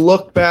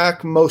look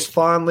back most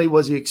fondly?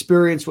 Was the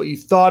experience what you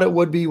thought it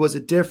would be? Was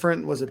it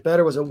different? Was it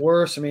better? Was it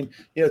worse? I mean,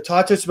 you know,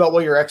 talk to us about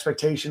what your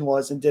expectation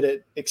was and did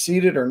it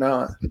exceed it or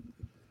not?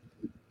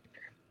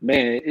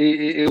 Man,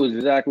 it was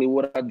exactly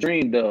what I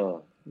dreamed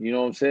of. You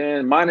know what I'm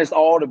saying? Minus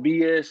all the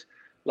BS.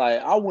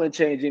 Like, I wouldn't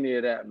change any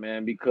of that,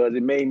 man, because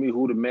it made me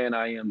who the man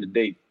I am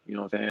today. You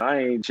know what I'm saying? I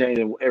ain't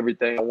changing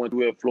everything I went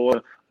through at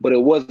Florida, but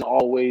it wasn't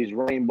always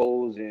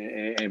rainbows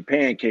and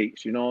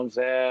pancakes. You know what I'm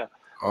saying?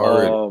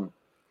 I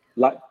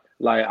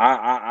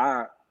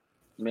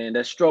man,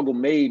 that struggle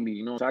made me.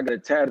 You know, so I got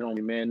it tatted on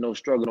me, man. No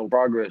struggle, no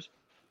progress.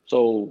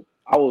 So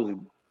I was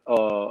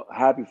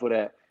happy for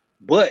that.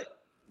 But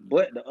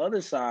the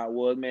other side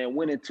was, man,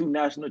 winning 2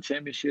 national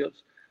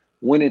championships,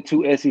 winning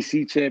 2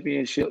 SEC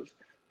championships.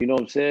 You know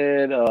what I'm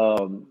saying?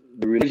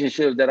 The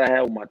relationships that I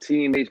had with my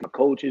teammates, my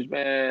coaches,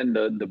 man,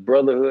 the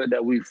brotherhood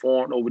that we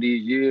formed over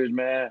these years,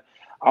 man,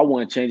 I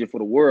wouldn't change it for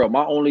the world.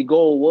 My only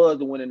goal was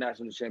to win a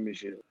national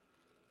championship.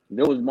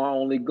 That was my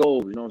only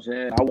goal. You know what I'm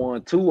saying? I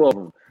won 2 of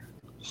them,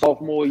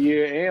 sophomore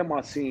year and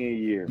my senior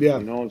year. Yeah.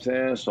 You know what I'm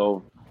saying?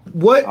 So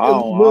what I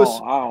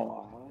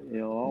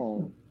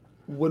don't.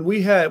 When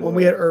we had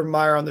Urban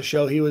Meyer on the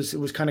show, he was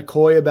kind of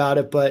coy about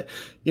it, but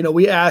you know,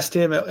 we asked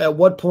him at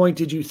what point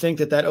did you think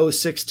that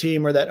 06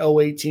 team or that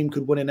 08 team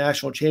could win a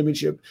national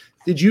championship?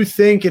 Did you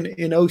think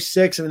in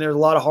 06, I mean, there's a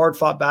lot of hard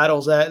fought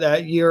battles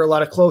that year, a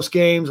lot of close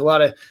games, a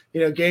lot of,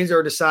 you know, games that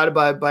were decided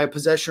by a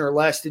possession or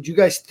less. Did you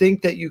guys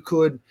think that you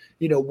could,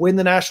 you know, win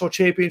the national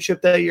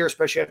championship that year,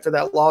 especially after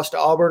that loss to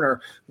Auburn, or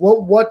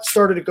what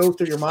started to go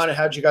through your mind and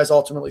how did you guys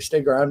ultimately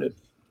stay grounded?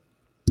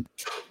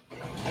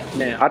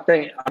 Man, I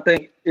think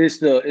it's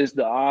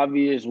the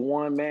obvious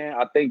one, man.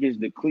 I think it's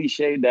the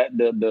cliche that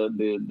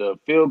the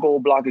field goal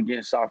block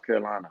against South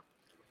Carolina.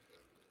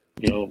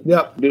 You know,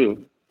 yep,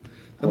 dude.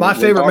 My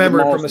favorite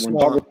memory from the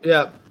small.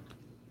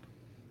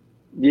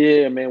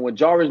 Yeah, man. When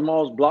Jarvis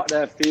Moss blocked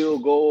that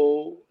field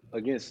goal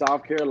against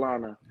South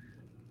Carolina,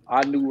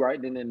 I knew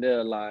right then and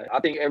there. Like, I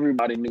think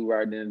everybody knew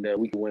right then and there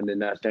we could win the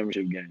national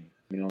championship game.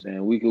 You know what I'm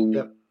saying? We could.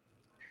 Yep.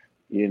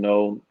 You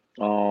know,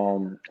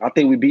 I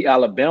think we beat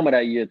Alabama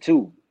that year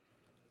too.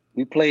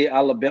 We played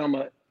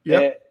Alabama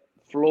at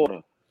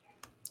Florida.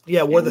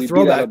 Yeah, wore the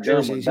throwback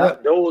jerseys.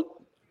 Those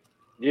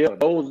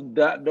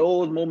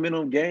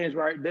momentum games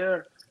right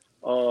there.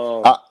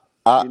 You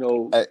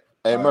know,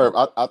 hey Merv,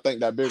 I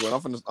think that big one.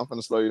 I'm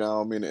finna slow you down. I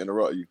don't mean to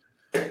interrupt you.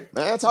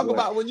 Man, talk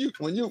about when you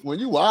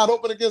wide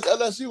open against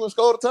LSU and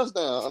scored a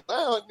touchdown.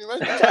 Now you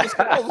trying to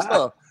skip over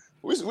stuff.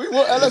 We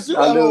want LSU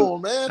at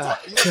home, man.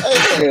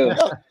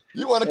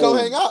 You want to go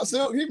hang out,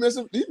 Silk? He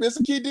missing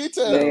key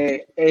details.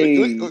 Man,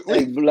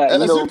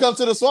 LSU come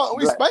to the swamp.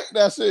 We spank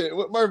that shit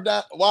with Murph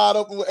down, wide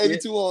open with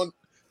 82 on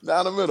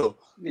down the middle.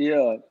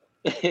 Yeah.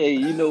 Hey,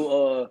 you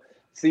know,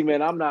 see,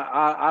 man, I'm not.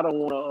 I don't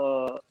want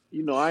to.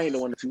 You know, I ain't the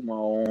one to toot my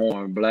own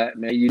horn, Black,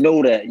 man. You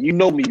know that. You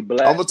know me,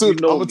 Black. I'm a toot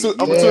it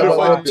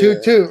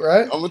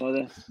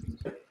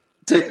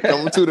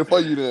for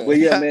you then. But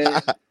yeah,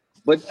 man.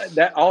 But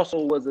that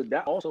also was a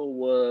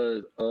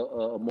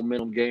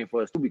momentum game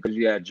for us too, because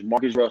you had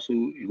Jamarcus Russell,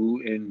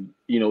 who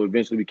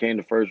eventually became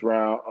the first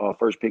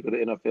pick of the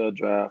NFL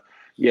draft.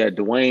 You had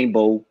Dwayne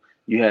Bowe.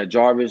 You had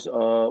Jarvis.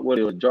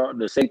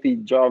 The safety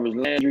Jarvis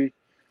Landry.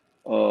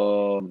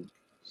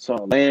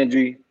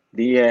 Landry.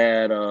 Then you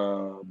had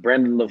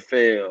Brandon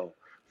LaFell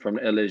from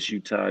the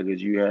LSU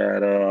Tigers. You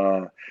had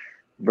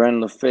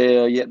Brandon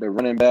LaFell. You had the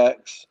running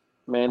backs.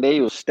 Man, they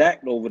were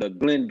stacked over the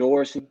Glenn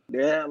Dorsey.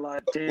 They had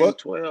like 10,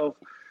 12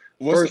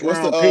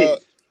 first-round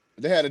picks.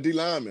 They had a D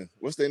lineman.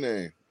 What's their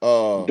name?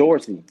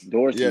 Dorsey.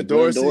 Yeah,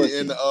 Dorsey.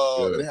 And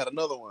they had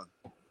another one.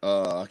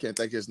 I can't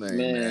think his name,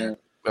 man.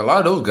 A lot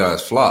of those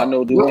guys flopped.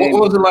 What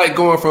was it like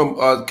going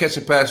from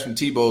catching pass from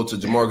Tebow to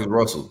Jamarcus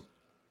Russell?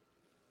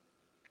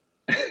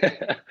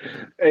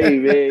 Hey,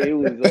 man, it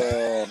was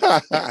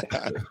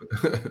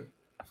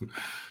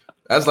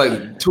that's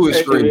like two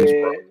extremes,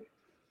 bro.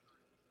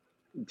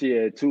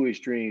 Yeah, 2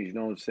 extremes, you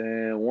know what I'm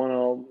saying? One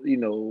of,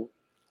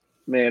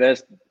 man,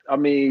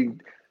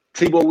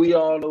 Tebow, we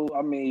all know,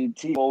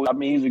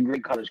 Tebow, he's a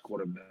great college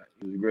quarterback.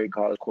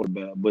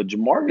 But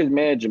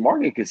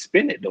Jamarcus can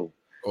spin it, though.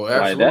 Oh,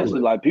 absolutely. Like, that's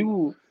like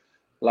people,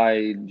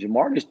 like,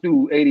 Jamarcus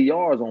threw 80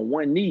 yards on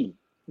one knee, you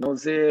know what I'm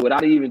saying?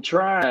 Without even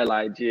trying,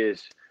 like,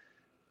 just,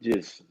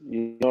 you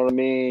know what I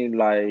mean?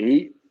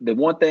 Like, the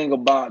one thing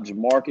about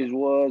Jamarcus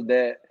was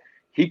that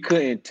he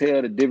couldn't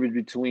tell the difference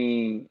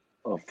between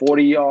a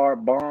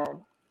 40-yard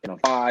bomb and a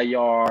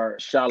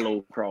 5-yard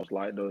shallow cross.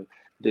 Like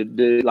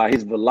like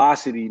his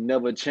velocity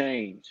never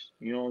changed.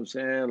 You know what I'm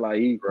saying? Like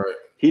he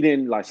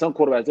didn't, like some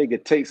quarterbacks, they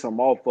could take some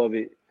off of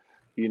it,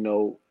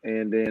 and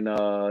then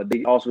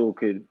they also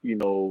could,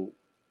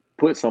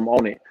 put some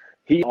on it.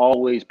 He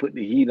always put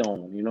the heat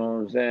on, you know what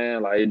I'm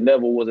saying? Like it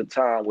never was a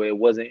time where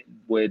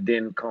it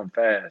didn't come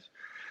fast.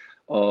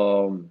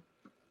 But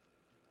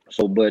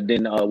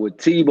then with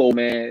Tebow,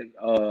 man,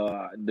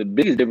 the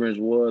biggest difference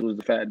was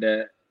the fact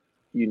that,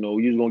 you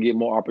was gonna get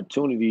more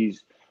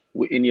opportunities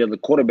with any other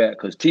quarterback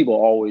because Tebow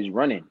always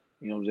running.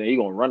 You know what I'm saying? He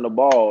gonna run the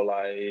ball.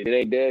 Like if it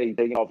ain't there, he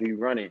taking off, he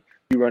running.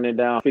 He running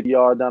down 50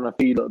 yards down the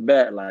field, look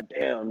back, like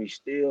damn, he's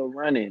still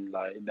running.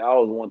 Like that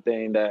was one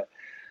thing that,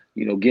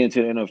 getting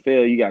to the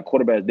NFL, you got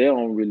quarterbacks, they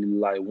don't really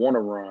like want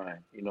to run.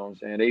 You know what I'm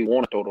saying? They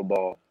want to throw the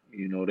ball.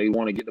 They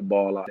want to get the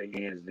ball out of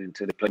their hands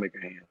into the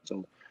playmaker hands.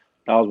 So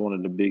that was one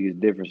of the biggest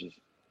differences.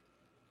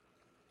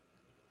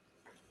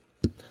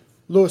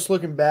 Lewis,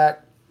 looking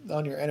back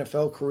on your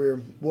NFL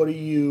career, what do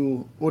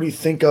you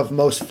think of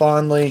most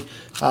fondly?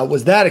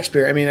 Was that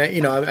experience? I mean,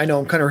 I know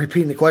I'm kind of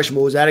repeating the question,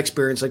 but was that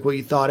experience like what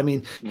you thought? I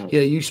mean,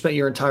 you spent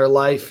your entire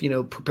life,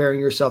 preparing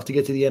yourself to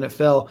get to the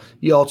NFL.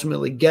 You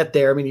ultimately get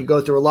there. I mean, you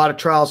go through a lot of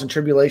trials and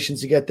tribulations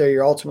to get there.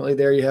 You're ultimately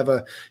there. You have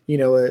a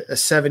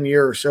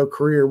 7-year or so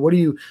career. What do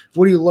you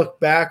look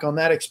back on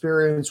that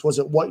experience? Was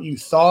it what you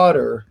thought,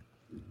 or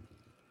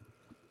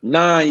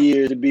 9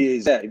 years to be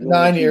exact?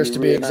 9 years to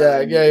be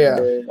exact. Yeah.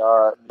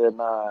 All right,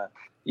 9.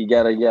 You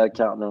gotta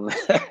count them.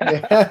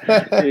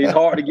 It's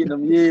hard to get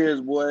them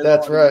years, boy.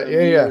 That's right.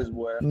 Yeah. Years,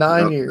 boy.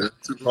 9 years.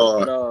 Too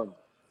hard.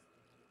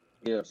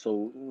 Yeah.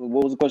 So,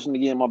 what was the question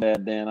again? My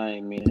bad, Dan. I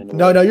ain't meaning.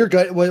 No, you're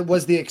good.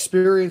 Was the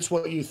experience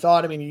what you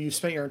thought? I mean, you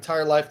spent your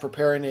entire life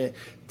preparing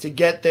to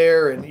get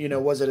there, and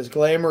was it as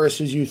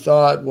glamorous as you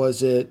thought?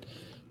 Was it,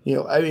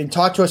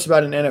 talk to us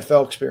about an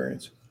NFL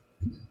experience.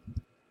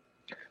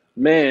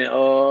 Man,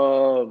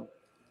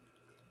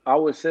 I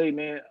would say,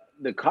 man,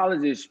 the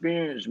college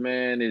experience,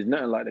 man, is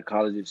nothing like the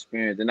college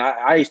experience. And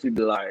I used to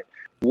be like,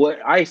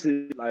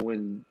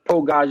 when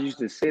pro guys used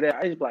to say that,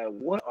 I used to be like,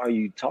 what are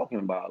you talking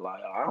about?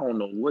 Like, I don't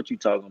know what you're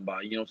talking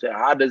about. You know what I'm saying?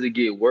 How does it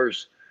get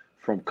worse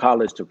from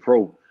college to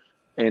pro?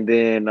 And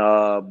then,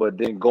 but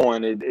then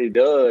going, it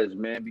does,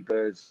 man,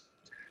 because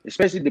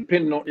especially it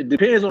depends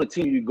on the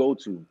team you go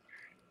to.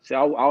 See,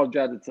 I was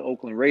drafted to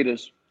Oakland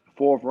Raiders,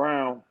 4th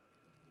round,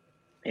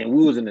 and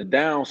we was in the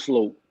down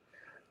slope.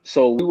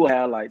 So we would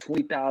have like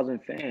 20,000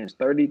 fans,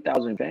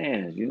 30,000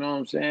 fans. You know what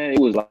I'm saying? It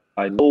was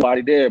like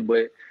nobody there.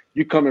 But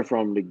you coming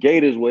from the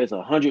Gators where it's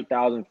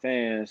 100,000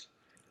 fans,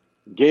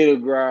 Gator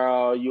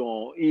Growl, you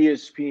on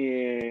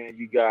ESPN,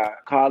 you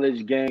got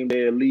College Game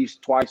Day at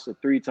least twice or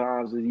 3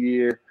 times a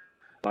year.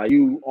 Like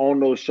you on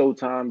those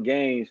Showtime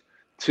games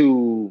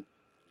to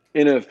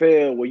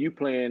NFL where you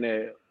playing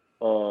at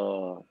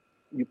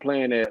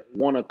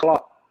 1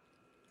 o'clock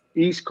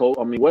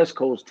West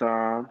Coast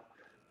time,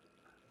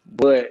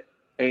 but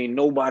ain't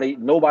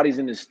nobody's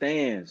in the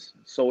stands.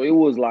 So it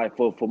was like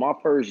for my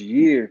first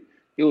year,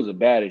 it was a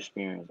bad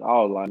experience. I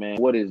was like, man,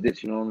 what is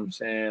this? You know what I'm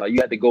saying? Like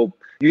you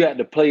had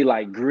to play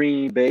like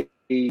Green Bay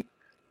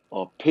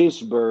or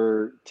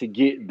Pittsburgh to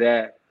get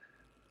that.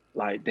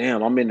 Like,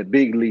 damn, I'm in the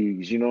big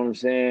leagues. You know what I'm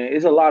saying?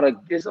 It's a lot of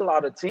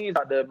teams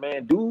out there,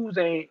 man. Dudes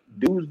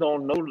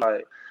don't know.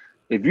 Like,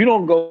 if you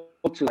don't go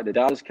to like the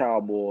Dallas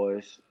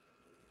Cowboys,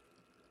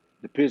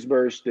 the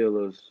Pittsburgh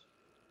Steelers,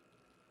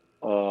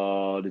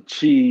 the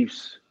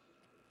Chiefs,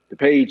 the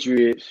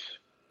Patriots,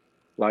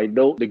 like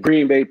the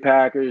Green Bay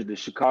Packers, the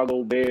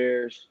Chicago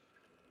Bears,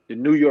 the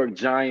New York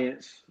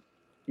Giants.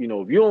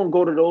 If you don't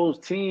go to those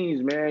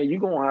teams, man, you're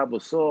going to have a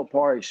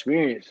subpar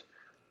experience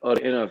of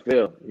the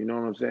NFL. You know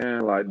what I'm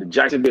saying? Like the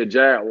Jacksonville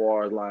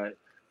Jaguars, like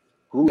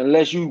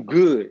unless you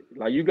good,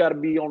 like you got to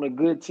be on a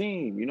good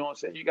team. You know what I'm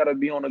saying? You got to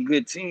be on a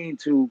good team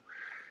to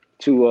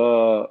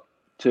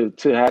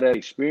have that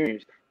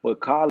experience. But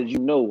college,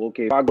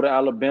 okay, if I go to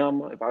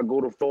Alabama, if I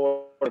go to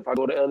Florida, if I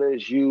go to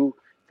LSU,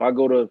 if I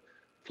go to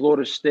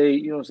Florida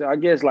State, you know what I'm saying? I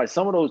guess like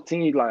some of those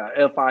teams, like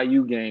a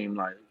FIU game,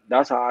 like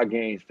that's how our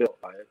games felt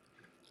like.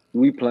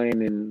 We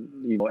playing in,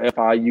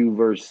 FIU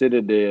versus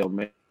Citadel,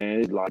 man.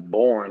 It's like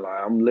boring.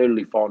 Like I'm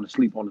literally falling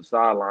asleep on the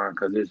sideline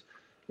because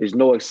it's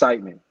no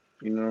excitement.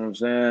 You know what I'm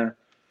saying?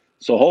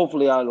 So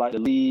hopefully I like the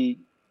league.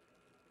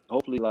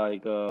 Hopefully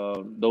like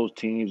those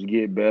teams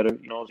get better.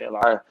 You know what I'm saying?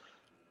 Like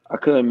I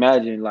couldn't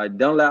imagine like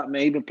Dunlap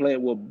may even play.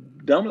 Well,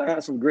 Dunlap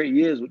had some great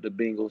years with the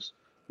Bengals,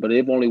 but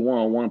they've only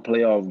won 1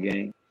 playoff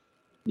game.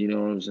 You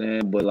know what I'm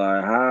saying? But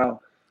like,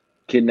 how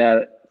can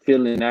that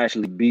feeling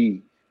actually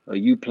be? Are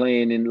you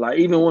playing in like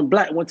even when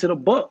Black went to the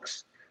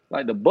Bucks?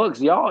 Like the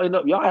Bucks, y'all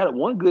had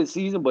 1 good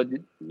season, but you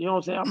know what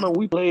I'm saying? I remember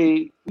we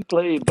played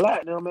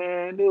Black,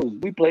 man.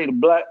 We played the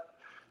Black.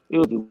 I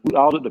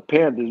was at the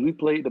Panthers. We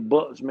played the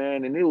Bucks,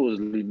 man, and it was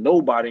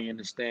nobody in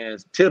the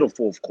stands till the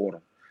 4th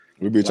quarter.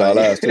 We beat y'all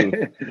ass too.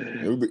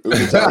 We beat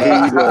y'all Here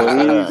ass. you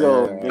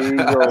go.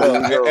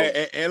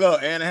 And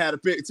look, and I had a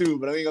pick too,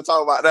 but I ain't gonna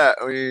talk about that.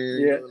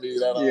 Yeah. Leave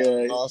that on,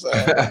 you know what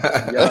I'm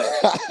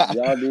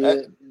saying?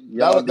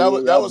 Y'all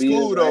did. That was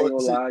cool though. I ain't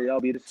gonna lie,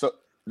 y'all beat it. So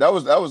that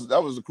was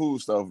the cool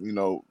stuff, you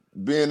know,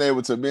 being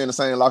able to be in the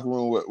same locker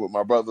room with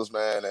my brothers,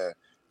 man, and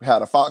we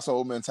had a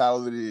foxhole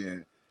mentality,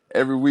 and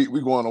every week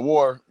we going to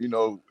war, you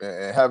know,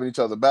 and having each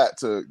other back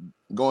to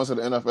going to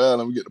the NFL,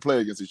 and we get to play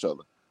against each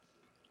other.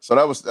 So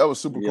that was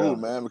super cool,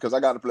 man, because I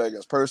got to play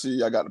against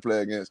Percy, I got to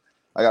play against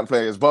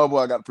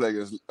Bubba, I got to play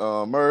against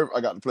Merv,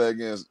 I got to play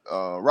against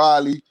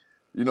Riley,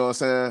 you know what I'm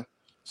saying?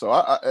 So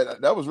I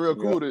that was real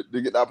cool to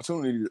get the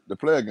opportunity to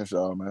play against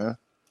y'all, man.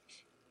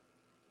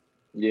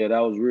 Yeah, that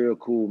was real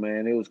cool,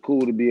 man. It was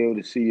cool to be able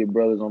to see your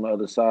brothers on the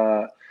other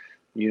side.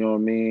 You know what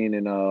I mean?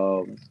 And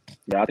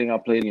I think I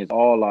played against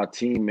all our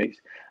teammates.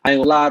 I ain't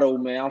gonna lie though,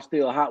 man. I'm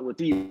still hot with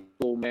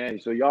Tebow, man.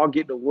 So y'all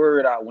get the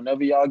word out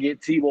whenever y'all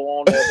get Tebow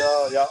on there,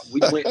 dog. Y'all, we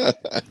went.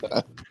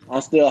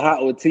 I'm still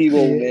hot with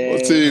Tebow, man.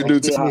 What team do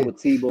hot with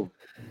Tebow.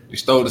 You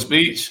stole the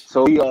speech.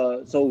 So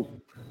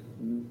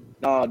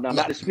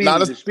not the speech.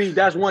 The speech,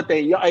 that's one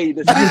thing. Y'all, hey,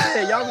 the speech,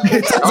 man, y'all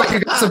It sounds like you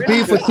got some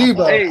beef with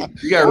Tebow. Hey,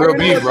 You got real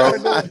beef, bro.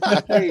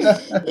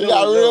 You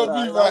got real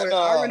beef right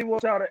now.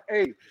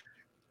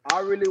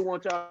 I really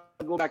want y'all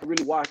to go back and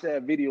really watch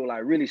that video,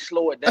 like really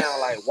slow it down,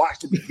 like watch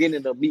the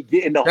beginning of me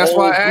getting the That's whole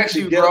why I asked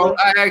you, together. bro.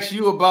 I asked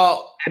you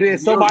about And then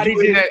somebody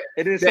did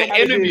that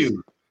interview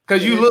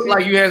because you look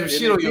like you had some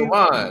shit on your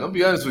mind. I'll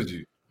be honest with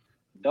you,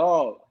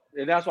 dog.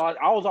 And that's why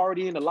I was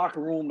already in the locker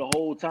room the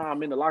whole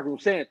time, in the locker room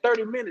saying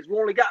 30 minutes. We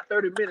only got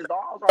 30 minutes, dog.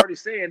 I was already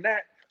saying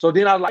that. So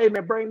then I was like, hey,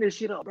 man, bring this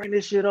shit up. And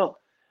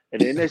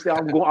then next thing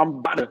I'm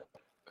about to,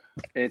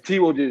 and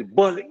Tebow just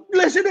buzzing.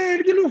 Listen,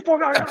 man, get the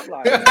fuck out. I'm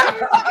like,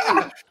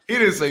 he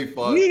didn't say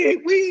fuck.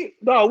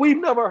 We've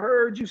never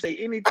heard you say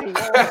anything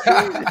else.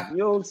 You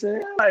know what I'm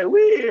saying? Like,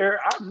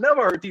 I've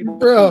never heard Tebow.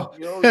 Bro.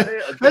 You know what I'm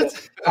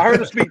saying? I heard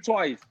him speak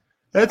twice.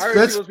 I heard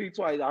Tebow speak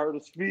twice. I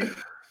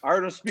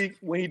heard him speak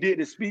when he did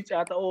the speech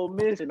after Ole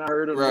Miss, and I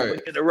heard him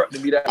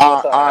interrupting me that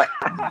one time.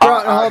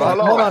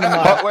 Hold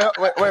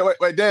on.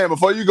 Wait, Dan,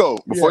 before you go.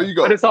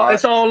 But it's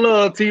all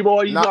love,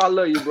 Tebow. You know I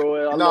love you,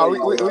 bro.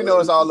 We know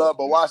it's all love,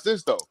 but watch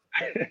this though.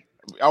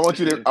 I want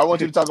you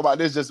to talk about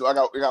this. We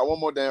got one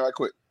more, Dan, right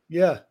quick.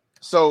 Yeah.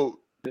 So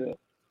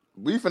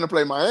we finna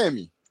play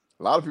Miami.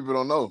 A lot of people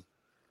don't know.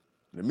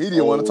 The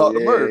media want to talk to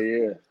Murph.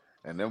 Yeah.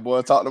 And them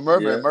boys talked to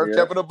Murph, and Murph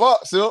kept it a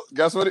buck. Silk,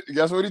 guess what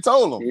he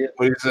told him? Yeah.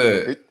 What he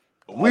said?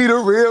 We the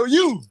real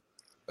you.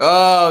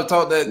 Oh,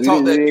 talk that.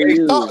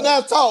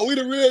 We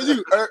the real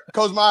you.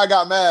 Coach Meyer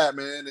got mad,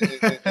 man,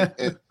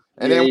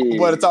 and then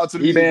wanted to talk to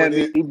the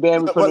media. He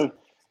banned me from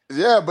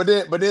but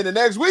then the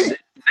next week,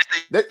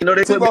 they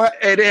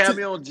had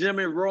me on Jim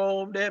and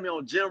Rome. They had me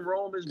on Jim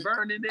Rome is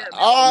burning them.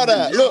 All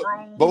that. Look,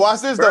 but watch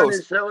this though.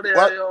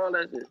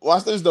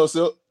 Watch this though,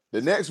 Silk.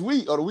 The next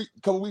week or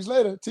couple weeks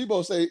later,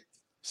 Tebow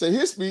say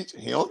his speech,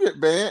 he don't get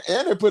banned,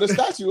 and they put a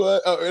statue,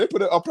 they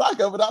put a plaque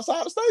of it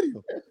outside the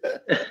stadium.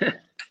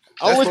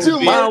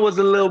 Mine was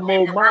a little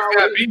more.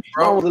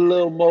 Mine was a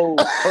little more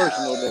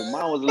personal though.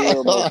 Mine was a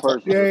little more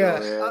personal. Yeah.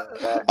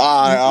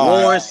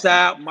 Warren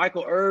Sapp,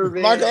 Michael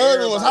Irvin. Michael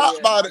Irvin was hot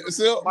about it.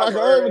 So Michael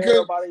Irvin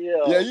could.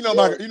 Yeah, you know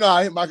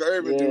how Michael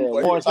Irvin do.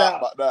 But he was hot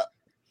about that.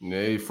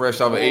 Yeah, he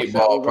fresh off an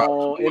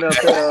 8-ball.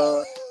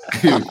 NFL.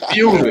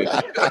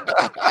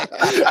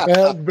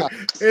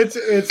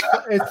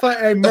 It's fun.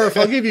 Hey Murph,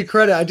 I'll give you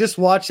credit. I just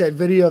watched that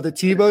video of the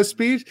Tebow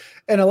speech,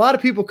 and a lot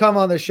of people come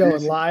on the show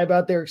and lie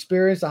about their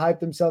experience to hype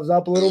themselves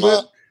up a little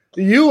bit.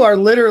 You are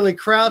literally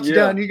crouched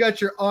down. You got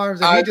your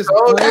arms, and he just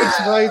breaks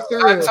right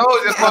through. I told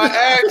you. That's why I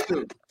asked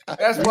you.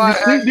 That's why I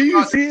asked you. Do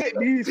you see it?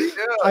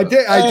 I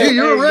did.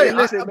 You're right.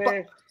 Listen,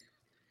 man.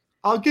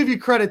 I'll give you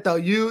credit though.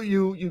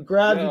 You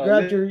grabbed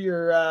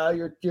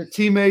your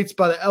teammates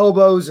by the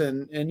elbows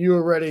and you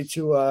were ready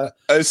to.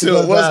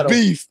 So what's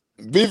beef?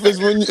 Beef is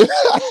when you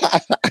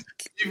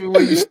even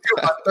when you still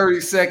about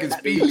 30 seconds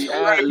speech.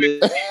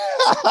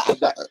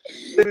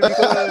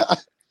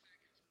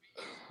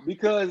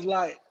 Because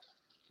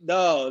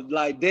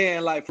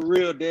Dan, like for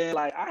real, Dan,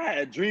 like I had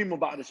a dream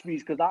about the speech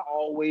because I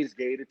always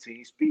gave the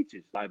team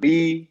speeches. Like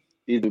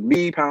either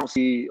me,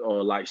 Pouncey,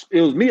 or like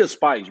it was me or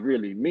Spice,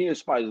 really. Me and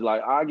Spice,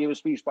 like I give a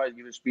speech, Spice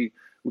give a speech.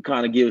 We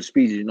kind of give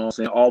speeches, you know what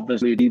I'm saying,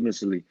 offensively,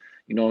 defensively,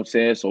 you know what I'm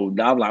saying. So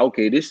I'm like,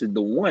 okay, this is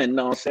the one, you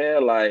know what I'm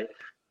saying, like,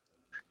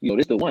 this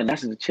is the one.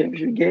 That's the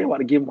championship game. I'm about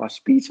to give my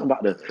speech. I'm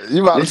about to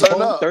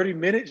turn up 30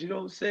 minutes, you know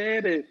what I'm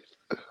saying. And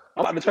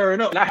I'm about to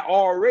turn up, and I had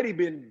already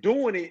been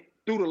doing it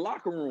through the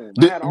locker room.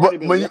 I had already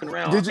been walking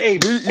around. Did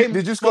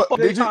you score?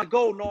 Did you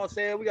go? You know what I'm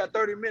saying? We got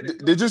 30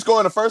 minutes. Did you score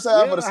in the first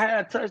half? Yeah, I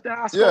had a touchdown.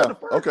 I scored in the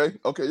first.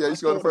 Okay. Yeah, you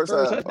scored in the first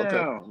half. Touchdown. Okay.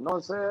 You know what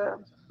I'm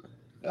saying?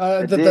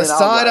 The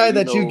side eye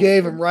that you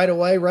gave him right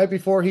away, right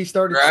before he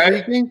started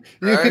speaking,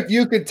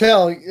 you could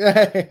tell.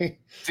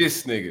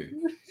 This nigga.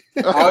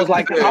 I was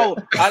like, I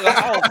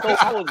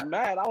was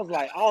mad. I was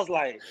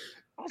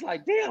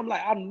like, damn,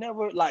 like I've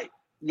never like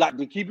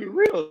to keep it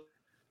real.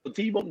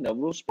 Tebow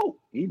never spoke.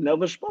 He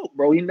never spoke,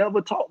 bro. He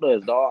never talked to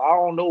us, dog. I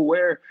don't know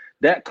where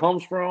that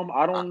comes from.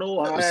 I don't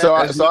know how I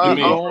don't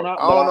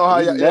know how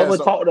he never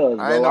talked to us,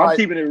 bro. I'm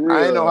keeping it real.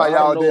 I ain't know how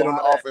y'all did on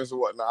the offense or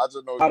whatnot. I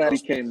just know how that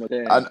became a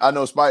thing. I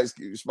know Spike's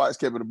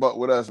kept it a buck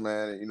with us,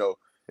 man. You know,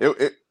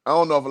 I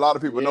don't know if a lot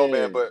of people know,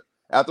 man, but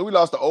after we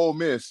lost to Ole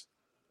Miss,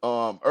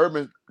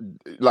 Urban,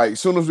 like, as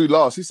soon as we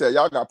lost, he said,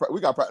 we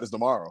got practice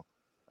tomorrow.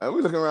 And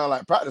we looking around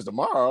like, practice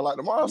tomorrow? Like,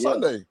 tomorrow's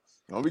Sunday.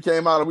 And we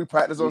came out and we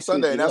practiced on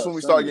Sunday, and that's when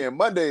we started getting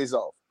Mondays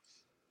off.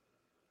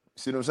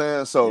 See what I'm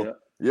saying? So,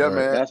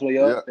 man. That's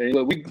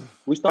what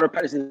we started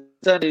practicing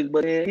Sundays,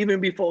 but then even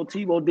before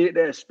Tebow did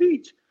that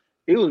speech,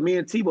 it was me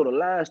and Tebow, the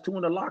last two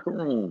in the locker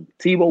room.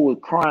 Tebow was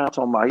crying,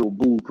 talking about he was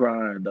boo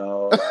crying,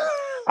 dog. Like,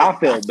 I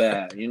felt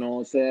bad, you know what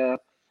I'm saying?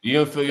 You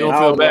don't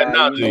feel bad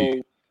now, do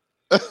you?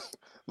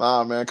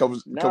 Nah, man, couple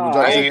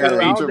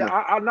because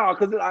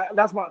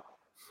that's my.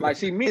 Like,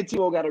 see, me and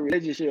Tebow got a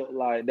relationship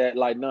like that,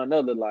 like none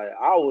other. Like,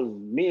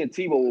 me and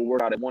Tebow would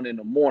work out at 1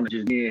 a.m,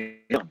 just me and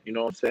him. You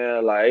know what I'm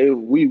saying? Like,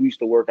 we used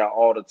to work out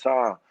all the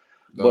time.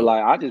 But,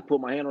 like, I just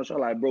put my hand on his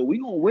shoulder, like, bro, we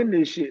gonna win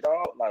this shit,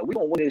 dog. Like, we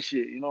gonna win this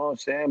shit. You know what I'm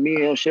saying? Me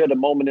and him shared a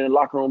moment in the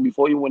locker room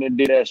before he went and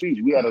did that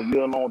speech. We had a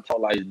real long talk.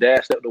 Like, his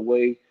dad stepped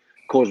away,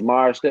 Coach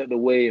Myers stepped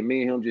away, and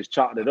me and him just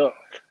chopped it up.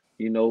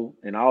 You know,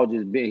 and I was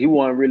just he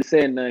wasn't really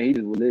saying nothing. He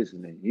just was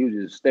listening. He was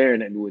just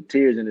staring at me with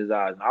tears in his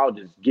eyes. And I was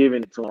just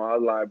giving it to him. I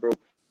was like, bro,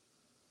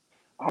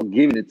 I'm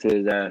giving it to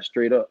his ass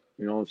straight up.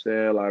 You know what I'm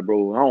saying? Like,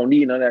 bro, I don't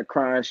need none of that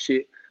crying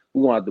shit.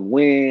 We gonna have to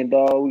win,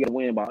 dog. We gotta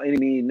win by any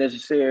means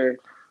necessary.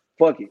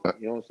 Fuck it.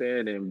 You know what I'm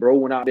saying? And bro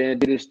went out there and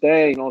did his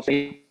thing. You know what I'm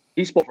saying?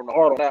 He spoke from the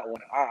heart on that one.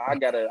 I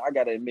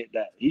gotta admit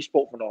that. He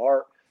spoke from the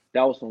heart.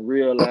 That was some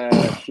real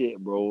ass shit,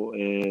 bro.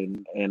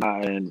 And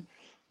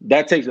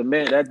that takes a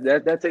man.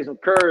 That takes some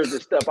courage to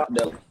step out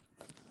there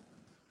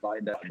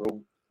like that,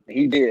 bro. And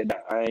he did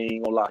that. I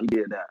ain't gonna lie. He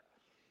did that.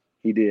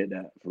 He did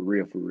that for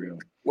real, for real.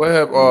 What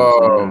have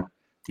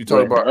you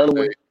talk about? The other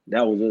one,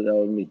 that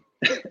was me.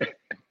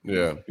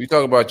 Yeah, you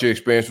talk about your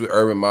experience with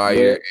Urban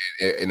Meyer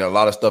and a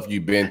lot of stuff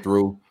you've been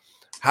through.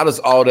 How does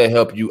all that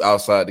help you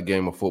outside the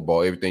game of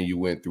football? Everything you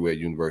went through at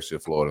University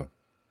of Florida.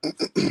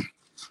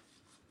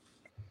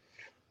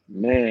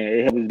 Man,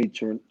 it helps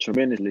me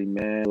tremendously,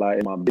 man. Like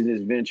in my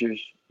business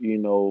ventures, you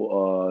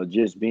know,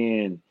 just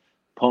being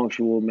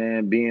punctual,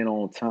 man, being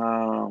on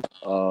time.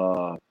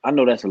 I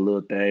know that's a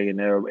little thing, and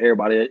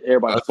everybody's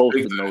supposed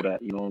to know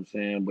that, you know what I'm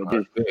saying? But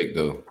just big,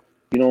 though.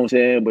 You know what I'm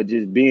saying? But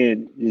just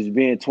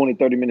being 20,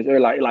 30 minutes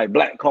early, like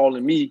Black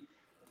calling me,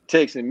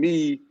 texting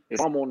me. If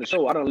I'm on the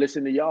show, I don't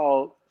listen to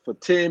y'all for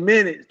 10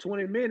 minutes,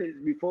 20 minutes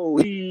before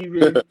he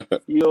even,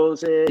 you know what I'm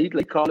saying? He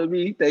like calling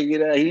me, he thinking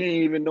that he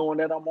ain't even knowing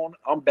that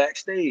I'm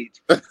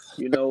backstage,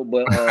 you know.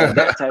 But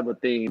that type of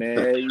thing,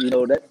 man, you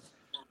know that,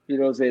 you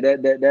know what I'm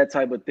saying? That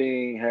type of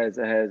thing has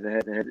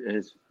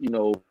you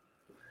know,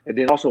 and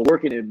then also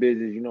working in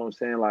business, you know what I'm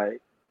saying?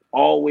 Like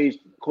always,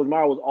 Coach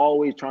Meyer was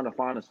always trying to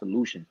find a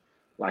solution.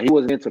 Like he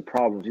wasn't into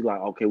problems. He's like,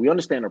 okay, we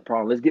understand the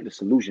problem. Let's get the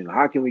solution.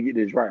 How can we get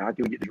this right? How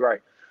can we get this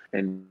right?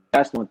 And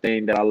that's one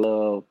thing that I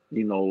love,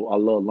 you know, I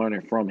love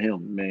learning from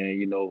him, man,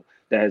 you know,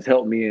 that has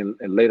helped me and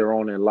later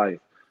on in life.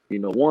 You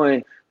know,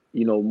 one,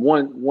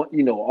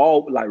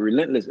 all like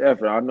relentless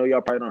effort. I know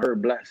y'all probably don't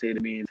heard Black say it a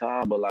million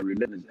times, but like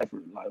relentless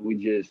effort. Like we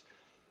just,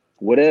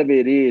 whatever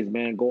it is,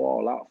 man, go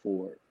all out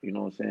for it. You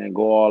know what I'm saying?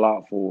 Go all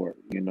out for it,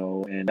 you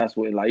know, and that's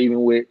what, like,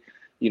 even with,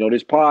 you know,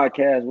 this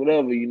podcast,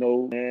 whatever, you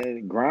know,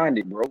 man, grind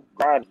it, bro.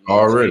 Grind it.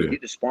 Already.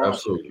 Get the sponsors,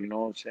 Absolutely. you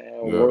know what I'm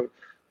saying? Yeah.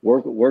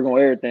 Work on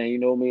everything, you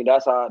know what I mean?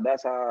 That's how,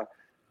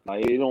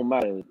 like, it don't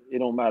matter. It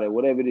don't matter.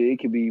 Whatever it is, we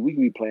could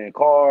be playing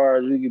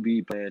cards, we could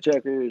be playing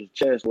checkers,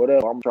 chess,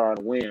 whatever. I'm trying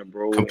to win,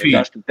 bro. Compete. And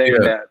that's the thing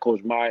that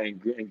Coach Meyer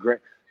and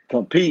Grant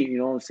compete, you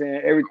know what I'm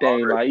saying?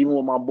 Everything, like, even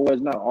with my boys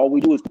now, all we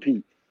do is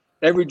compete.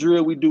 Every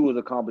drill we do is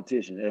a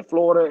competition. In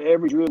Florida,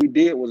 every drill we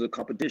did was a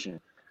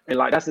competition. And,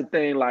 like, that's the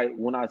thing, like,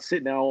 when I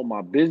sit down with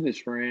my business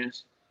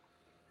friends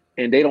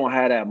and they don't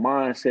have that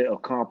mindset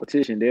of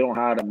competition, they don't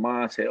have the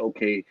mindset,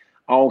 okay,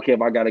 I don't care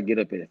if I got to get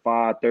up at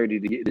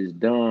 5:30 to get this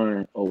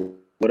done or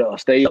whatever,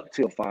 stay up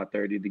till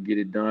 5:30 to get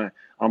it done,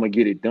 I'm going to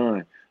get it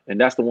done. And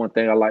that's the one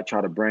thing I like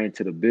try to bring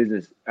to the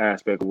business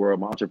aspect of the world,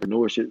 my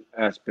entrepreneurship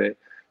aspect.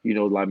 You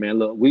know, like, man,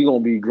 look, we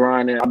going to be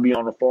grinding. I'll be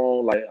on the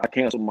phone. Like, I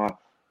cancel my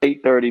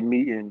 8:30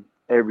 meeting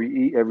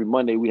every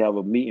Monday. We have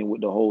a meeting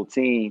with the whole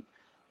team.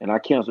 And I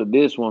canceled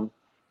this one,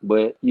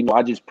 but, you know,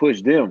 I just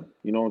pushed them,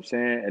 you know what I'm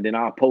saying? And then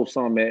I'll post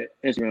some at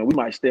Instagram. We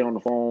might stay on the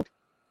phone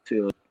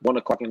till 1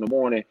 o'clock in the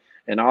morning,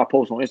 and I'll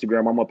post on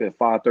Instagram. I'm up at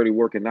 5:30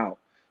 working out,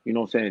 you know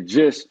what I'm saying?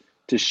 Just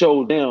to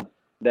show them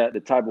that the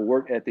type of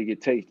work ethic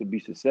it takes to be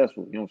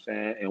successful, you know what I'm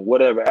saying? And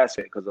whatever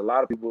aspect, because a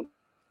lot of people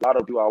I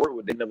work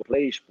with, they never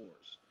played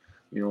sports,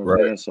 you know what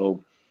I'm saying?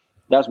 So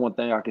that's one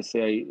thing I can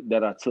say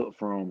that I took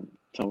from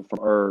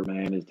Herb,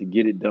 man, is to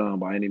get it done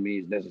by any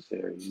means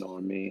necessary, you know what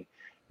I mean?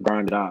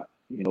 Grind it out,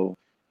 you know,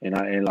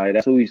 and like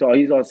that's who he saw.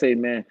 He's always say,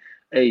 man,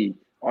 hey,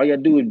 all you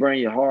gotta do is bring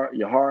your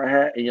hard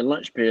hat and your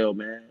lunch pail,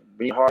 man.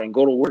 Bring your heart and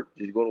go to work.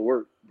 Just go to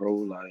work, bro.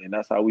 Like, and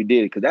that's how we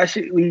did it. Cause that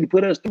shit he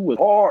put us through was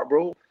hard,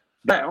 bro.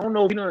 But I don't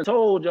know if he done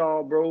told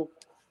y'all, bro.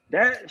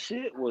 That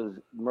shit was,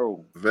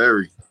 bro.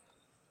 Very.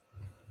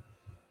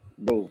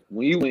 Bro,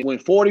 when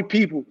 40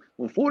 people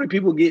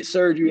get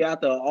surgery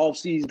after off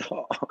season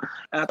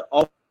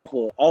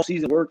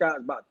workouts,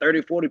 about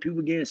 30, 40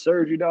 people getting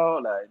surgery,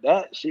 dog. Like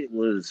that shit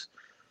was,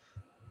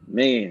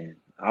 man,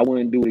 I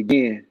wouldn't do it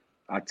again.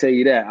 I tell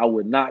you that. I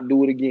would not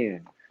do it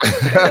again.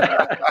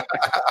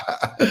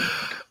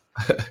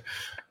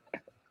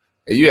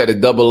 You had to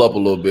double up a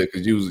little bit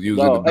because you was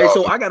dog, hey,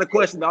 so I got a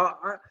question, dog.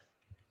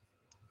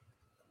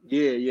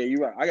 Yeah,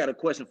 you're right. I got a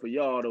question for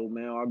y'all though,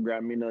 man.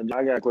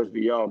 I got a question for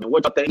y'all, man.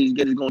 What y'all think these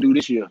guys gonna do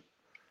this year?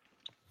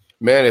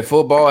 Man, if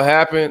football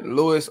happened,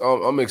 Lewis,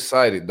 I'm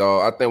excited,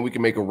 dog. I think we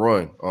can make a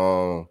run.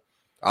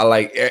 I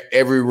like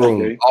every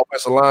room. Okay.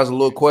 Offensive line's a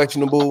little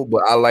questionable,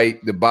 but I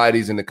like the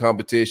bodies in the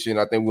competition.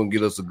 I think we're gonna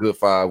get us a good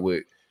 5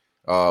 with.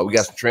 We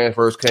got some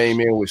transfers came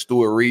in with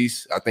Stuart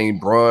Reese. I think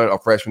Braun, a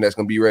freshman that's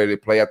gonna be ready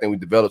to play. I think we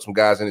developed some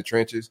guys in the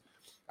trenches.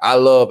 I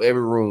love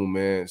every room,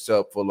 man,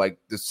 except for like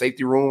the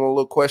safety room a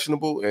little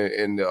questionable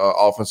and the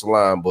offensive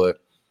line. But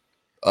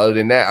other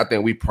than that, I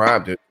think we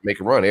primed to make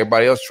a run.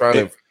 Everybody else trying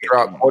to figure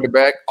out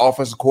quarterback,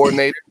 offensive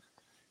coordinator.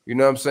 You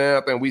know what I'm saying?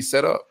 I think we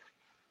set up.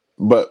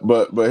 But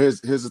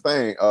here's the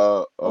thing.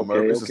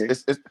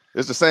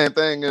 It's the same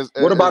thing as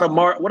what about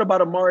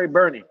Amari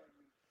Burney?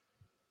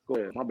 Go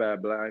ahead. My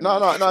bad, Black.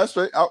 No, it's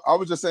straight. I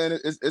was just saying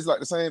it's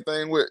like the same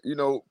thing with, you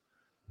know,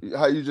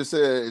 how you just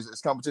said it's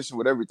competition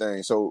with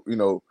everything. So, you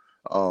know,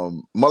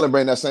 Mullen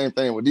bring that same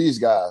thing with these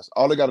guys.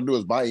 All they got to do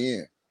is buy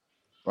in,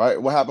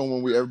 right? What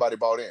happened when everybody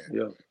bought in?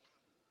 Yeah,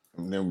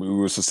 and then we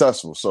were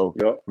successful. So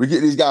we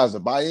get these guys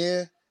to buy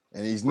in,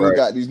 and these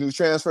new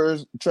transfer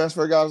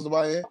guys to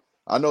buy in.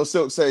 I know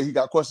Silk say he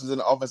got questions in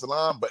the offensive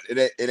line, but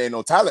it ain't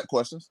no talent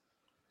questions.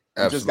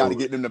 You just got to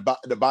get them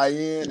to buy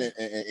in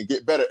and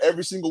get better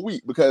every single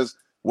week, because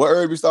what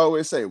Herb used to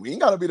always say, we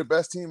ain't got to be the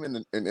best team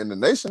in the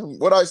nation.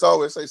 What I used to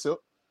always say,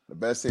 Silk. The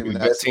best team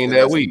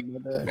that week.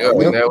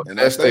 In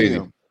that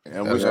stadium.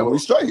 And we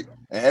straight.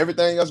 And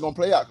everything else going to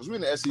play out because we're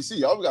in the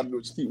SEC. All we got to do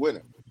is just keep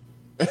winning.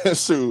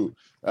 So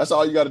that's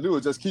all you got to do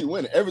is just keep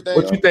winning. Everything.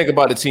 What you think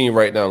about the team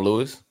right now,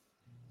 Lewis?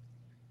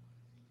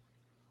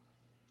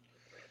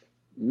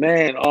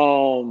 Man,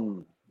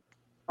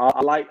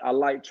 I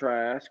like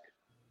Trask.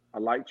 I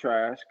like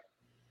Trask.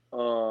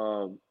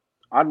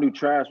 I knew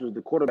Trask was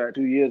the quarterback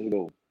 2 years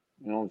ago.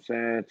 You know what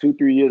I'm saying?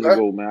 2-3 years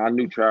ago, man. I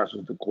knew Trask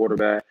was the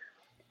quarterback.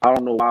 I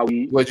don't know why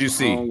we. What'd you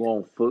see?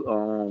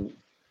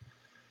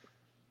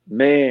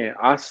 Man,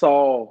 I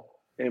saw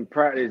in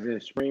practice,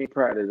 in spring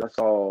practice,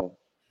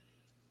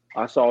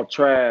 I saw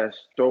Trask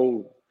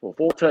throw for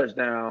 4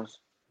 touchdowns,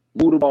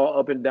 move the ball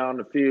up and down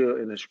the field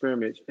in the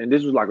scrimmage, and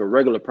this was like a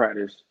regular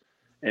practice.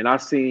 And I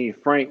seen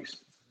Franks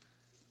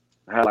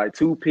had like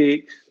 2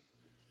 picks,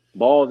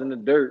 balls in the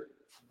dirt,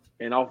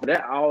 and off of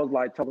that, I was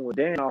like talking with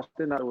Dan. I was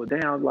sitting out with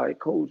Dan. I was like,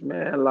 Coach,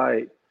 man,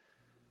 like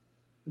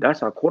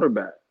that's our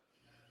quarterback.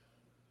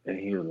 And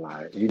he was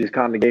like, he just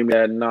kind of gave me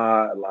that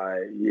nod,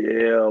 like,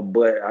 yeah,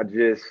 but I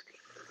just,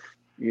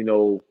 you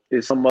know,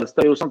 it's some other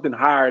stuff. It was something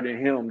higher than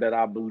him that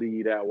I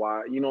believe that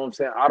why, you know what I'm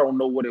saying? I don't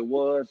know what it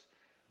was,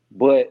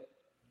 but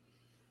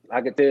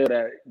I could tell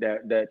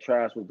that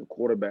Trask was the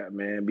quarterback,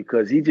 man,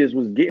 because he just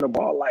was getting the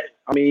ball like,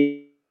 I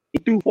mean, he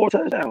threw 4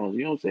 touchdowns,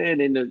 you know what I'm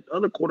saying? And the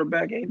other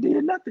quarterback ain't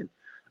did nothing.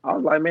 I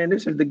was like, man,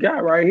 this is the guy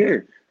right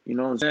here, you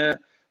know what I'm saying?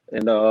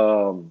 And,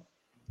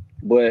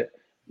 but,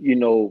 you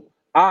know,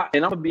 I'm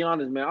gonna be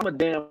honest, man. I'm a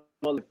damn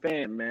Mullen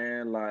fan,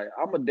 man. Like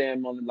I'm a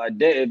damn Mullen. Like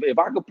if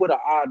I could put an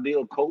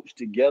ideal coach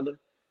together,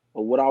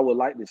 or what I would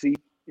like to see,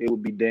 it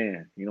would be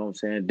Dan. You know what I'm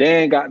saying?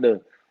 Dan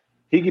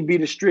he could be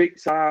the strict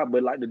side,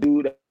 but like the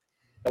dude that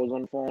was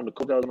on the phone, the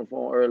coach that was on the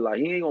phone earlier, like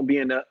he ain't gonna be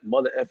in that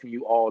mother effing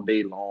you all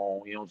day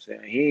long. You know what I'm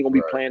saying? He ain't gonna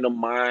be playing them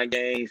mind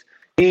games.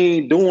 He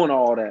ain't doing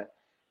all that.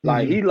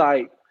 Like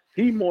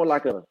he more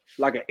like an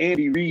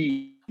Andy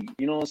Reid.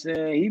 You know what I'm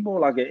saying? He more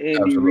like an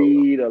Andy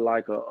Reid or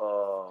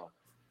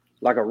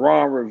like a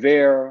Ron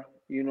Rivera,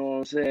 you know what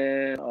I'm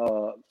saying?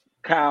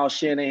 Kyle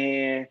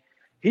Shanahan.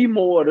 He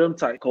more of them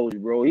type coach,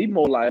 bro. He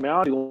more like, man,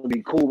 I'm gonna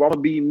be cool. I'm gonna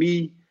be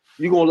me.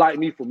 You gonna like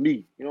me for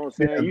me. You know what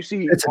I'm saying? Yeah, you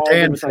see all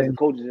different types of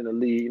coaches in the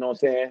league. You know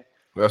what I'm saying?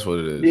 That's what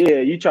it is.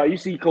 Yeah, you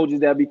see coaches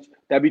that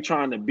be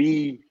trying to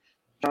be.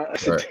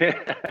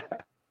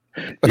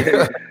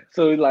 Yeah.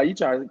 So like you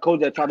try coach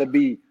that try to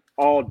be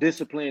all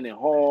disciplined and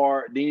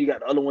hard. Then you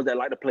got the other ones that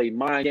like to play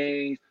mind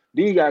games.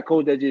 Then you got a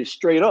coach that just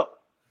straight up.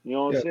 You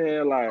know what I'm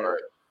saying? Like,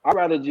 I'd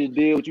rather just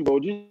deal with you,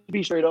 bro. Just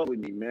be straight up with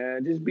me,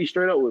 man. Just be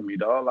straight up with me,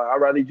 dog. Like, I'd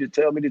rather you just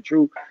tell me the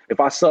truth. If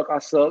I suck, I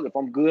suck. If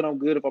I'm good, I'm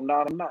good. If I'm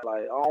not, I'm not.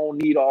 Like, I don't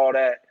need all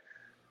that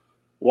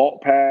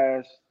walk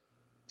past,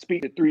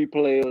 speak to 3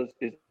 players.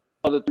 It's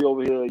other 3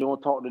 over here. You don't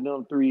talk to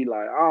them 3.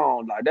 Like, I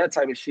don't like that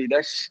type of shit.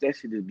 That shit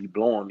just be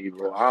blowing me,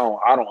 bro.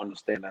 I don't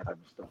understand that type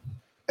of stuff.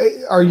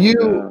 Hey, are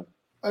you?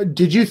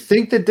 Did you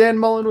think that Dan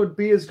Mullen would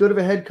be as good of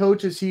a head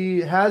coach as he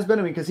has been?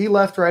 I mean, because he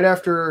left right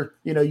after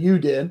you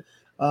did.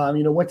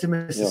 Went to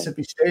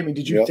Mississippi State. I mean,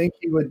 did you think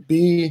he would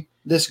be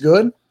this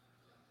good?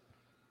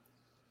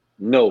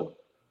 No.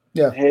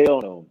 Yeah.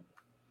 Hell no.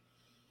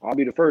 I'll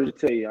be the first to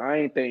tell you, I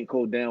ain't think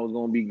Coach Dan was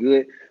gonna be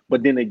good.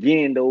 But then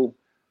again, though,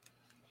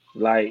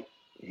 like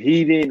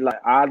he didn't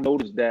like. I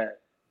noticed that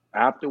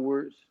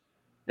afterwards,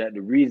 that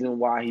the reason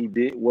why he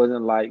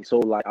wasn't like so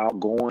like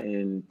outgoing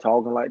and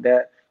talking like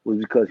that was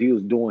because he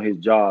was doing his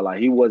job. Like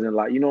he wasn't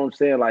like, you know what I'm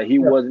saying? Like he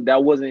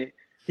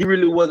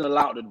really wasn't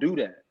allowed to do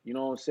that. You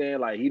know what I'm saying?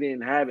 Like he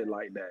didn't have it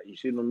like that. You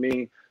see what I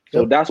mean?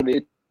 So that's what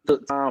it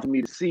took time for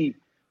me to see.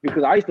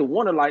 Because I used to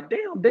wonder, like,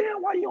 damn,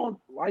 why you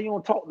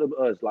don't talk to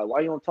us? Like, why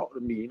you don't talk to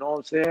me? You know what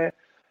I'm saying?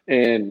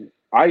 And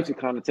I used to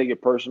kind of take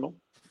it personal,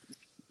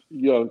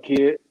 young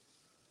kid.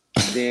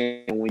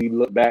 Then when you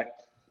look back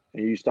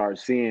and you start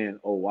seeing,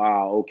 oh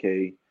wow,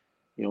 okay,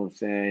 you know what I'm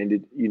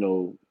saying?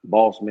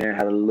 Boss man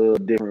had a little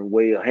different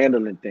way of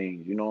handling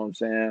things. You know what I'm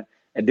saying?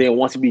 And then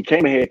once he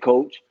became a head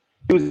coach,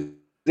 he was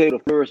able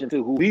to flourish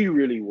into who he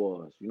really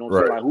was. You know what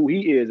I'm saying? Like who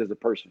he is as a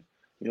person.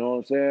 You know what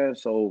I'm saying?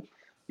 So,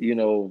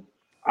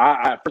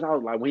 I first I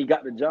was like, when he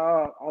got the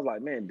job, I was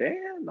like, man,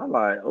 damn. I'm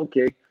like,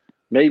 okay,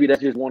 maybe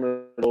that's just one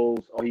of those.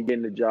 Oh, he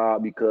getting the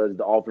job because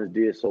the offense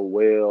did so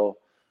well,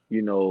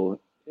 and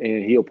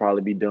he'll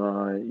probably be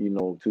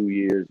done. 2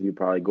 years, he'll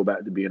probably go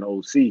back to being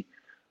OC.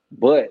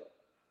 But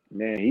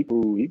man, he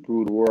proved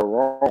the world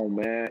wrong,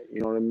 man.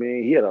 You know what I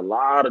mean? He had a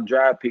lot of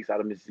draft picks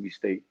out of Mississippi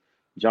State.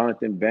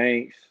 Jonathan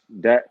Banks,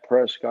 Dak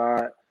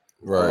Prescott,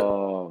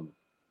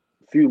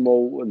 few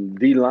more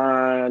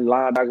D-line,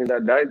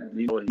 linebackers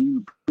he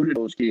recruited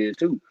those kids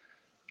too.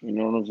 You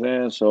know what I'm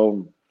saying?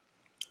 So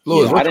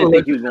Louis, I didn't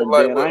think he was gonna be.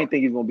 I didn't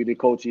think he was gonna be the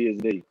coach he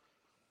is today.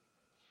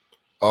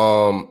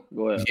 Go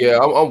ahead. Yeah,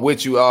 I'm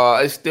with you.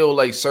 It's still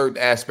like certain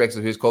aspects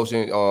of his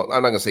coaching. I'm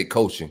not gonna say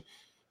coaching.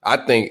 I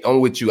think I'm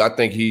with you. I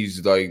think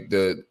he's like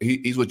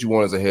he's what you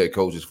want as a head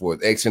coach is for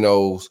X and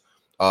O's.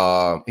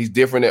 He's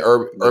different than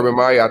Urban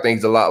Meyer. I think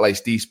he's a lot like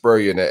Steve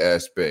Spurrier in that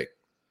aspect.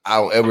 I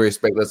don't ever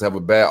expect us to have a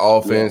bad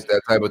offense,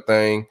 that type of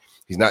thing.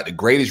 He's not the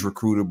greatest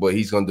recruiter, but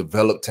he's going to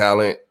develop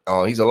talent.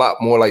 He's a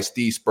lot more like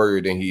Steve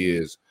Spurrier than he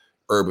is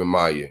Urban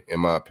Meyer, in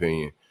my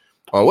opinion.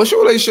 What's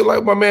your relationship like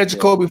with my man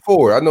Jacoby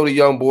Ford? I know the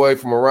young boy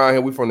from around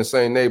here. We're from the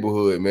same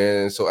neighborhood,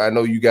 man. So I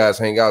know you guys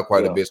hang out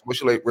quite a bit. So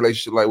what's your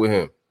relationship like with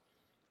him?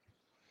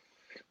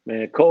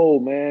 Man, Cole,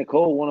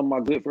 one of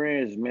my good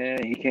friends,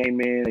 man. He came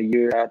in a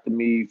year after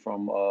me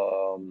from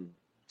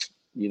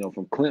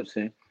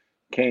Clemson,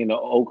 came to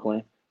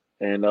Oakland.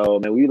 And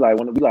man, we like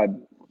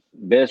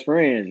best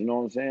friends, you know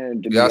what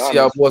I'm saying? I see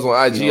y'all boys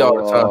on IG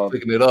all the time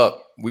picking it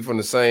up. We from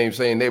the same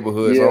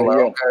neighborhood. So I'm like,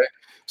 okay,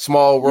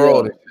 small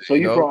world. Yeah. So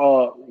you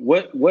from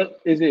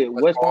what is it?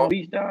 West Palm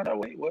Beach down that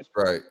way?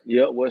 Right.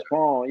 Yeah, West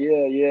Palm.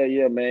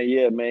 Yeah, man.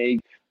 Yeah, man.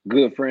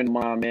 Good friend of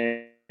mine,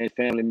 man. His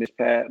family, Miss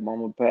Pat,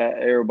 Mama Pat,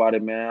 everybody,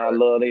 man. I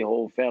love their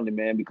whole family,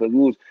 man, because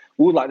we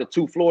was like the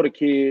two Florida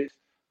kids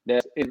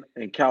that's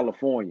in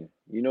California.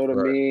 You know what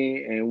I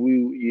mean? And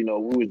we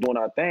was doing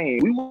our thing.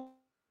 We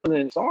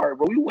wasn't sorry,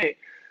 but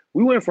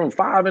we went from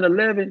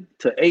 5-11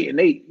 to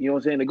 8-8. You know what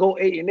I'm saying? To go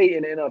 8-8 in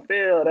the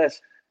NFL, that's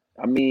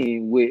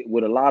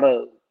with a lot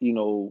of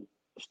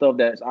stuff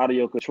that's out of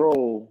your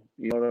control.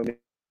 You know what I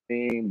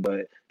mean?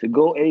 But to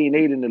go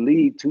 8-8 in the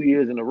league 2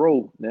 years in a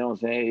row, you know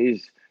what I'm saying,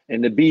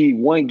 and to be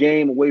one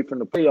game away from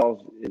the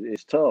playoffs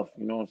is tough.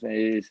 You know what I'm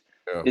saying?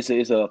 It's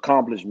an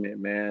accomplishment,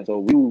 man. So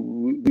we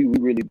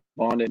really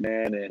bonded,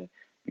 man, and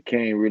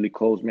became really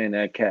close, man.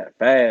 That cat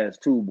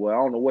fast too, boy. I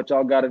don't know what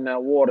y'all got in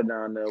that water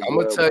down there. I'm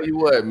gonna tell you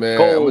what, man.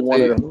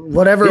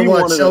 Whatever it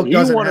was, Silk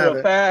doesn't one have of the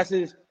it.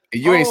 fastest.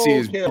 You ain't see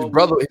his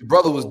brother. His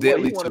brother was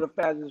deadly. He's one of the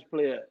fastest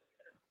players.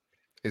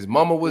 His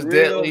mama was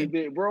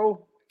deadly,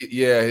 bro.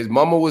 Yeah, his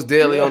mama was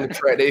deadly on the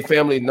track. They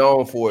family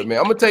known for it, man.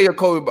 I'm gonna tell you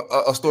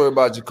a story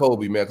about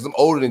Jacoby, man, because I'm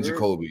older than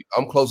Jacoby.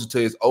 I'm closer to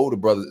his older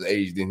brother's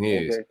age than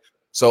his. Okay.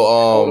 So,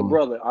 older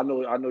brother, I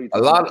know. You a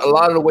lot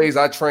of the ways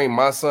I train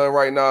my son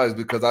right now is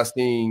because I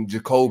seen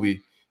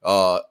Jacoby,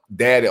 dad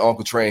and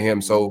uncle train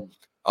him. So,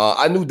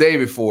 I knew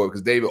David for it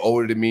because David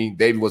older than me.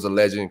 David was a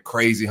legend,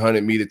 crazy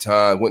 100-meter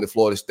time. Went to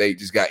Florida State,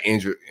 just got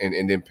injured and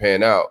didn't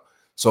pan out.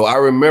 So I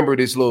remember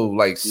this little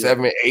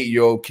 7,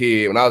 8-year-old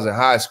kid when I was in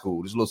high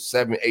school. This little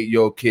 7,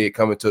 8-year-old kid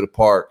coming to the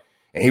park,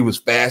 and he was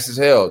fast as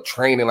hell,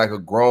 training like a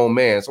grown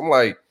man. So I'm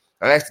like,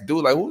 I asked the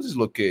dude, like, who's this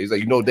little kid? He's like,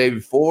 you know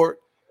David Ford?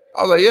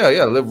 I was like,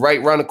 yeah, live right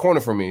around the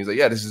corner from me. He's like,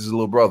 yeah, this is his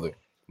little brother.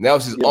 And that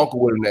was his uncle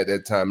with him at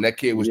that time. And that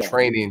kid was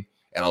training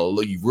at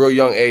a real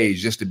young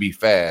age just to be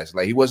fast.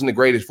 Like, he wasn't the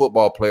greatest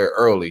football player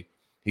early.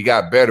 He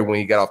got better when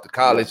he got off to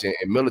college and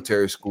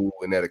military school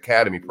and that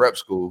academy prep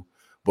school.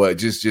 But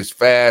just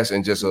fast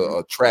and just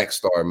a track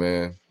star,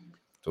 man.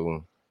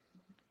 So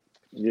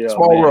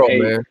small world,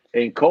 man.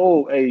 And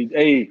Cole,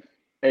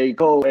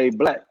 Cole,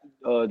 Black,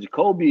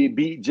 Jacoby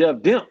beat Jeff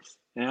Demps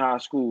in high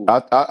school.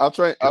 I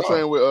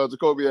trained with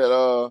Jacoby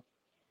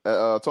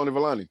at Tony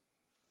Villani.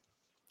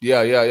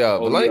 Yeah.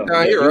 Villani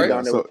down here, right?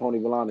 Down there with Tony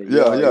Villani.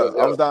 Yeah.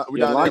 I was down. We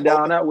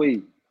down that way.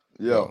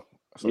 Yeah.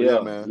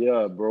 So, man.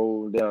 Yeah,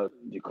 bro.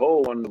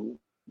 Jacoby, one of the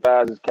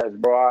fastest cats,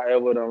 bro, I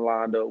ever done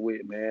lined up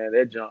with, man.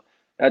 That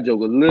joke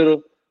was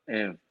little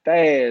and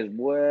fast,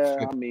 boy.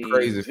 I mean,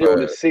 Crazy 0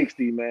 to fast.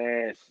 60,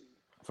 man.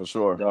 For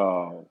sure.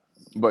 Dog.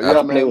 But I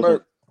yeah, play man, with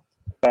Murph, some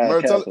fast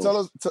Murph, cats.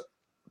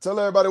 tell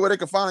everybody where they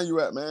can find you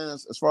at, man.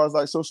 As far as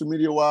like social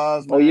media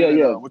wise, man. Oh, yeah, and,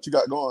 yeah. what you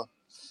got going?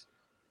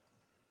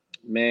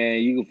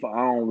 Man, you can. I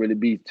don't really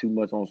be too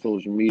much on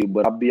social media,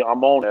 but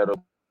I'm on that. You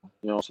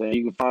know what I'm saying?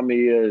 You can find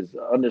me as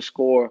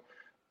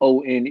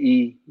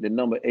 _ONE, the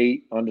number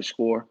 8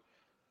 _.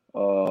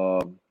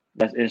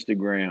 That's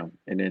Instagram,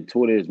 and then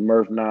Twitter is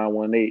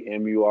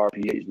Murph918,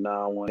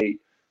 MURPH918,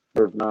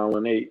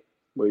 Murph918.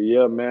 But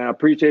yeah, man, I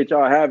appreciate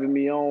y'all having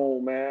me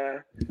on,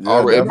 man. Yeah,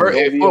 All right, definitely.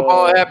 if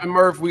football happen,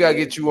 Murph, we gotta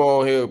get you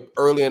on here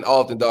early and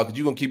often, dog, because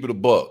you're gonna keep it a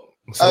buck.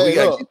 So Hey, we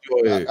gotta look, get you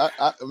on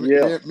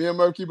here. me and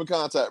Murph keep in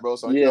contact, bro.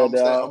 So Yeah, I'm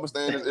gonna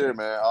stay in his ear,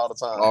 man, all the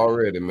time.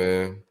 Already,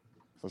 man.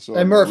 For sure.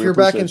 Hey, Murph, We you're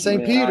back in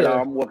appreciate St. Man, Peter.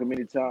 I'm welcome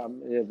anytime.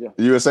 Yeah.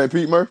 You in St.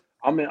 Pete, Murph?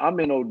 I'm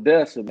in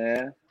Odessa,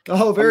 man.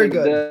 Oh, very I'm in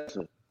good.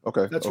 Odessa.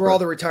 Okay. That's where all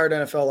the retired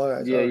NFL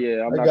guys are.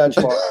 Yeah. I'm I not got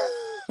too you. far.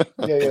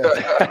 Yeah.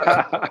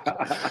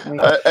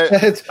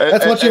 Hey,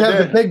 That's once you have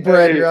the big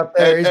bread. You're up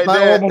there. He's by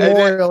Dan, Old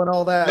Memorial and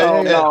all that.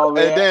 No, yeah. no,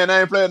 man. Hey, Dan, I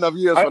ain't playing enough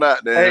years for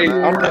that, Dan. Hey,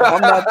 man.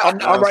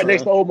 I'm right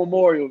next to Old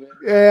Memorial, man.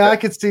 Yeah, I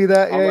could see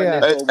that. I'm right Yeah.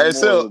 next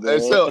to Old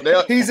Memorial,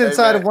 man. He's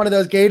inside of one of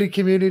those gated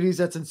communities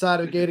that's inside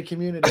of a gated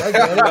community. I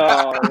get it.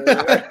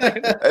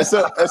 Hey,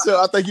 so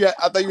I think you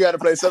had to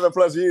play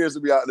 7+ years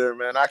to be out there,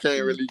 man. I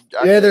can't really.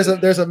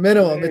 There's a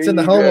minimum. It's in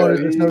the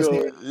homeowners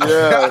association.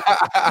 Yeah,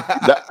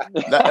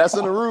 that's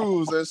in the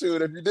rules. And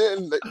shoot, if you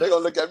didn't, they're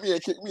gonna look at me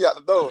and kick me out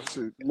the door.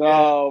 Shoot.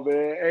 No,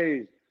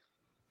 man.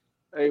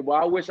 Hey, well,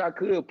 I wish I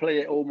could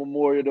play at Old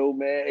Memorial though,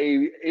 man.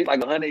 Hey, it's like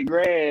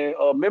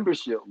 $100,000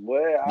 membership,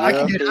 boy. I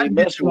can get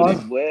you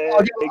on. Boy.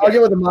 I'll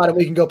get with the mod and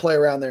we can go play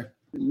around there.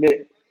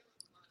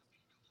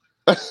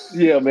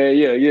 Yeah, man.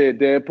 Yeah.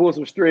 Dan, pull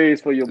some strings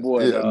for your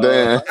boy. Yeah,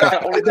 Dan.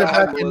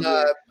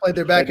 Played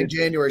there back in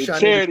January.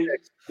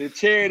 The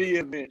charity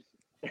event.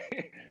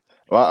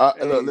 Well,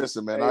 look,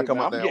 listen, man. I come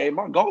out there. Hey,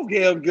 my golf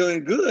game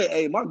getting good.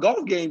 Hey, my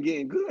golf game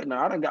getting good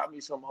now. I done got me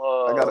some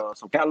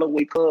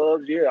Callaway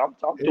clubs. Yeah, I'm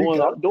doing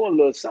a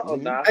little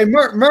something now. Hey,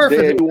 Murph,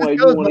 if we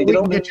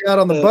can get you out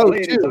on the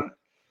boat too.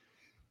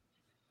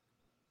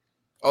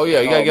 Oh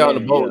yeah, you gotta get on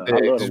the boat.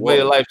 Dan. Just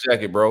wear a life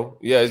jacket, bro.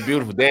 Yeah, it's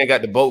beautiful. Dan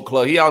got the boat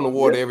club. He out in the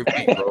water every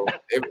week, bro.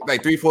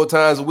 Like 3-4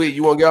 times a week.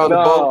 You want to get on the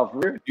boat?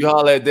 You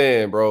holler at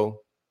Dan, bro.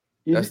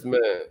 That's the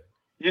man.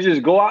 You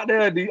just go out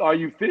there. Are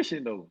you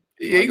fishing though?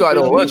 Yeah, you go out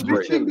on lunch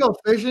break. We can go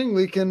fishing.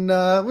 We can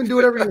do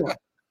whatever you want.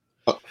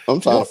 I'm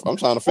trying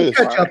to fish.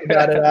 We'll catch up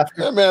about it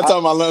after. That man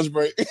talking about lunch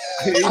break.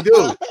 He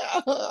do.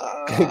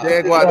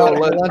 Dan go out on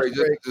lunch break.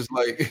 Just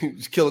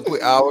kill a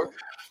quick hour.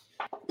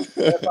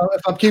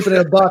 If I'm keeping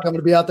it a buck, I'm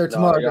going to be out there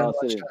tomorrow.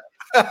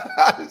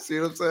 See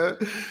what I'm saying?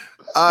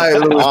 All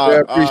right, Louis, I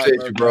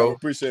appreciate you, bro.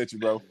 Appreciate you,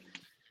 bro.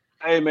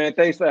 Hey man,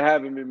 thanks for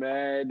having me,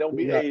 man. Don't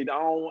be I ain't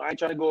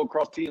trying to go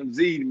across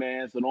TMZ,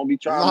 man. So don't be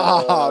trying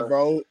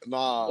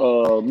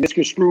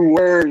misconstrue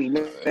words,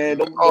 man.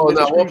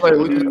 We'll play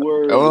with you.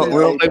 We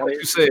don't play what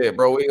you said,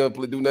 bro. We ain't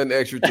gonna do nothing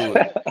extra to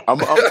it.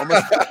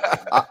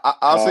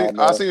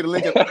 I'll see you the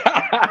link.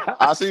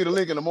 I'll see you the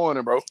link in the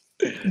morning, bro.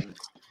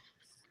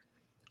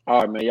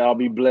 All right, man. Y'all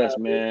be blessed,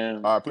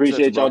 man.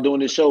 Appreciate y'all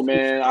doing this show,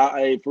 man.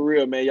 Hey, for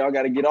real, man. Y'all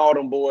got to get all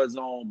them boys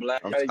on,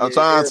 Black. I'm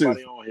trying to.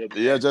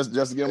 Here, just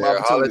to give them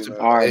opportunity.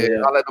 All right,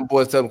 I'll let them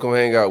boys tell them come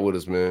hang out with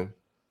us, man.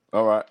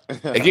 All right.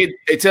 Tell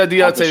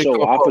Deontay to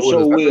come up with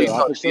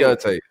us.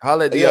 Deontay.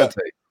 Holla at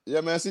Deontay.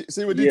 Yeah, man.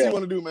 See what DT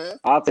want to do, man.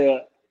 I'll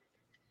tell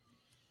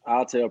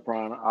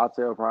Prana.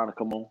 To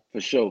come on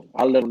for sure.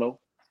 I'll let him know.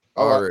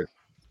 All right.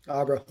 All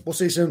right, bro. We'll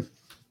see you soon.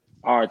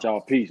 All right,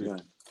 y'all. Peace,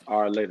 man.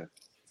 All right, later.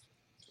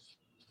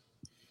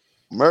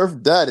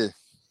 Murph Daddy.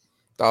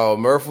 Oh,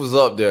 Murph was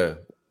up there.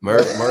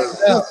 Murph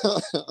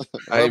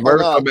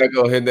come back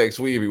on here next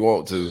week if he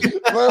want to.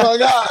 Murph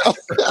got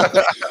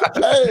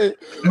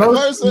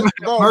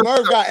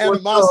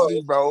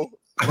animosity, bro.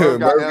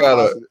 Murph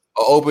got an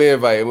open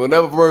invite.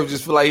 Whenever Murph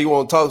just feel like he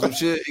want to talk some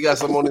shit, he got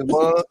something on his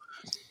mind.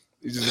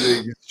 He just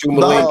shoot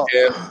him a link,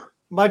 yeah.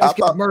 Might just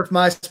give Murph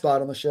my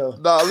spot on the show.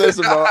 No,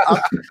 listen,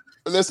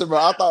 bro.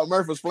 I thought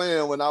Murph was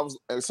playing when I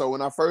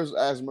first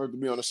asked Murph to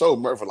be on the show.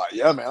 Murph was like,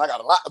 "Yeah, man, I got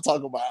a lot to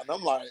talk about." And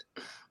I'm like,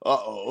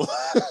 "Uh-oh."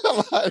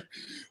 Like,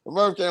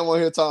 Murph came on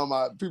here talking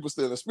about people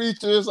stealing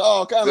speeches,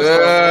 all kind of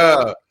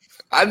stuff. Man.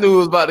 I knew it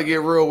was about to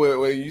get real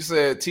when you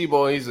said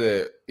T-Bone. He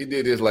said he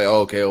did this like,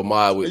 okay,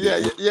 Omar with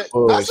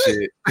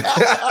bullshit.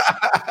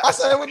 I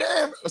said, well,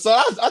 damn. So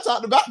I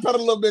tried to backpedal a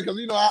little bit because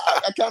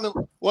I kind of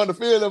wanted to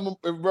feel him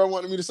if bro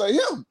wanted me to say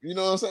him. You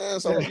know what I'm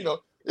saying? So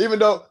even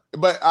though,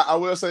 but I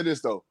will say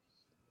this though.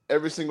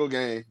 Every single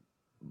game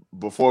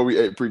before we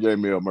ate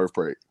pregame meal, Murph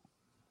prayed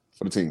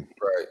for the team.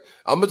 Right.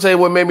 I'm gonna tell you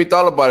what made me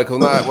thought about it because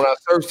when I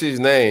searched his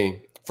name,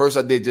 first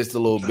I did just a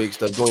little big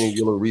stuff, doing a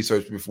little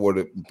research before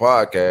the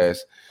podcast,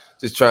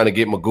 just trying to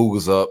get my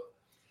Googles up.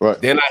 Right.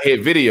 Then I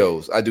hit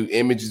videos. I do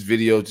images,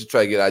 videos, just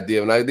try to get an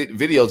idea. When I did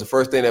videos, the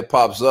first thing that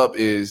pops up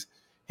is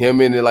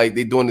him and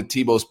they doing the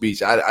Tebow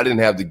speech. I didn't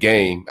have the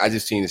game. I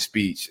just seen the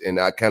speech, and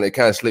it kind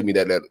of slipped me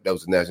that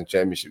was the national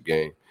championship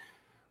game.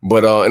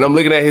 But and I'm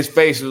looking at his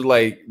face. It was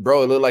like,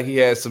 bro, it looked like he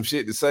had some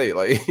shit to say.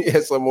 Like he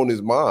had something on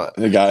his mind.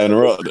 It got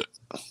interrupted.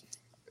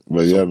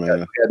 But yeah, man,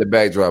 he had the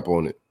backdrop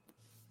on it.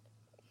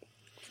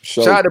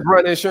 Shout out to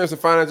Brunt Insurance and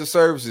Financial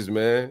Services,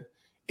 man.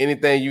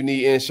 Anything you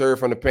need insured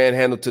from the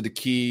Panhandle to the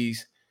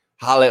Keys,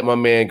 holla at my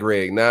man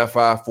Greg,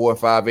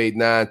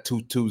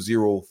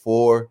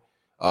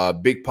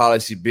 954-589-2204. Big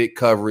policy, big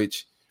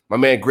coverage. My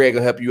man Greg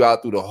will help you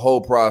out through the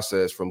whole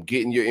process, from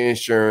getting your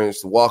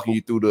insurance to walking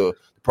you through the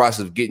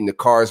process of getting the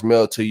cars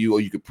mailed to you, or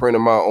you can print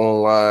them out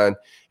online.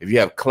 If you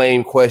have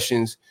claim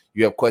questions,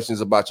 you have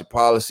questions about your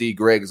policy,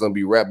 Greg is going to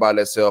be right by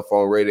that cell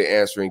phone ready to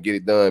answer and get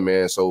it done,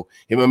 man. So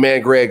hit my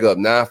man Greg up,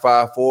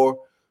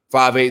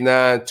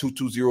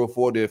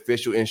 954-589-2204, the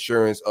official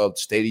insurance of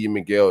Stadium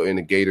Miguel and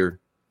the Gator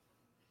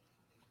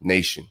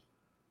Nation.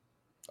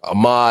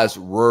 Ahmad's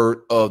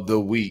word of the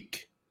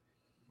week.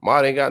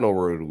 Ahmad ain't got no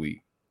word of the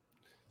week.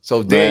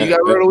 So Dan, man, you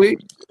got a word of the week?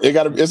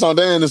 It's on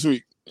Dan this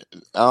week.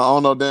 I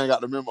don't know if Dan got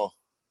the memo.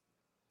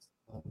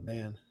 Oh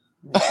man.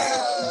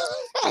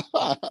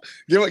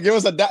 give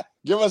us a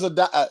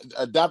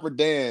Dapper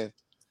Dan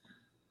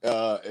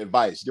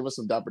advice. Give us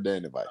some Dapper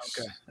Dan advice.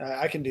 Okay,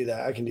 I can do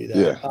that.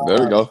 Yeah,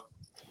 there we go.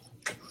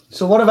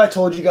 So what have I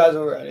told you guys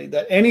already?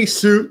 That any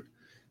suit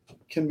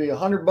can be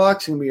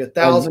 $100, can be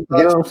 $1,000.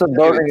 Give them some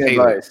boating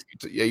advice.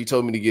 Yeah, you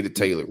told me to get it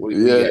tailored.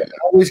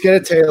 Always get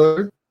it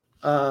tailored.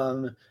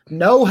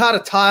 Know how to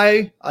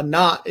tie a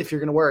knot if you're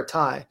going to wear a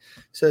tie.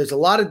 So there's a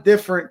lot of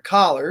different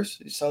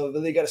collars. So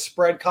they got a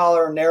spread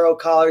collar, a narrow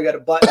collar, you got a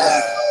button.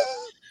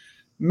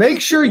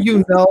 Make sure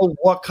you know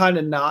what kind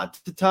of knot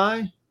to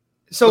tie.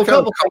 So what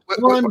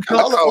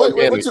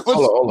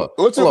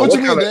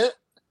you mean, Dan?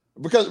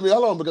 Because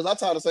I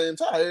tie the same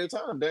tie every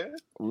time, Dan.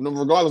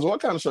 Regardless of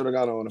what kind of shirt I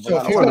got on. I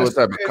don't know what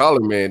type of collar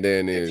man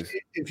Dan is.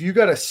 If you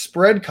got a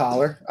spread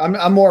collar,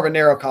 I'm more of a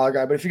narrow collar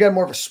guy, but if you got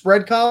more of a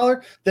spread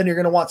collar, then you're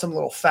going to want something a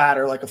little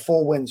fatter, like a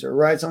full Windsor,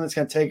 right? Something that's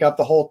going to take up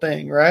the whole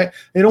thing, right?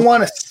 You don't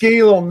want a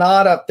skinny little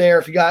knot up there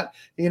if you got,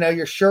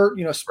 your shirt,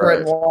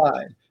 spread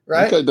wide.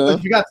 Right. Okay, but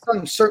if you got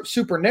something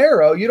super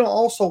narrow, you don't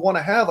also want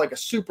to have like a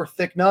super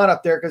thick knot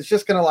up there because it's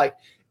just going to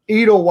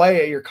eat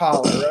away at your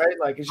collar, right?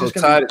 Like it's just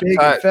going to be big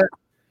and fat.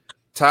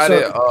 Tied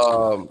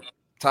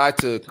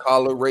to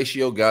collar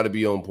ratio got to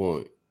be on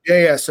point.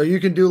 Yeah. So you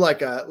can do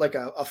like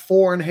a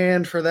 4 in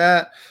hand for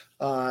that.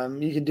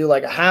 You can do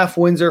like a half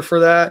Windsor for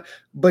that,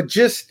 but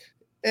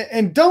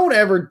and don't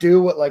ever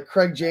do what like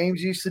Craig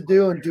James used to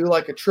do and do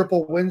like a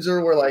triple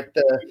Windsor where like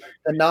the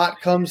knot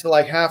comes to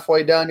like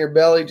halfway down your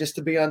belly just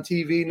to be on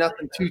TV.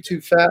 Nothing too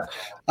fat.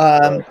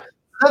 I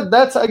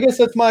guess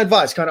that's my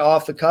advice, kind of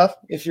off the cuff.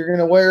 If you're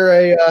gonna wear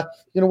a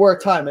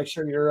tie, make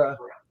sure you're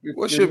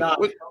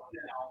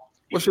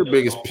What's your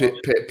biggest pet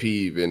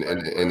peeve in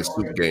the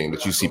suit game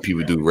that you see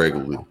people do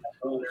regularly?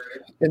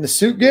 In the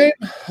suit game?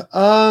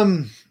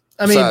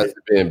 Besides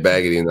being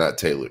baggy and not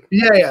tailored.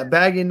 Yeah,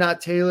 baggy and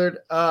not tailored.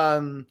 I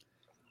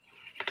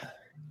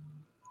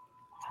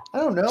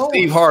don't know.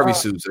 Steve Harvey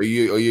suits. Are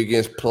you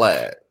against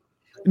plaid?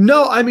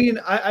 No,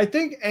 I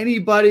think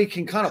anybody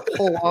can kind of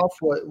pull off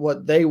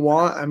what they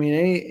want.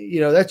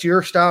 That's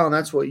your style and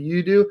that's what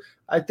you do.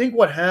 I think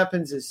what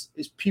happens is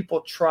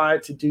people try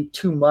to do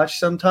too much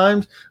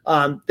sometimes.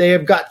 They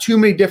have got too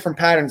many different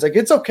patterns. Like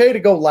it's okay to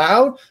go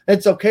loud,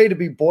 it's okay to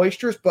be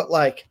boisterous, but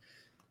like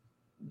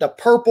the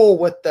purple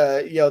with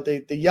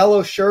the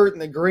yellow shirt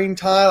and the green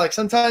tie, like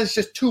sometimes it's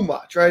just too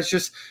much, right? It's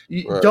just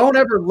don't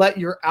ever let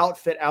your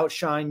outfit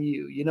outshine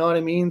you. You know what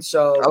I mean?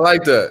 So I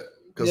like that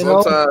because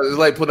sometimes it's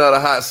like putting out a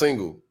hot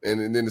single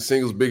and then the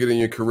single's bigger than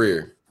your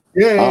career.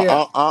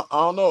 Yeah. I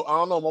don't know.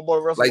 My boy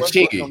Russell like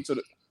Westbrook Chingy. come to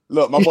the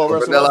look. My boy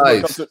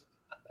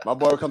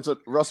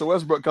Russell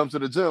Westbrook come to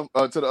the gym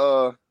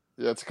to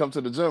come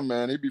to the gym,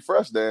 man. He be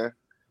fresh, Dan.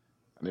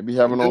 And they be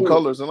having on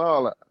colors and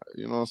all that.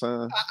 You know what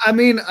I'm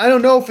saying? I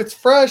don't know if it's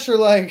fresh or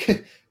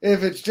like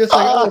if it's just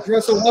like it's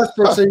Russell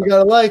Westbrook, so you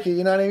gotta like it.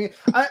 You know what I mean?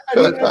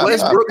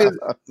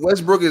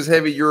 Westbrook is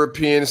heavy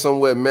European,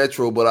 somewhat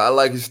metro, but I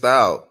like his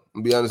style.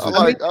 I'll be honest with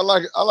you. I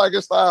like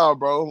his style,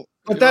 bro.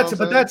 But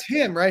that's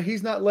him, right?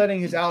 He's not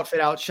letting his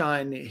outfit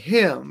outshine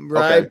him,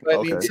 right?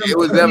 Okay. It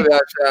was definitely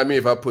outshine me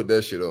if I put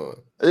that shit on.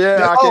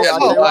 Yeah, I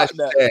can't watch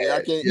that.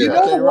 I can't. You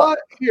know what?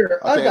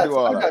 Here, I got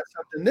something.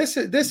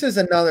 This is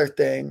another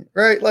thing,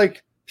 right?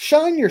 Like,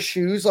 shine your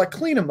shoes, like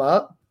clean them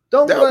up.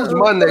 That was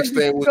my next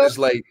thing. Was just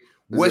like,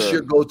 what's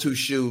your go-to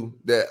shoe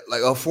that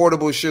like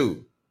affordable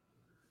shoe?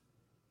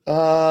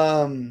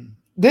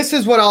 This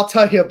is what I'll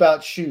tell you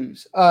about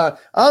shoes.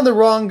 I'm the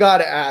wrong guy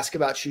to ask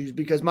about shoes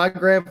because my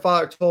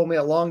grandfather told me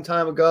a long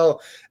time ago,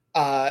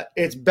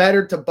 it's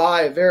better to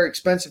buy a very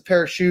expensive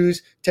pair of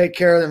shoes, take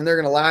care of them, and they're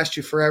going to last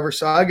you forever.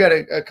 So I got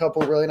a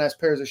couple really nice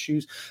pairs of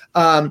shoes.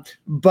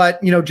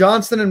 But,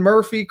 Johnston &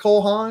 Murphy,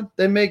 Cole Haan,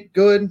 they make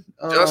good.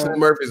 Johnston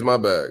 & Murphy's my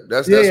bag.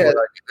 That's what I get.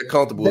 They're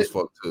comfortable as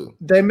fuck, too.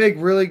 They make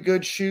really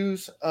good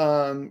shoes.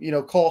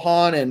 Cole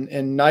Haan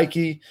and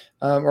Nike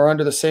are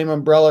under the same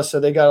umbrella,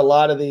 so they got a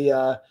lot of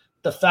the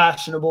the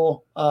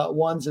fashionable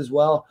ones as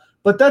well.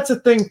 But that's a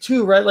thing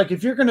too, right? Like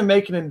if you're going to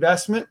make an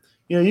investment,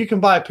 you can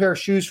buy a pair of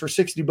shoes for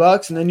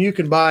 $60 and then you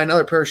can buy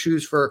another pair of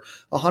shoes for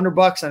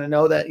 $100. And I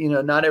know that,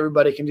 not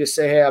everybody can just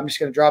say, hey, I'm just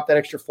going to drop that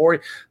extra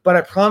 40. But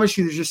I promise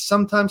you, there's just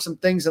sometimes some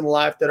things in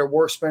life that are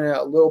worth spending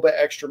a little bit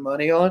extra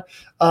money on.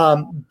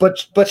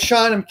 But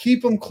shine them,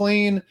 keep them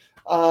clean.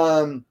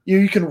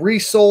 You can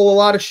resole a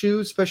lot of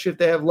shoes, especially if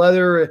they have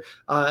leather,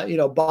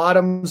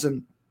 bottoms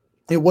and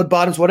wood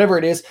bottoms, whatever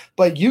it is,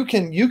 but you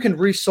can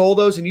resole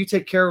those and you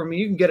take care of them.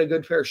 And you can get a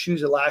good pair of shoes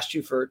that last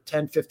you for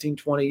 10, 15,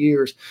 20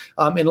 years.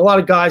 And a lot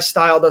of guys'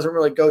 style doesn't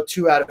really go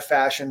too out of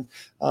fashion.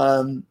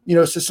 So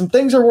some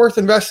things are worth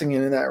investing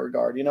in that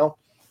regard,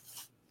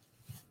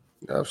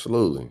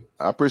 Absolutely.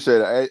 I appreciate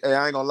it. Hey,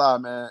 I ain't gonna lie,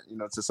 man.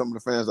 To some of the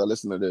fans that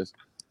listen to this,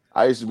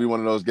 I used to be one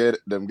of those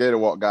Gator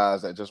Walk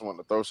guys that just wanted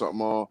to throw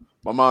something on.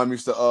 My mom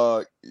used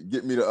to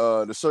get me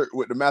the shirt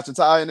with the matching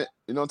tie in it.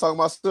 You know what I'm talking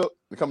about? Still,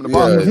 they come in the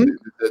box.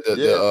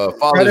 The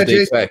Father's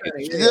Day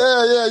package.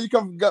 Yeah. You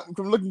come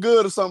looking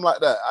good or something like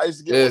that. I used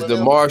to get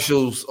the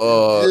Marshalls.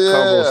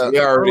 Combos. They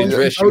already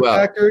dress you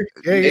out.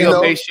 They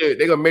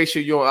gonna make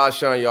sure you don't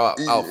outshine your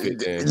outfit.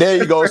 Then. There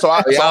you go. So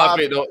your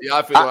outfit don't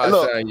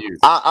outshine you.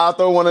 I'll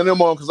throw one of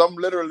them on because I'm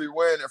literally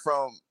wearing it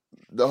from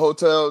the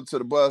hotel to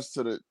the bus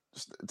to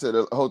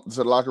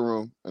the locker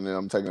room, and then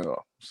I'm taking it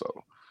off. So,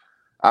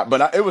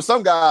 but it was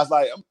some guys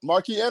like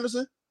Marquis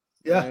Anderson.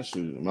 Yeah, man,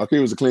 shoot. Marquis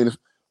was the cleanest.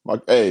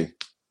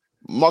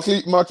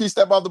 Marquis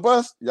stepped off the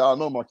bus. Y'all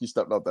know Marquis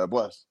stepped off that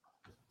bus.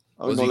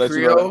 Was he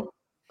Creole?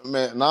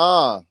 Man,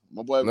 nah,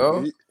 my boy.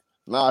 No, he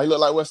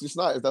looked like Wesley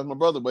Snipes. That's my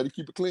brother, but he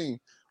keep it clean.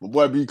 My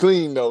boy be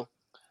clean though.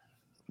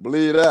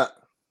 Believe that.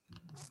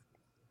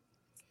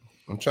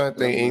 I'm trying to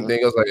think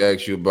anything else I can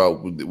ask you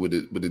about with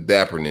the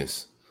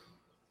dapperness.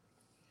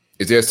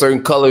 Is there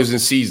certain colors and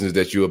seasons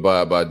that you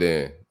abide by,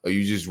 Dan, or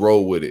you just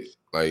roll with it,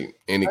 like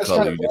any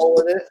color? Kind of roll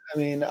with it. I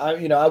mean,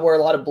 I wear a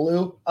lot of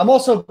blue. I'm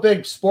also a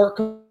big sport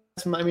coat.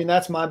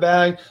 That's my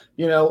bag.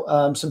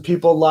 Some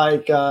people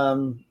like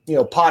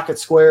pocket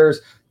squares,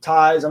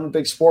 ties. I'm a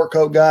big sport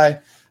coat guy.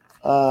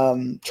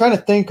 Trying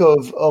to think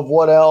of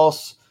what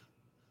else.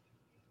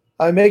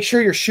 I make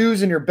sure your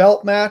shoes and your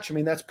belt match. I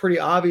mean, that's a pretty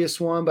obvious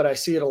one, but I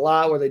see it a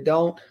lot where they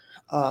don't.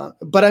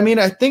 But I mean,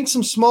 I think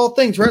some small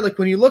things, right? Like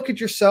when you look at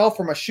yourself,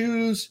 or my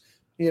shoes,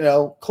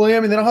 clean. I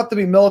mean, they don't have to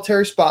be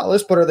military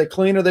spotless, but are they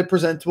clean? Are they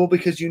presentable?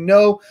 Because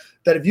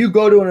that if you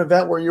go to an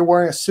event where you're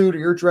wearing a suit or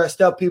you're dressed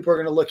up, people are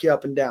going to look you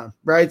up and down,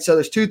 right? So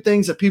there's two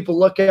things that people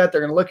look at.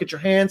 They're going to look at your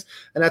hands,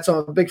 and I'm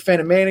a big fan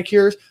of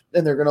manicures.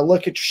 Then they're going to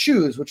look at your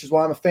shoes, which is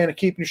why I'm a fan of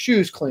keeping your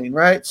shoes clean,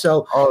 right?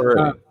 So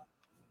already.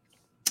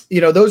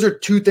 Those are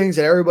two things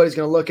that everybody's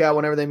going to look at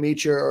whenever they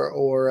meet you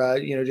or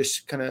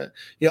just kind of,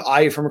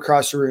 eye you from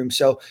across the room.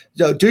 So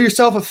do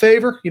yourself a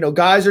favor.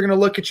 Guys are going to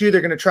look at you.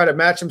 They're going to try to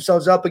match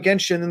themselves up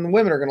against you, and then the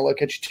women are going to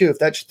look at you too, if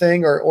that's your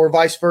thing, or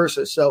vice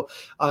versa. So,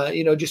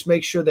 just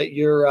make sure that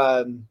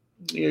you're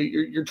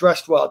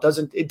dressed well.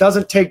 It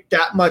doesn't take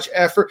that much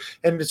effort,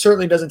 and it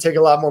certainly doesn't take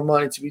a lot more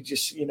money to be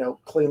just,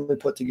 cleanly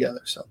put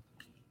together. So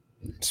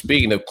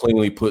speaking of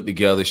cleanly put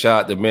together,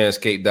 shout out to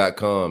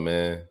manscaped.com,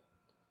 man.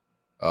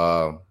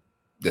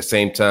 The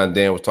same time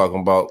Dan was talking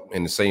about,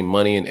 and the same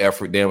money and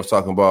effort Dan was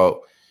talking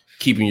about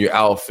keeping your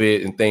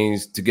outfit and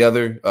things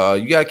together.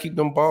 You gotta keep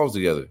them balls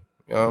together.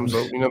 So what I'm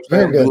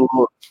saying?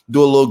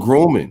 Do a little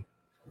grooming.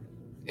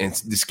 And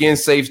the skin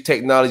safe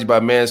technology by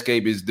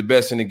Manscaped is the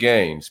best in the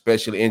game.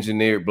 Specially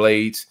engineered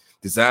blades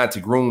designed to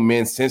groom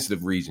men's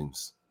sensitive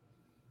regions.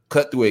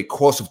 Cut through a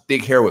course of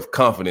thick hair with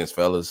confidence,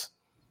 fellas.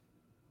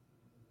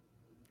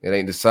 It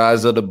ain't the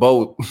size of the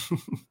boat.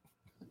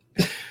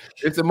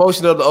 It's the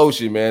motion of the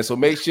ocean, man. So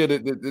make sure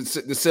that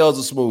the cells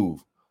are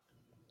smooth.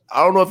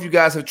 I don't know if you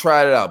guys have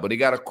tried it out, but they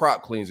got a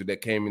crop cleanser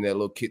that came in that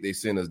little kit they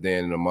sent us,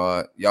 Dan and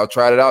Ahmad. Y'all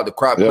tried it out? The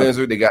crop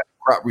cleanser. They got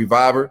crop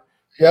reviver.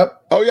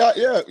 Yep. Oh yeah.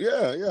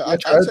 I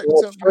checked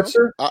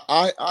it.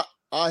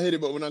 I hit it,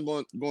 but when I'm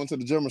going to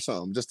the gym or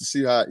something, just to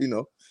see how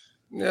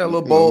Yeah, a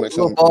little ball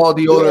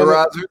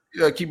deodorizer.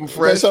 Yeah, keep them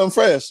fresh. Make something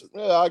fresh.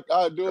 Yeah,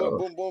 I do it.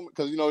 Boom, boom.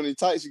 Because in the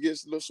tights it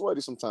gets a little sweaty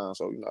sometimes.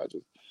 So I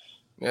just.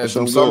 Yeah,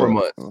 some summer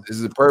months. This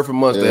is the perfect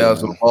month to have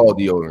some ball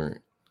deodorant.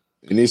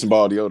 You need some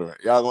ball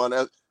deodorant. Y'all going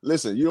to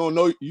listen, you don't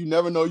know, you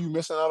never know you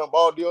missing out on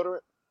ball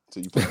deodorant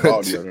until you put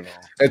ball deodorant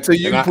on. Until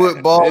you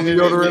put ball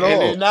deodorant on.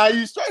 And then now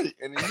you straight.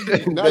 And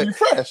then now you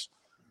fresh.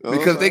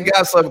 Because they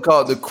got something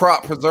called the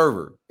Crop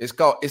Preserver. It's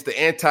the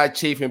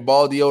anti-chafing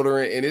ball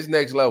deodorant, and it's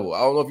next level. I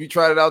don't know if you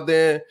tried it out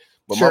there,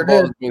 but my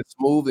ball has been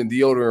smooth and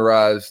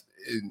deodorized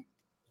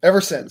ever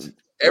since.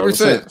 Ever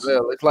since. Yeah,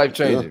 it's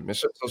life-changing. Yeah.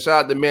 So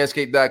shout out to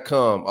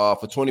manscaped.com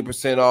for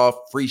 20% off,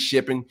 free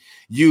shipping.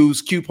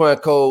 Use coupon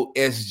code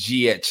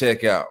SG at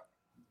checkout.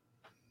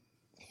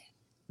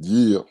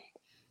 Yeah.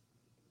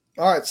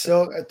 All right,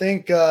 so I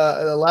think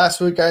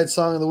last week I had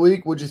Song of the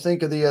Week. What'd you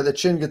think of the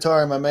chin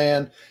guitar, my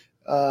man?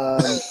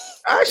 I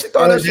actually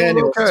thought that was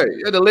okay.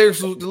 Yeah, the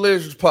lyrics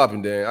was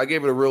popping, Dan. I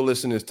gave it a real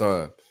listen this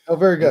time. Oh,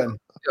 very good.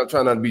 I'm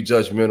trying not to be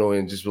judgmental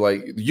and just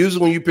like,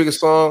 usually when you pick a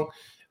song,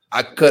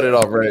 I cut it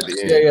off right at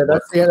the end. Yeah,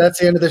 that's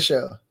the end of the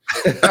show.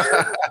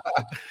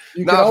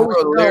 You Nah, can for always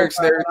real, the tell lyrics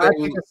and when I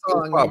everything pick a was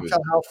song, you popping. can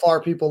tell how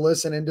far people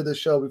listen into the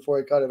show before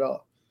I cut it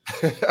off.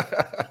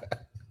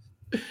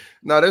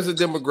 No, there's a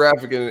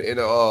demographic in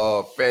a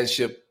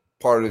fanship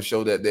part of the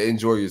show that they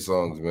enjoy your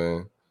songs,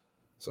 man.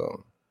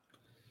 So,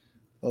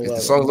 is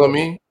the songs on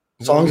me?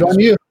 Songs on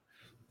you.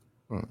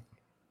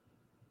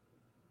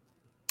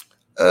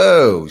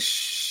 Oh,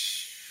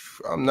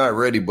 I'm not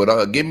ready,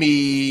 but give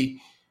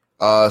me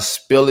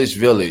Spillage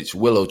Village,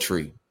 Willow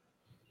Tree.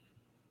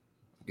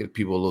 Get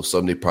people a little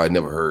something they probably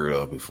never heard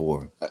of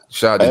before.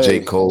 Shout out to J.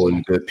 Cole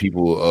and the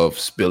people of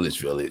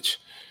Spillage Village.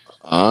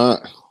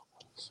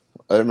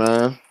 Hey,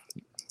 man.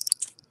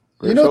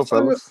 You know what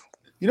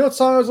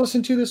song I was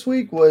listening to this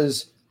week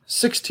was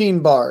 16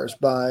 Bars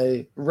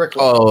by Rick.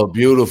 Oh,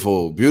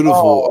 beautiful.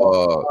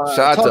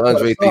 Shout out to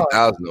Andre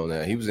 3000 on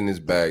that. He was in his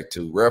bag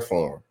too. Rare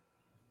form.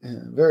 Yeah,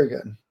 very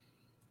good.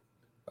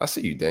 I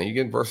see you, Dan. You're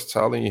getting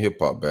versatile in your hip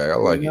hop bag. I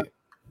like it.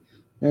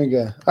 There you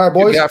go. All right,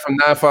 boys. You got from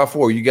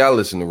 954. You gotta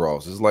listen to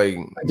Ross. It's like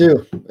I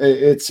do.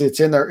 It's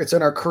in there. It's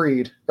in our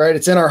creed, right?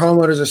 It's in our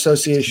homeowners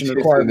association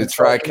requirements. In the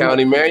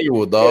Tri-County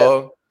manual,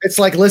 dog. Yeah. It's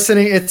like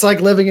listening. It's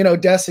like living in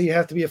Odessa. You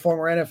have to be a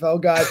former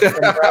NFL guy. You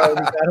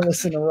got to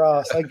listen to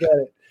Ross. I get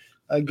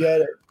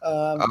it.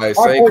 All right,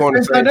 same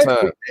corner, same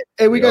time.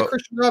 Hey, we got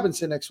Christian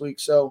Robinson next week.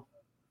 So,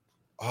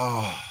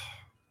 all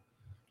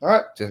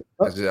right.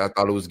 I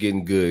thought it was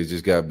getting good. It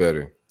just got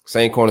better.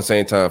 Same corner,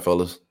 same time,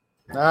 fellas.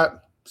 All right.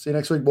 See you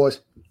next week, boys.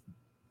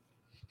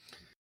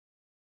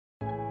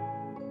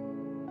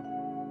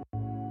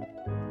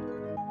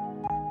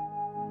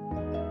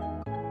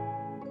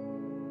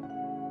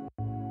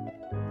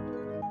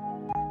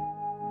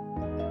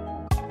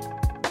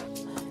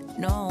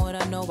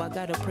 I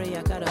gotta pray,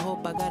 I gotta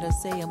hope, I gotta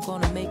say I'm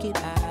gonna make it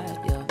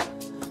out, yeah.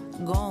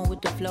 Going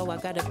with the flow, I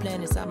got a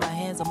plan inside my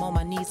hands, I'm on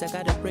my knees, I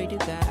gotta pray to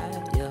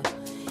God, yeah.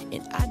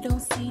 And I don't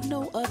see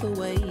no other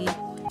way,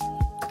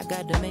 I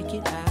gotta make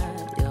it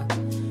out, yeah.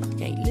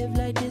 Can't live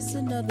like this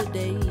another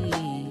day,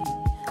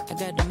 I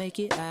gotta make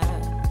it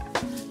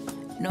out.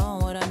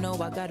 Knowing what I know,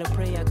 I gotta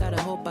pray, I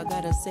gotta hope, I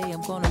gotta say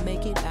I'm gonna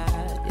make it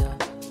out, yeah.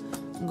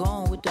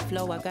 Going with the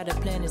flow, I got a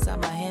plan inside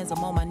my hands,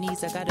 I'm on my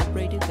knees, I gotta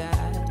pray to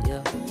God,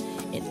 yeah.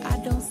 And I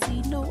don't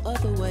see no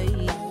other way,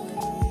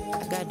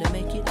 I gotta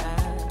make it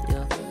out,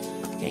 yeah.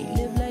 Can't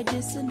live like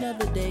this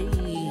another day.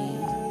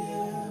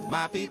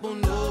 My people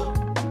know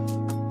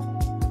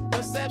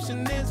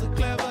perception is a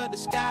clever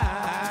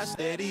disguise.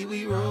 Steady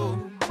we roll,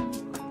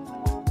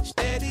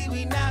 steady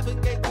we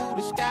navigate through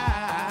the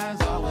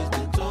skies. Always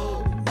the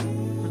toll.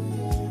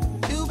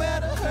 You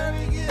better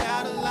hurry, get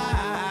out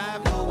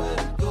alive. Nowhere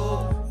to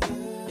go,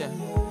 yeah.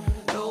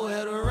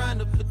 Nowhere to run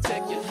to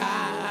protect your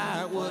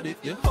hide. What if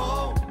you're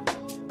home?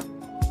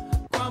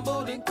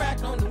 Crumbled and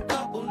cracked on them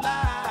couple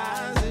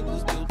lies. It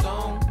was built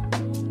on.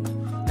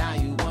 Now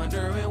you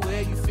wondering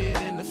where you fit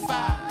in the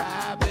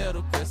fire.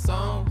 Better press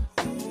on.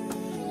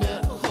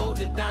 Better hold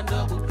it down,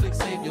 double click,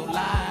 save your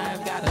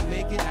life. Gotta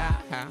make it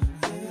out.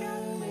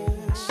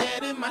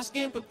 Shedding my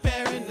skin,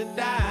 preparing to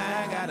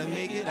die. Gotta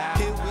make it out.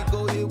 Here we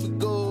go, here we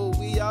go.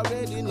 We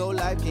already know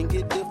life can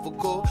get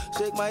difficult.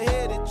 Shake my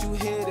head at you,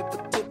 headed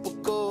for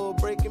typical.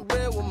 Breaking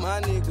bread with my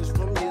niggas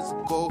from years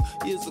ago,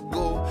 years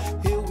ago.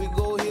 Here we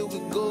go, here we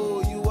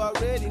go. You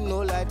already know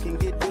life can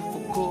get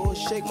difficult.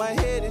 Shake my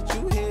head at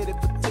you, headed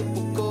for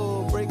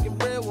typical. Breaking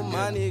bread with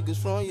my niggas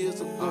from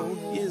years ago,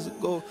 years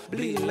ago.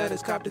 Bleeding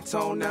letters, cop the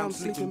tone, now I'm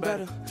sleeping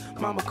better.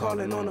 Mama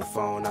calling on the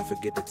phone, I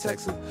forget to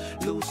text her.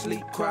 Lose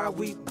sleep, cry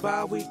week,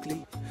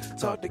 bi-weekly.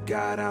 Talk to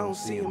God, I don't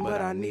see him, but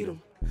I need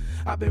him.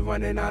 I've been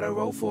running out of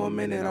road for a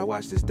minute. I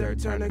watch this dirt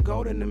turn to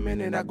gold in a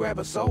minute. I grab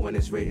a soul when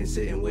it's written,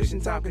 sitting,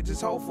 wishing time could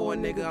just hold for a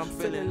nigga. I'm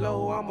feeling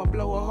low, I'ma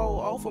blow a hole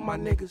off for my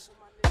niggas.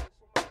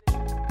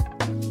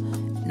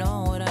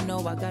 Knowing what I know,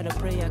 I gotta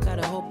pray, I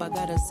gotta hope, I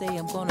gotta say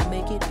I'm gonna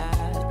make it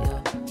out,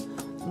 yeah.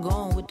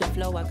 Going with the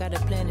flow, I got a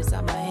plan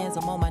inside my hands,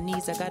 I'm on my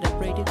knees, I gotta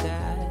pray to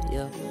God,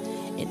 yeah.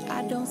 And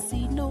I don't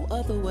see no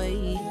other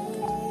way,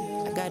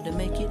 I gotta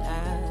make it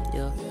out,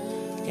 yeah.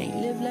 Can't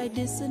live like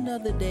this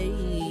another day,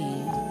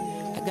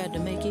 I gotta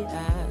make it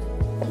out.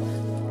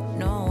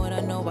 Knowing what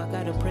I know, I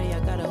gotta pray, I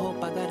gotta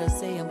hope, I gotta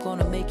say I'm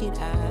gonna make it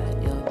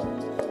out, yeah.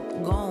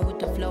 Going with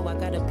the flow, I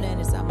got a plan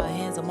inside my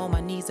hands, I'm on my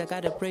knees, I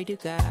gotta pray to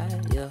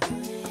God, yeah.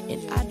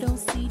 And I don't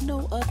see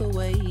no other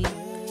way,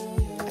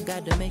 I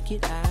gotta make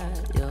it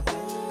out, yeah.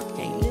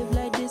 Can't live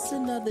like this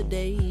another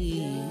day,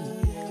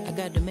 I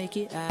gotta make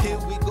it out. Here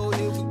we go,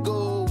 here we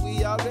go.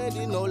 We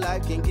already know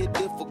life can get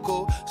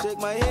difficult. Shake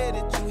my head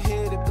at you,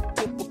 headed for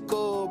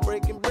typical.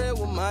 Breaking bread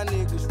with my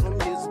niggas from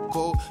years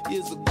ago,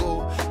 years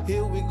ago.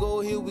 Here we go,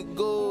 here we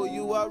go.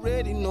 You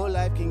already know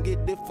life can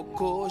get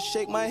difficult.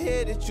 Shake my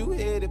head at you,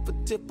 headed for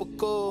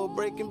typical.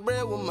 Breaking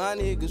bread with my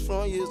niggas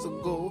from years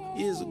ago,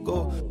 years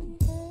ago.